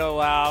that to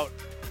go out.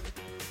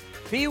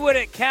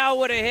 If Cal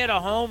would have hit a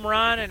home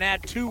run and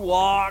had 2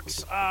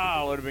 walks,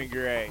 it would have been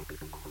great.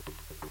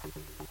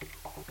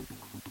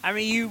 I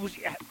mean,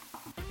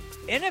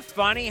 isn't it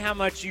funny how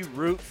much you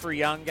root for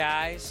young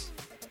guys?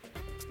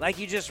 Like,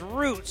 you just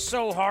root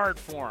so hard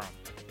for them.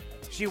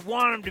 You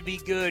want them to be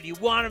good. You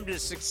want them to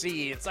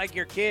succeed. It's like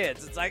your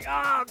kids. It's like,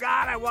 oh,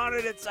 God, I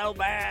wanted it so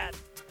bad.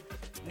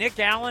 Nick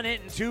Allen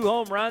hitting 2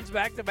 home runs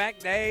back-to-back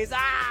days.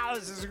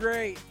 This is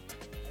great.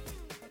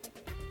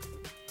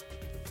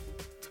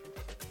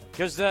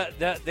 Because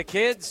the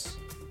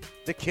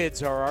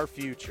kids are our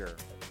future.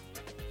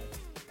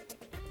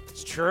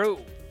 It's true.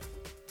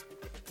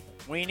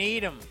 We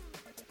need them.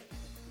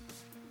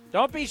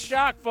 Don't be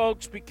shocked,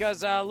 folks,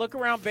 because look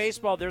around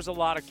baseball. There's a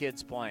lot of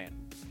kids playing.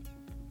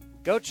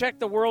 Go check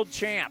the world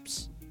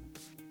champs.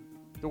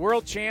 The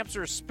world champs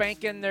are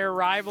spanking their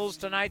rivals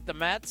tonight, the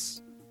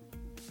Mets.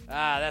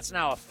 That's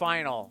now a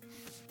final.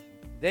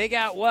 They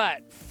got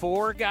what?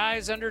 4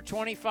 guys under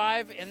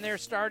 25 in their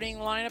starting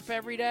lineup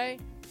every day?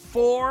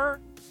 4?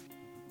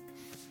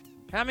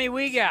 How many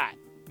we got?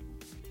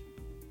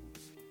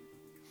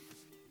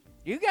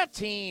 You got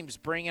teams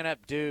bringing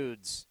up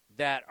dudes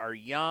that are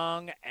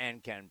young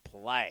and can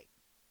play.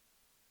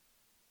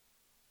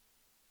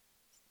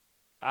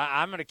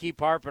 I'm going to keep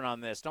harping on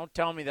this. Don't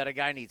tell me that a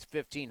guy needs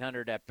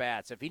 1,500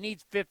 at-bats. If he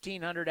needs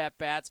 1,500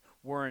 at-bats,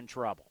 we're in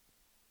trouble.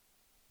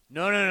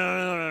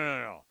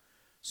 No.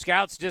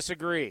 Scouts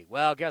disagree.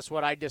 Well, guess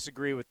what? I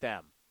disagree with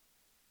them.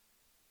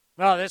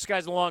 Well, this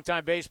guy's a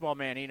long-time baseball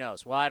man. He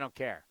knows. Well, I don't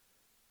care.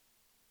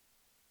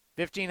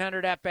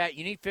 1,500 at-bats.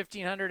 You need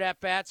 1,500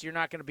 at-bats, you're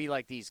not going to be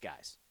like these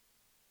guys.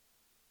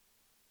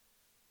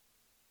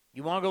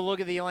 You want to go look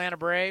at the Atlanta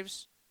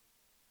Braves?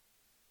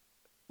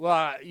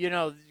 Well,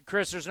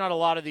 Chris, there's not a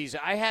lot of these.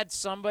 I had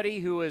somebody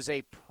who is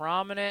a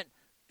prominent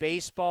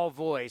baseball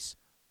voice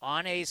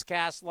on Ace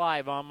Cast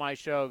Live on my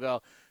show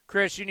go,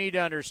 Chris, you need to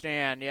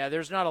understand,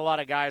 there's not a lot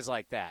of guys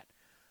like that.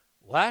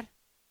 What?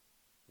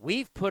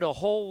 We've put a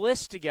whole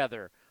list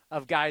together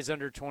of guys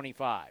under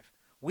 25.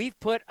 We've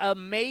put a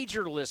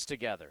major list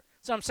together.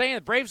 So I'm saying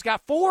the Braves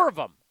got 4 of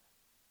them.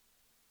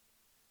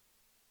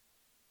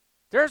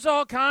 There's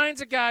all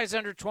kinds of guys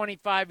under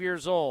 25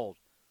 years old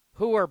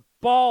who are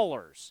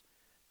ballers.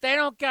 They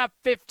don't got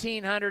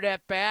 1,500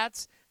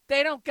 at-bats.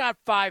 They don't got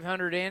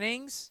 500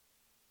 innings.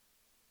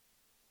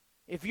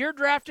 If you're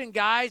drafting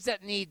guys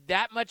that need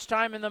that much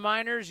time in the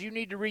minors, you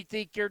need to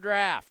rethink your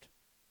draft.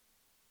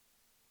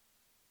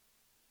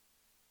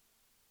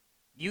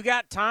 You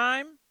got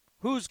time?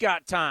 Who's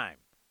got time?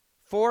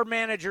 4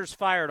 managers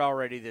fired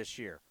already this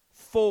year.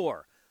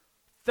 4.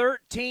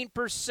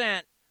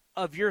 13%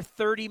 of your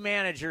 30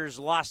 managers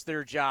lost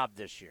their job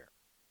this year.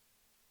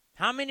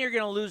 How many are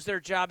going to lose their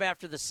job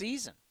after the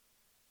season?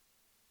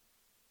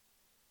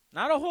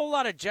 Not a whole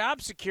lot of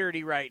job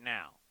security right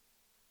now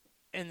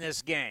in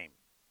this game.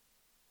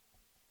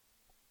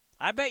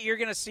 I bet you're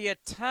going to see a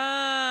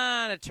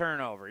ton of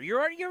turnover. You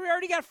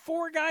already got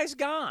 4 guys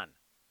gone.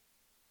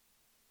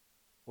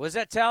 What does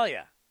that tell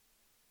you?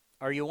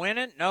 Are you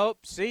winning?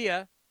 Nope. See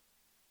ya.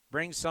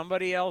 Bring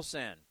somebody else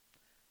in.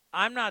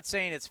 I'm not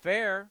saying it's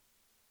fair.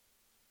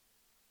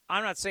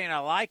 I'm not saying I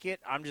like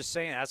it. I'm just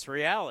saying that's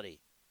reality.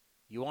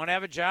 You want to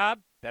have a job?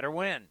 Better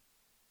win.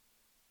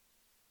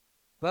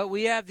 But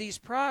we have these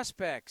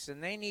prospects,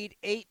 and they need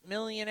 8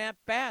 million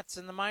at-bats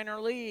in the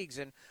minor leagues,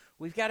 and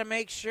we've got to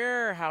make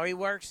sure how he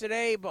works at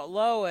A, but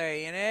low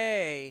A and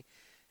A,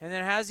 and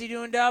then how's he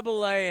doing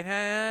double A,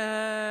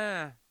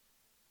 and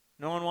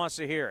no one wants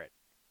to hear it.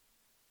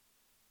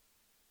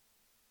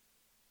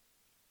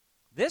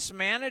 This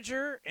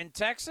manager in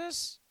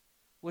Texas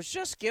was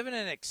just given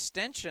an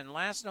extension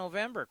last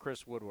November,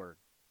 Chris Woodward.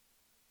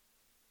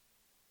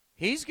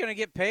 He's going to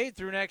get paid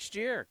through next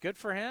year. Good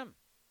for him.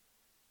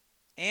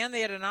 And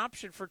they had an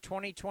option for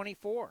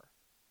 2024.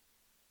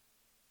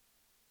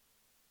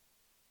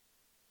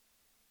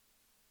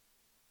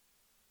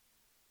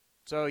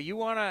 So you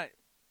want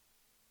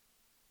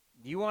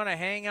to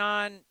hang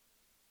on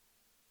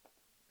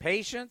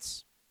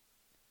patience?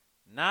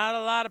 Not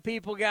a lot of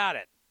people got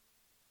it.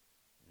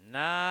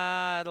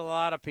 Not a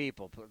lot of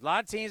people. A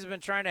lot of teams have been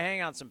trying to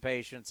hang on some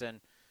patience.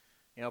 And,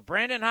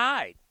 Brandon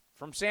Hyde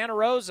from Santa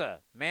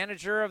Rosa,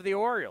 manager of the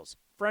Orioles,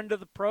 friend of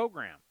the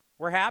program.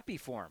 We're happy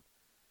for him.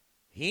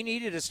 He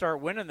needed to start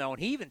winning, though, and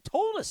he even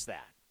told us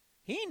that.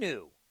 He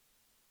knew.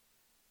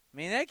 I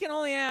mean, they can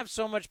only have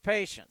so much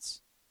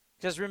patience.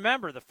 Because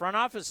remember, the front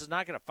office is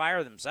not going to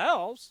fire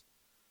themselves.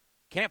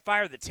 Can't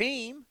fire the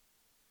team.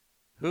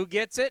 Who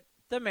gets it?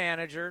 The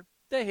manager,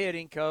 the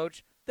hitting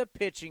coach, the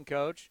pitching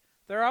coach.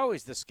 They're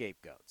always the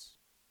scapegoats.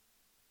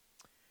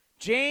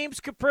 James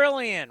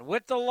Caprillion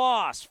with the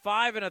loss.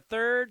 5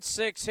 1/3,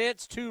 6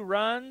 hits, 2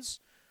 runs.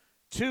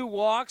 2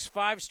 walks,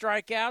 5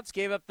 strikeouts,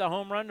 gave up the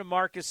home run to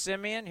Marcus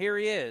Semien. Here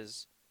he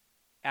is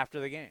after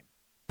the game.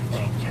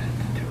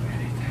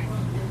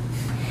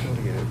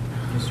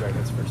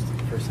 Strikeouts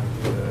first time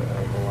through the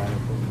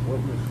lineup. What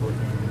was working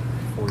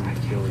for you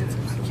to be able to get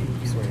some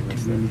swing and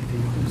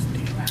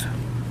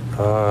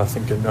I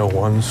think getting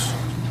 0-1's,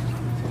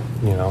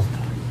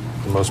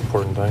 the most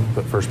important thing.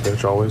 But first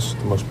pitch, always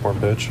the most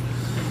important pitch.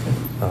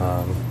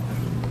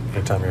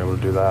 Anytime you're able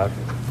to do that,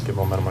 get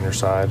momentum on your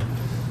side.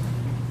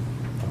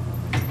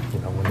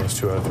 Win those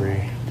 2 out of 3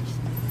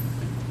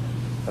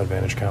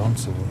 advantage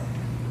counts and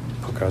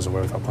put guys away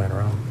without playing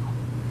around.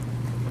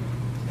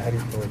 How do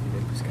you feel like you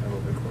did just kind of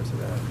over the course of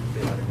that,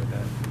 day outing with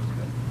that?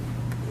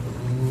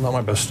 Not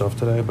my best stuff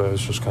today, but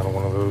it's just kind of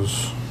one of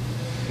those,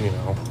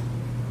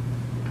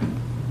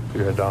 put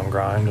your head down and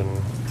grind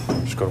and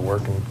just go to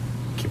work and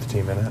keep the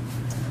team in it.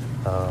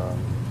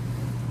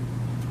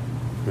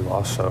 We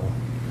lost, so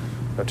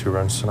got 2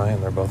 runs tonight,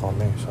 and they're both on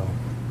me, so.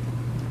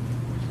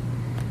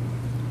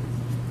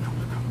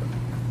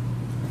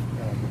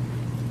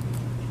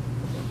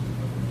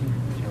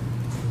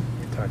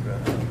 You talked about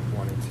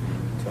wanting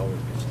to always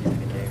pitch deep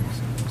into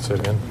games. Say it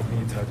again?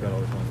 You talked about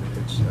always wanting to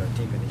pitch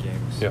deep into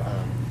games. Yeah.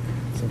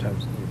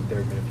 Sometimes there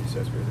have been a few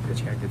sets where the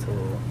pitch count gets a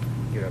little,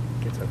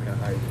 gets up kind of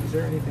high. Is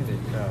there anything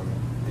that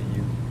that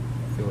you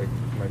feel like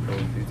you might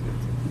probably do to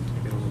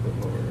keep it a little bit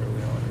lower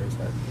early on, or is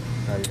that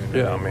not even?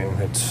 Yeah, I mean,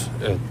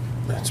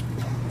 it's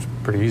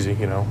pretty easy,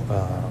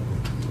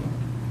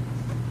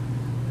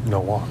 no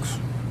walks.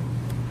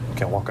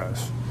 Can't walk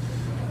guys.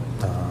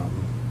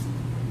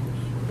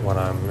 When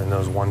I'm in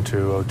those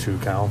 1-2,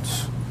 0-2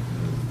 counts,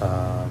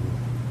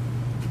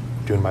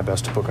 doing my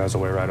best to put guys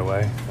away right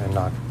away and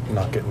not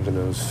get into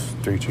those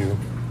 3-2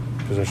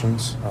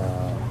 positions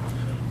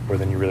where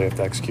then you really have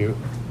to execute.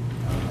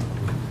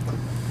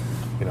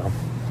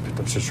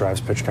 That just drives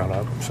pitch count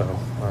up. So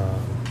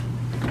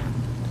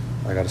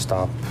I got to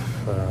stop.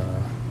 I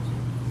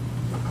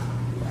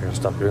got to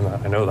stop doing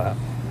that. I know that.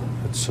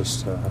 It's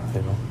just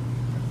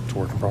it's a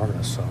work in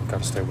progress. So I've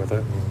got to stay with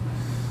it and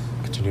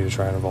continue to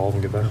try and evolve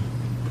and get better.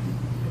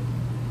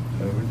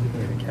 What did you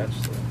think of the catch?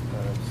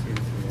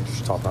 It's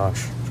top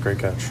notch. It's a great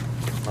catch.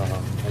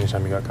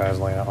 Anytime you got guys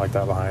laying out like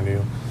that behind you,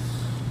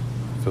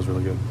 it feels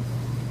really good.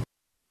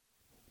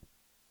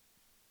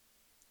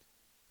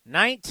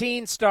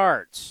 19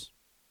 starts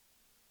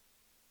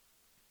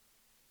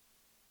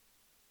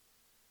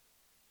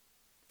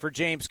for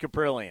James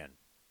Caprillion.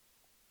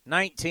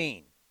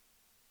 19.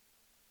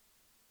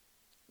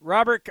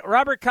 Robert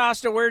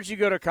Costa, where'd you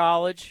go to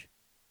college?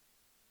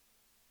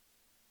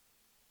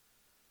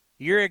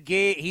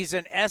 He's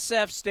an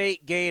SF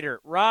State Gator.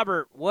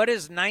 Robert, what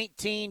is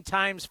 19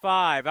 times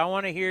 5? I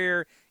want to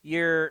hear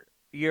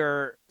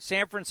your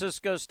San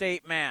Francisco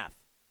State math.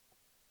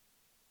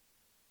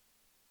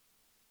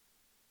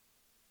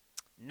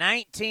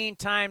 19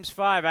 times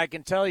 5, I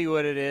can tell you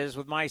what it is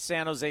with my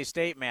San Jose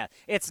State math.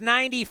 It's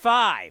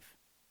 95.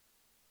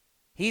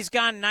 He's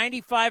gone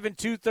 95 and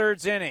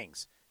 2/3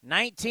 innings.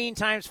 19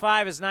 times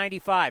 5 is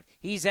 95.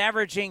 He's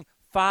averaging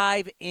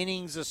 5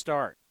 innings a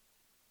start.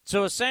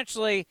 So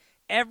essentially,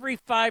 every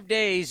 5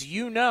 days,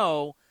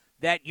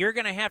 that you're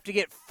going to have to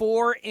get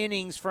 4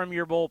 innings from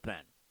your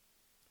bullpen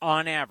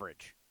on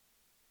average.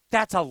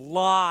 That's a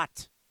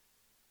lot.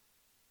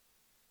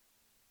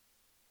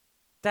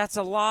 That's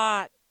a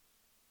lot.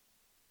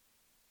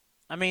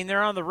 I mean,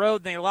 they're on the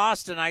road and they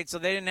lost tonight, so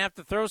they didn't have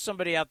to throw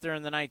somebody out there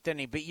in the 9th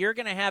inning. But you're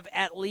going to have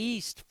at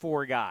least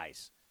 4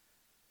 guys.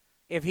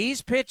 If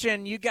he's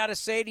pitching, you got to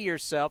say to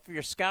yourself, if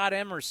you're Scott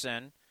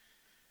Emerson,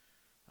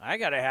 I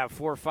got to have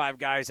 4 or 5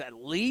 guys, at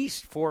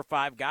least 4 or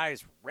 5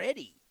 guys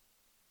ready.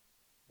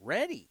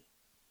 Ready.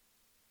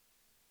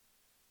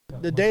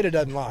 The data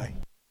doesn't lie.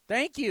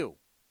 Thank you.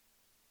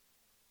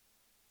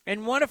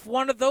 And what if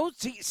one of those,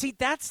 see,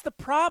 that's the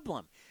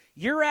problem.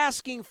 You're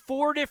asking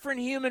 4 different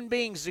human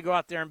beings to go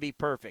out there and be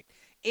perfect.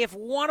 If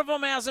one of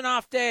them has an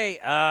off day,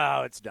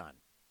 it's done.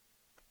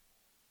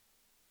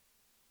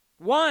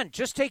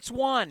 Just takes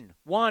one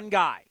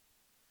guy.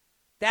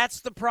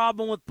 That's the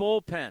problem with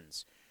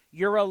bullpens.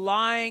 You're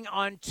relying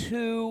on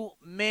too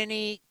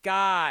many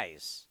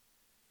guys.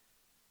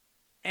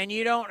 And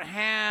you don't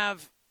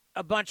have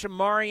a bunch of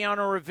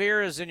Mariano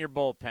Rivera's in your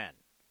bullpen.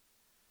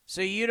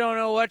 So you don't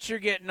know what you're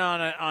getting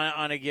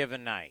on a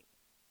given night.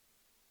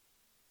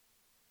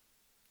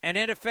 And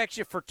it affects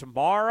you for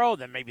tomorrow,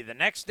 then maybe the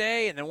next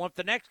day, and then what if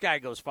the next guy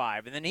goes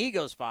 5, and then he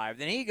goes 5,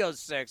 then he goes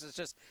 6.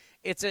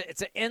 It's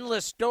an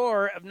endless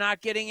store of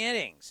not getting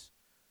innings.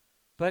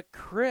 But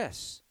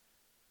Chris,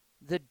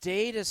 the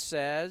data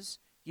says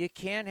you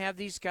can't have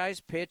these guys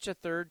pitch a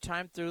 3rd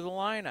time through the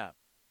lineup.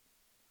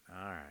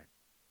 All right.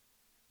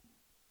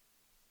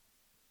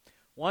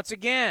 Once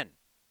again,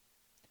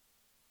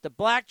 the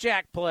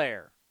blackjack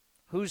player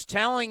who's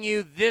telling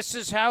you this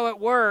is how it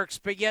works,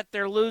 but yet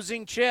they're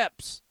losing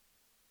chips.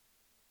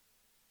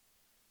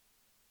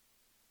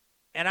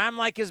 And I'm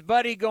like his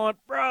buddy going,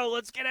 bro,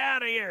 let's get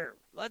out of here.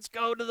 Let's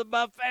go to the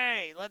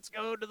buffet. Let's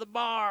go to the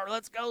bar.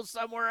 Let's go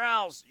somewhere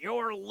else.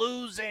 You're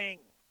losing.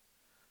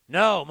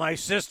 No, my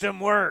system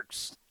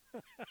works.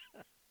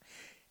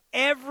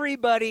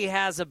 Everybody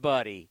has a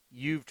buddy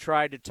you've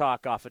tried to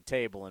talk off a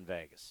table in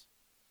Vegas.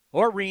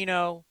 Or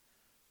Reno.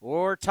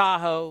 Or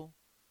Tahoe.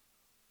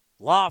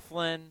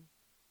 Laughlin.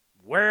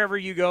 Wherever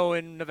you go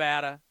in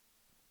Nevada.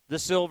 The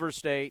Silver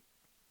State.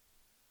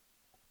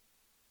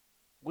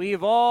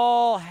 We've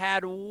all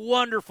had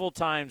wonderful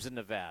times in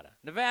Nevada.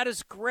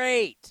 Nevada's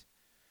great.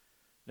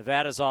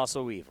 Nevada's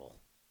also evil.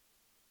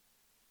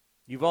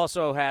 You've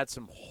also had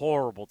some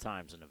horrible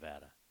times in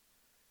Nevada.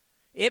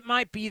 It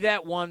might be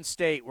that one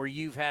state where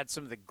you've had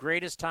some of the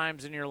greatest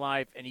times in your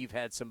life and you've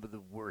had some of the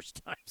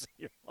worst times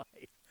in your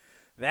life.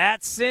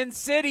 That's Sin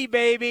City,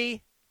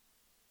 baby.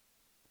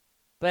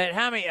 But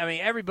how many? I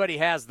mean, everybody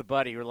has the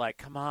buddy who're like,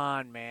 come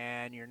on,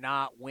 man, you're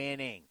not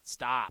winning.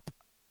 Stop.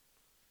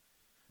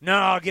 No,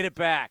 I'll get it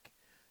back.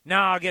 No,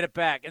 I'll get it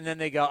back. And then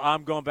they go,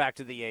 I'm going back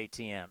to the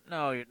ATM.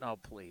 No,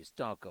 please,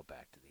 don't go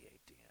back to the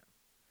ATM.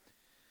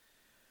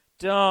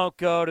 Don't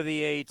go to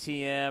the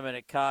ATM and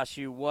it costs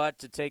you what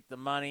to take the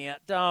money out.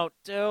 Don't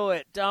do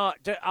it.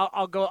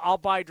 I'll go. I'll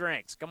buy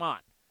drinks. Come on.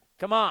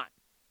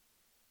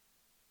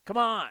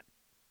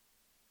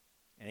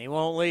 And he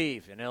won't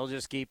leave, and he'll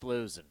just keep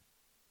losing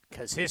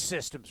because his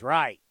system's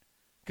right.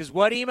 Because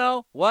what,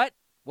 Emo? What,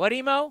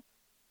 Emo?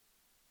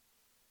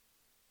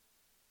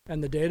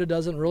 And the data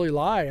doesn't really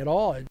lie at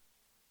all.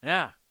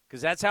 Yeah,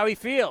 because that's how he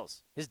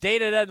feels. His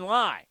data doesn't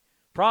lie.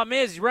 Problem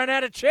is, he's run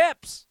out of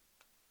chips.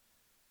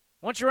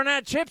 Once you run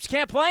out of chips, you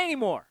can't play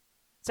anymore.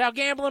 That's how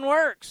gambling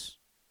works.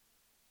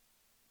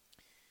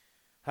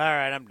 All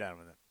right, I'm done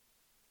with it.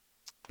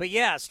 But,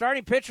 yeah,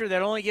 starting pitcher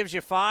that only gives you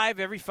 5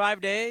 every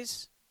 5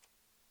 days,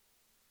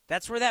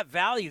 that's where that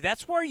value,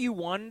 that's where you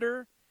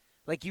wonder,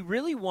 like you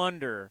really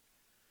wonder,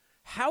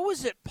 how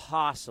is it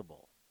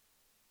possible?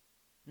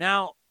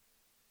 Now,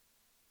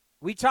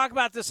 we talk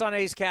about this on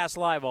A's Cast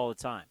Live all the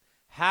time.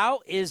 How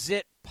is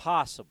it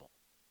possible?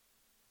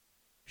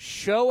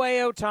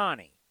 Shohei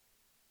Ohtani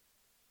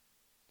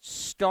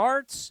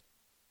starts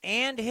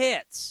and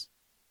hits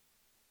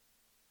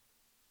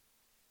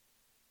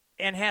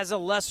and has a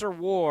lesser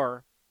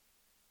WAR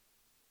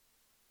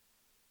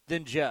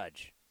than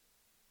Judge.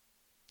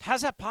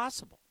 How's that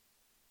possible?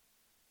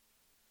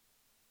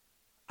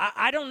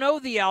 I don't know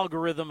the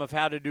algorithm of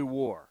how to do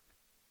WAR.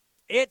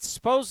 It's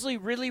supposedly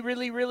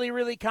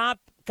really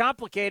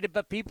complicated,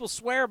 but people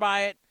swear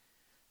by it.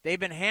 They've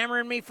been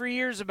hammering me for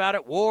years about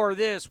it. WAR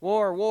this,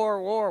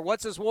 WAR.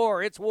 What's this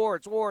WAR? It's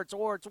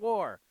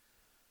WAR.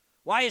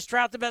 Why is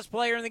Trout the best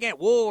player in the game?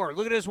 WAR.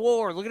 Look at his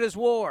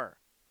WAR.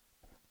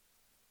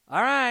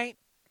 All right.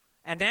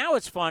 And now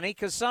it's funny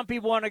because some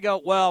people want to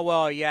go,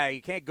 well, yeah,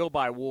 you can't go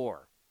by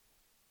WAR.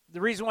 The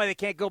reason why they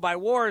can't go by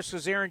WAR is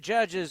because Aaron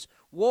Judge's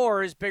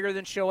WAR is bigger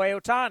than Shohei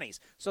Ohtani's,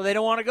 so they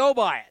don't want to go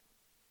by it.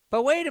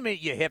 But wait a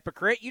minute, you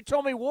hypocrite. You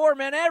told me WAR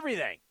meant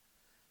everything.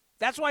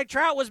 That's why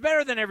Trout was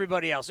better than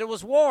everybody else. It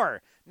was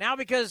WAR. Now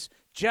because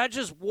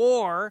Judge's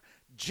WAR,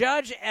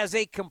 Judge as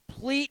a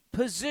complete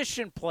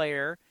position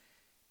player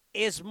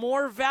is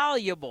more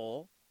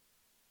valuable,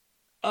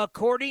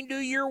 according to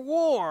your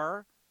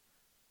WAR,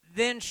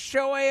 than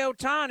Shohei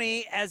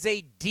Ohtani as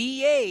a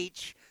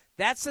DH.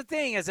 That's the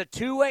thing. As a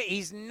two-way,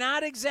 he's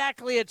not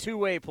exactly a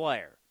two-way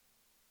player.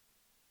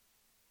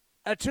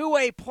 A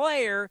two-way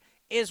player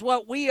is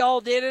what we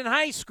all did in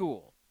high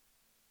school.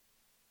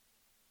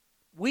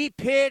 We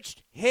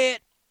pitched,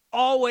 hit,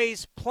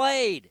 always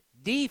played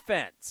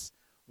defense.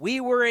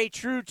 We were a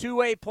true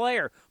two-way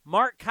player.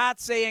 Mark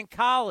Kotze in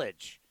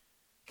college.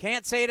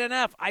 Can't say it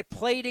enough. I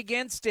played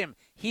against him.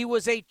 He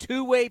was a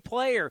two-way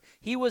player.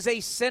 He was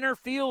a center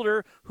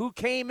fielder who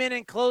came in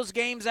and closed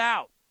games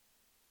out.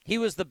 He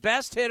was the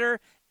best hitter,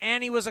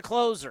 and he was a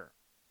closer.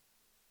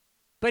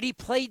 But he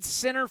played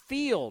center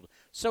field,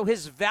 so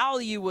his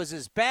value was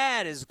as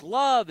bad, his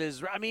glove,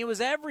 it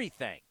was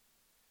everything.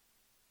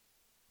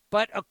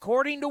 But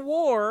according to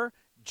WAR,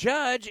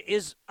 Judge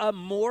is a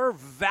more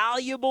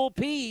valuable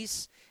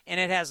piece,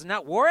 and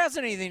WAR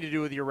hasn't anything to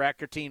do with your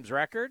team's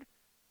record.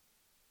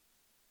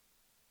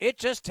 It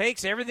just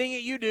takes everything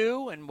that you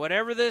do and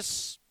whatever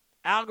this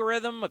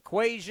algorithm,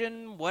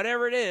 equation,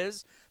 whatever it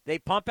is, they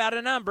pump out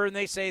a number and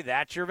they say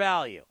that's your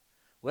value.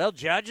 Well,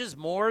 Judge is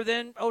more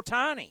than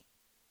Ohtani.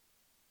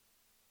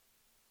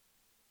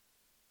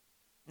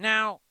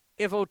 Now,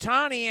 if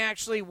Ohtani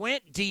actually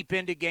went deep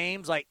into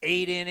games like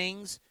 8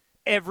 innings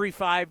every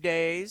 5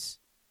 days,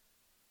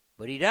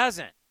 but he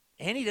doesn't,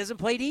 and he doesn't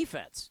play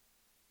defense.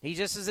 He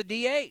just is a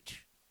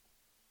DH.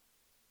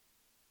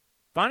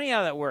 Funny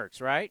how that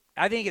works, right?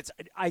 I think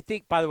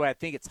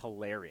it's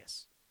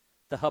hilarious.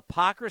 The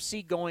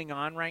hypocrisy going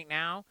on right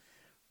now,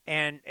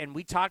 and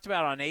we talked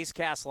about it on A's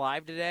Cast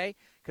Live today,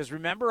 because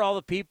remember all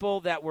the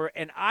people that were,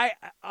 and I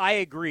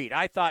agreed.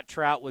 I thought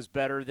Trout was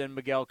better than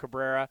Miguel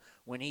Cabrera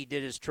when he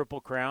did his Triple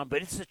Crown,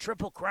 but it's the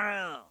Triple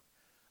Crown.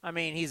 I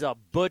mean, he's a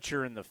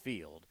butcher in the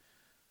field,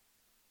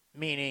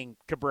 meaning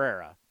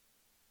Cabrera.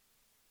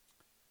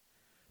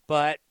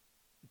 But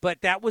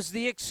that was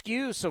the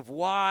excuse of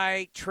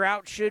why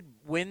Trout should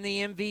win the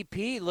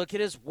MVP. Look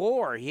at his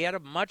WAR. He had a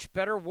much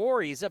better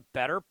WAR. He's a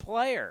better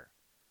player.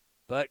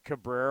 But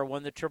Cabrera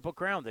won the Triple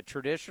Crown. The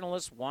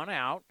traditionalists won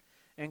out,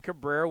 and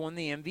Cabrera won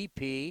the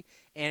MVP,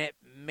 and it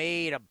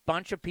made a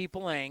bunch of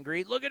people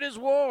angry. Look at his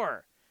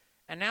WAR.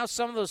 And now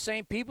some of those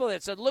same people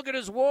that said, look at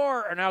his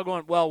WAR, are now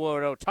going, well,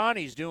 what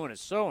Ohtani's doing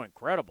is so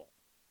incredible.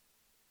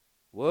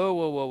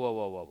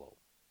 Whoa.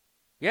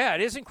 Yeah,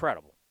 it is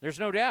incredible. There's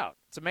no doubt.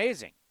 It's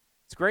amazing.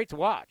 It's great to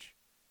watch.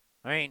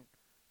 I mean,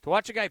 to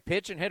watch a guy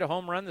pitch and hit a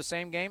home run the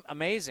same game,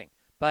 amazing.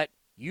 But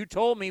you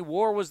told me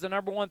WAR was the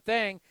number one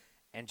thing,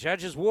 and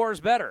Judge's WAR is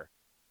better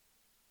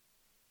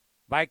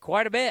by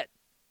quite a bit.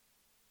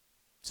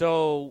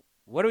 So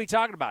what are we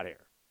talking about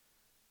here?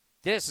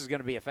 This is going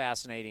to be a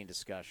fascinating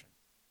discussion.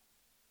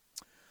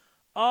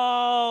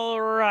 All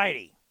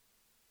righty.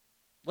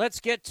 Let's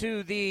get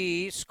to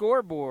the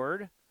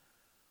scoreboard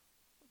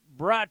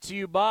brought to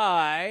you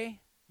by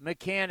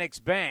Mechanics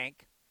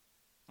Bank.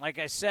 Like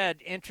I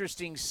said,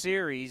 interesting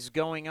series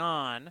going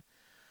on.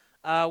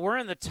 We're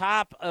in the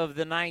top of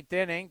the 9th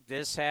inning.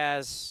 This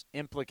has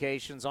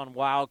implications on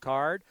wild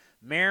card.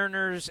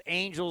 Mariners,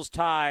 Angels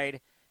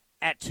tied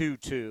at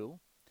 2-2.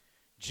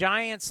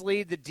 Giants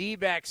lead the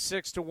D-backs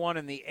 6-1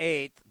 in the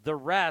 8th. The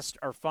rest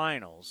are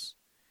finals.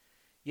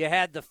 You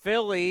had the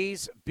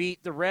Phillies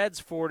beat the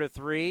Reds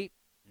 4-3.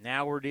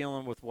 Now we're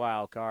dealing with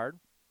wild card.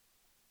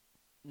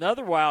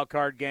 Another wild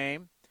card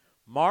game.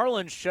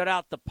 Marlins shut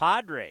out the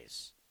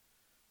Padres.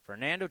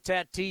 Fernando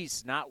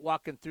Tatis not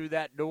walking through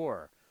that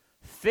door.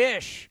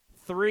 Fish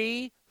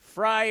 3,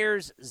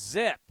 Friars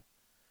zip.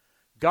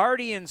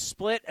 Guardians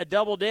split a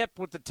double dip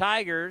with the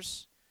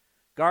Tigers.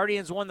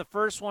 Guardians won the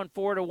first one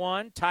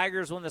 4-1.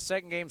 Tigers won the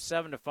second game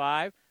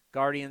 7-5.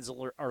 Guardians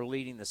are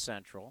leading the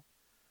Central.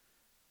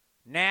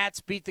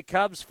 Nats beat the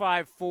Cubs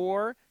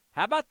 5-4.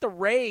 How about the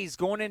Rays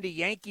going into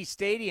Yankee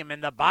Stadium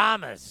and the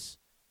Bombers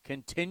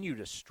continue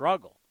to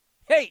struggle?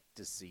 Hate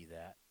to see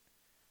that.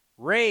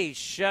 Rays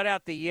shut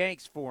out the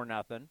Yanks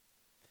 4-0.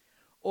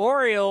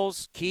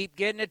 Orioles keep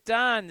getting it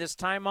done, this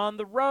time on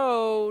the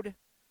road.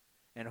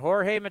 And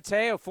Jorge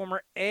Mateo,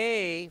 former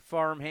A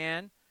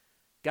farmhand,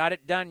 got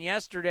it done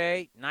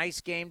yesterday. Nice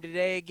game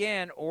today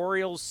again.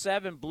 Orioles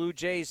 7, Blue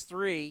Jays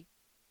 3.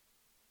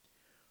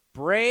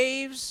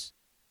 Braves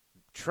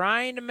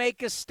trying to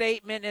make a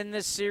statement in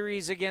this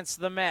series against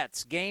the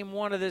Mets. Game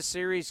 1 of this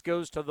series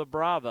goes to the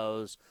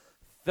Bravos,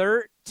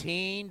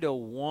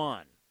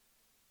 13-1.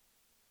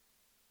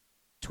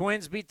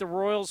 Twins beat the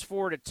Royals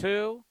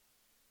 4-2.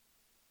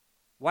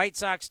 White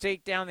Sox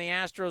take down the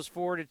Astros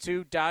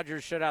 4-2.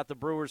 Dodgers shut out the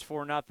Brewers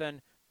 4-0.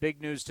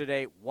 Big news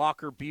today,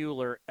 Walker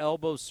Buehler,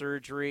 elbow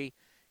surgery,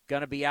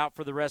 going to be out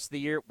for the rest of the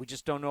year. We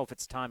just don't know if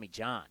it's Tommy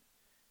John.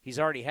 He's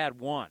already had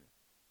one.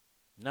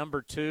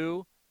 Number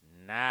 2,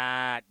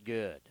 not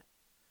good.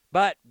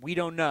 But we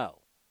don't know.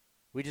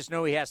 We just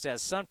know he has to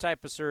have some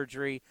type of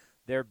surgery.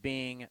 They're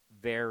being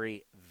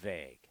very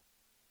vague.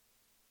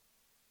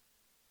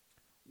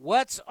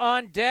 What's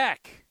on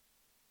deck?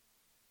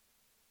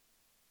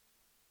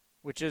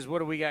 Which is, what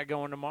do we got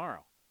going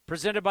tomorrow?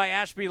 Presented by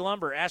Ashby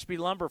Lumber. Ashby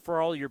Lumber for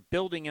all your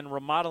building and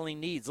remodeling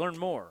needs. Learn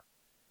more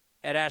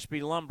at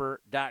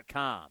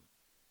ashbylumber.com.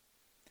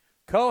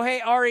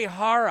 Kohei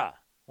Arihara.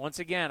 Once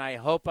again, I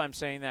hope I'm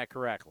saying that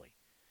correctly.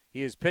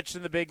 He has pitched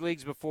in the big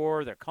leagues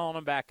before. They're calling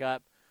him back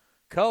up.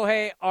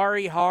 Kohei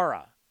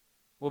Arihara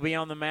will be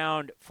on the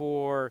mound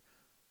for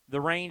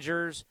the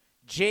Rangers.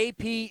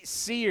 J.P.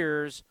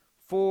 Sears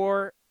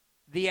for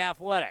the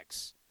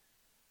Athletics.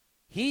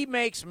 He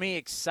makes me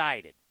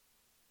excited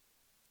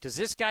because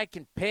this guy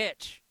can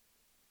pitch,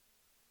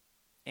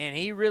 and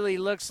he really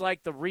looks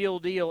like the real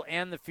deal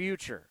and the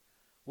future.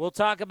 We'll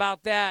talk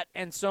about that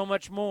and so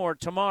much more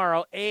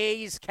tomorrow.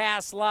 A's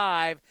Cast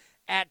Live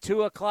at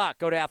 2 o'clock.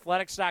 Go to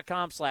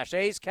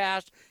athletics.com/A's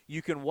Cast.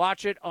 You can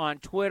watch it on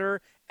Twitter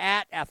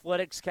at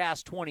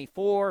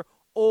AthleticsCast24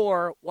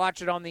 or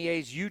watch it on the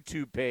A's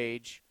YouTube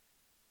page.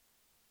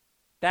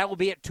 That will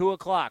be at 2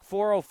 o'clock.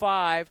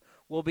 4:05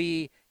 will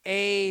be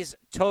A's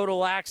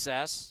Total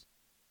Access,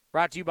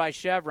 brought to you by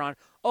Chevron.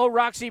 Oh,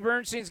 Roxy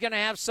Bernstein's going to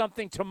have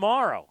something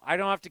tomorrow. I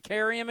don't have to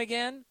carry him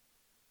again.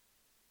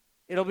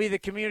 It'll be the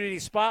Community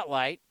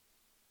Spotlight,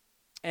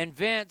 and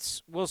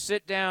Vince will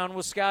sit down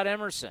with Scott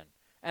Emerson.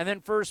 And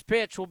then first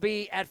pitch will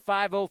be at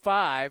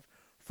 5:05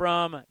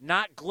 from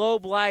not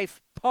Globe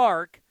Life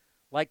Park,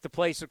 like the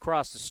place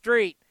across the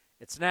street.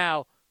 It's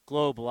now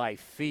Globe Life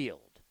Field.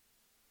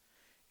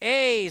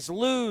 A's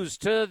lose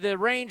to the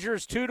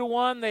Rangers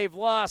 2-1. They've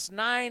lost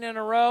 9 in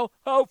a row.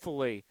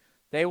 Hopefully,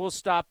 they will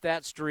stop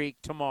that streak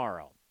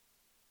tomorrow.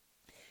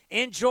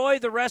 Enjoy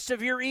the rest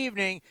of your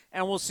evening,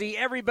 and we'll see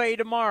everybody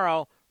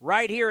tomorrow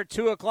right here at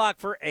 2 o'clock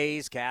for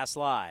A's Cast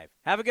Live.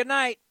 Have a good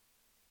night.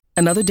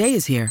 Another day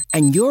is here,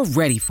 and you're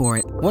ready for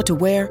it. What to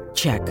wear?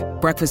 Check.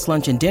 Breakfast,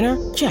 lunch, and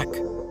dinner? Check.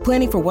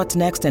 Planning for what's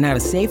next and how to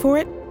save for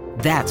it?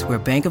 That's where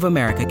Bank of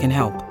America can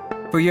help.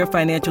 For your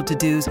financial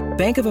to-dos,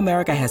 Bank of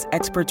America has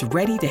experts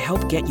ready to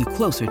help get you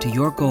closer to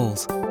your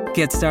goals.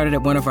 Get started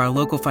at one of our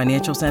local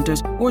financial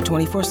centers or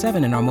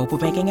 24/7 in our mobile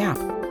banking app.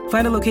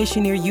 Find a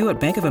location near you at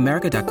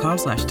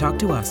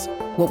bankofamerica.com/talktous.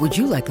 What would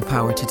you like the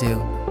power to do?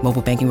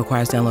 Mobile banking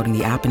requires downloading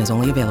the app and is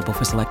only available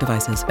for select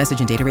devices. Message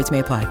and data rates may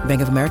apply.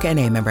 Bank of America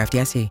N.A., member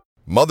FDIC.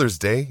 Mother's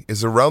Day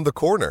is around the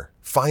corner.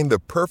 Find the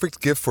perfect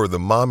gift for the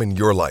mom in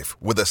your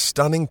life with a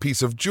stunning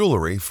piece of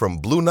jewelry from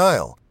Blue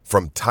Nile.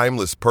 From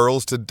timeless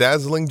pearls to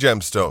dazzling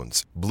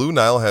gemstones, Blue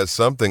Nile has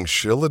something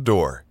she'll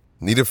adore.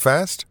 Need it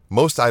fast?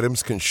 Most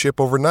items can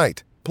ship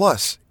overnight.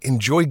 Plus,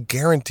 enjoy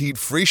guaranteed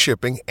free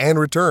shipping and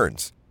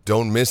returns.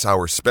 Don't miss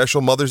our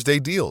special Mother's Day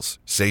deals.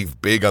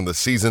 Save big on the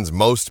season's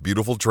most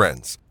beautiful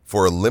trends.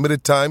 For a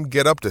limited time,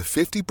 get up to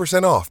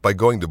 50% off by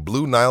going to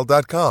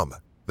BlueNile.com.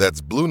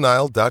 That's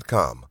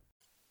BlueNile.com.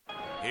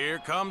 Here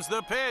comes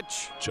the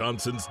pitch.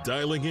 Johnson's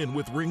dialing in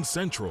with Ring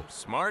Central.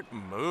 Smart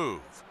move.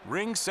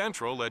 Ring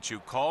Central lets you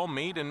call,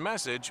 meet, and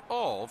message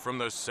all from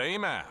the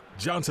same app.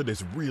 Johnson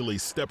is really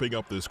stepping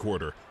up this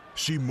quarter.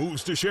 She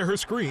moves to share her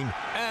screen.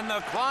 And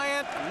the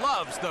client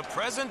loves the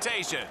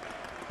presentation.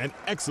 An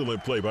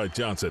excellent play by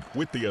Johnson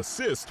with the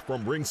assist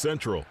from Ring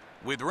Central.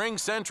 With Ring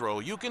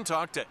Central, you can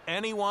talk to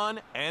anyone,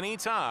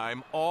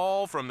 anytime,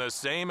 all from the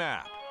same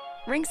app.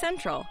 Ring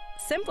Central.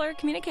 Simpler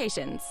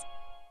communications.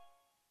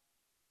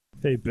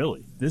 Hey,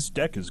 Billy, this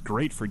deck is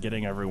great for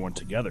getting everyone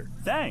together.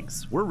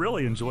 Thanks. We're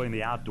really enjoying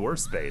the outdoor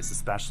space,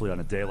 especially on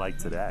a day like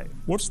today.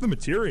 What's the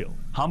material?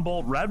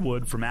 Humboldt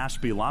Redwood from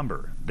Ashby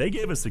Lumber. They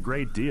gave us a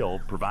great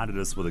deal, provided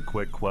us with a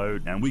quick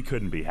quote, and we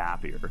couldn't be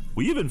happier.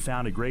 We even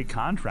found a great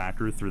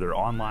contractor through their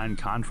online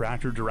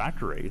contractor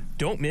directory.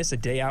 Don't miss a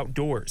day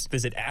outdoors.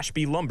 Visit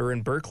Ashby Lumber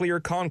in Berkeley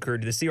or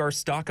Concord to see our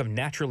stock of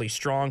naturally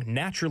strong,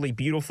 naturally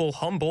beautiful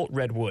Humboldt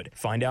Redwood.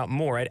 Find out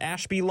more at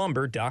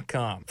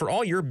ashbylumber.com for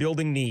all your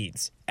building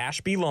needs.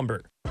 Ashby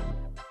Lumber.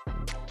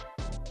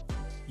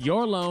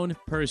 Your loan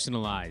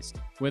personalized.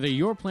 Whether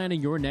you're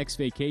planning your next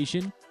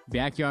vacation,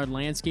 backyard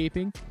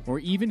landscaping, or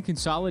even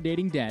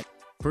consolidating debt,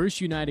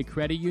 First United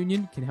Credit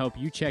Union can help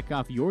you check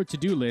off your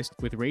to-do list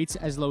with rates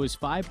as low as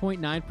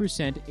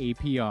 5.9%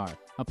 APR.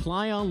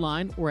 Apply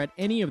online or at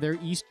any of their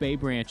East Bay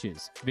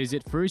branches.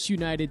 Visit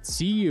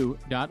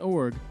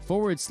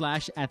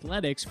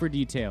firstunitedcu.org/athletics for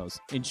details.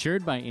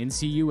 Insured by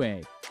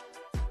NCUA.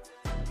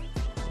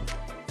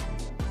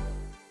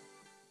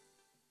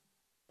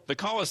 The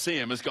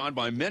Coliseum has gone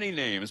by many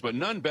names, but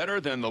none better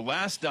than the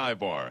Last Dive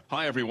Bar.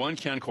 Hi, everyone.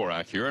 Ken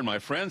Korak here, and my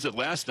friends at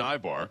Last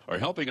Dive Bar are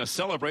helping us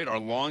celebrate our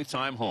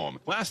longtime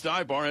home. Last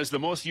Dive Bar has the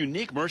most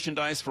unique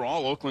merchandise for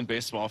all Oakland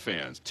baseball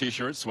fans.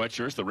 T-shirts,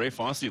 sweatshirts, the Ray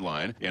Fosse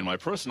line, and my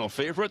personal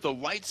favorite, the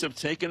lights have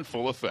taken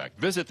full effect.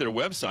 Visit their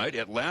website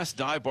at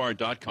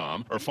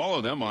lastdivebar.com or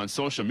follow them on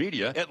social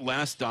media at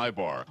Last Dive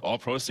Bar. All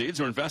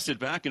proceeds are invested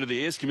back into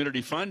the A's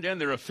Community Fund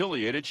and their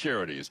affiliated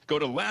charities. Go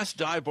to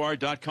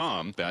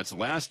lastdivebar.com. That's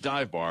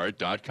lastdivebar.com.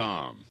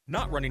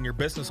 Not running your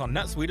business on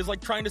NetSuite is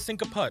like trying to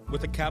sink a putt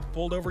with a cap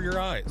pulled over your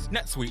eyes.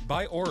 NetSuite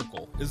by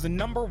Oracle is the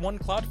 #1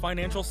 cloud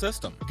financial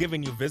system,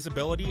 giving you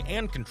visibility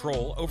and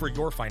control over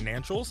your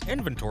financials,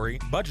 inventory,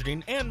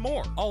 budgeting, and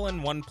more, all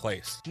in one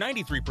place.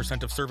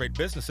 93% of surveyed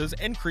businesses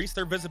increase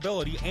their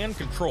visibility and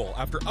control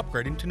after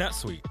upgrading to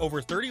NetSuite.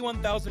 Over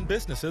 31,000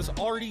 businesses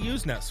already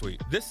use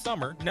NetSuite. This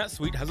summer,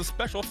 NetSuite has a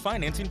special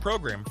financing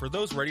program for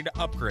those ready to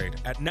upgrade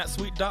at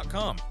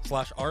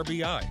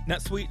netsuite.com/RBI.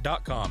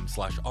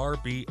 netsuite.com/RBI.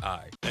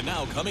 And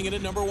now coming in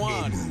at number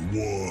one,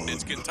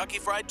 it's Kentucky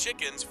Fried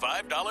Chicken's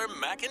 $5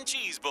 Mac and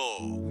Cheese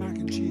Bowl. Mac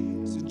and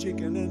cheese, and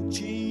chicken and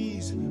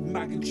cheese.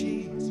 Mac and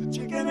cheese, and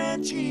chicken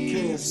and cheese.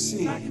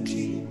 KFC. Mac and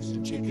cheese,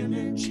 and chicken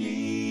and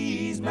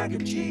cheese. Mac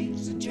and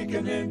cheese, and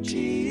chicken and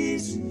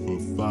cheese. For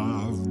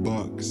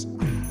 $5.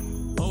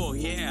 Oh,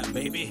 yeah,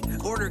 baby.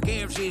 Order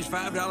KFC's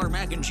 $5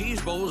 Mac and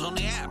Cheese Bowls on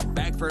the app.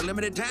 Back for a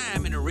limited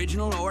time in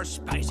original or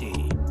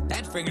spicy.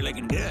 That's finger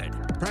licking good.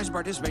 Price and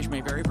participation may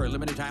vary for a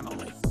limited time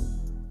only.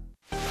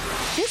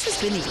 This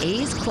has been the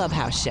A's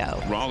Clubhouse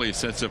Show. Raleigh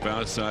sets up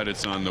outside.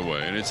 It's on the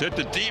way. And it's hit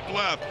the deep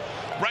left.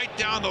 Right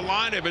down the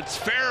line. If it's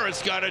fair,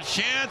 it's got a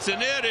chance.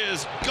 And it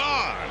is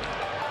gone.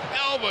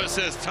 Elvis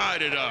has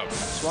tied it up.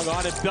 Swung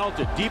on and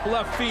belted. Deep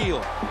left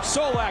field.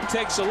 Solak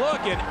takes a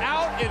look, and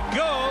out it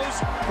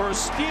goes for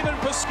Stephen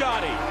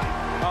Piscotty.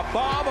 A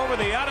bomb over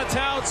the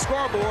out-of-town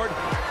scoreboard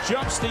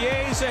jumps the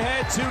A's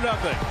ahead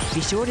 2-0.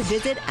 Be sure to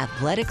visit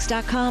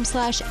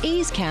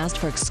athletics.com/A'sCast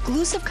for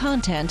exclusive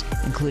content,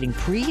 including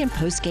pre- and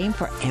post-game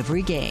for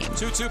every game.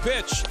 2-2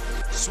 pitch.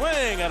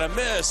 Swing and a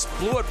miss.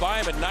 Blew it by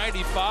him at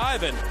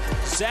 95, and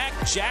Zach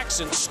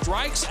Jackson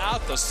strikes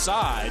out the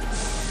side.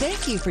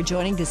 Thank you for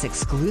joining this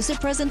exclusive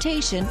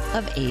presentation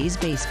of A's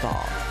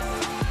Baseball.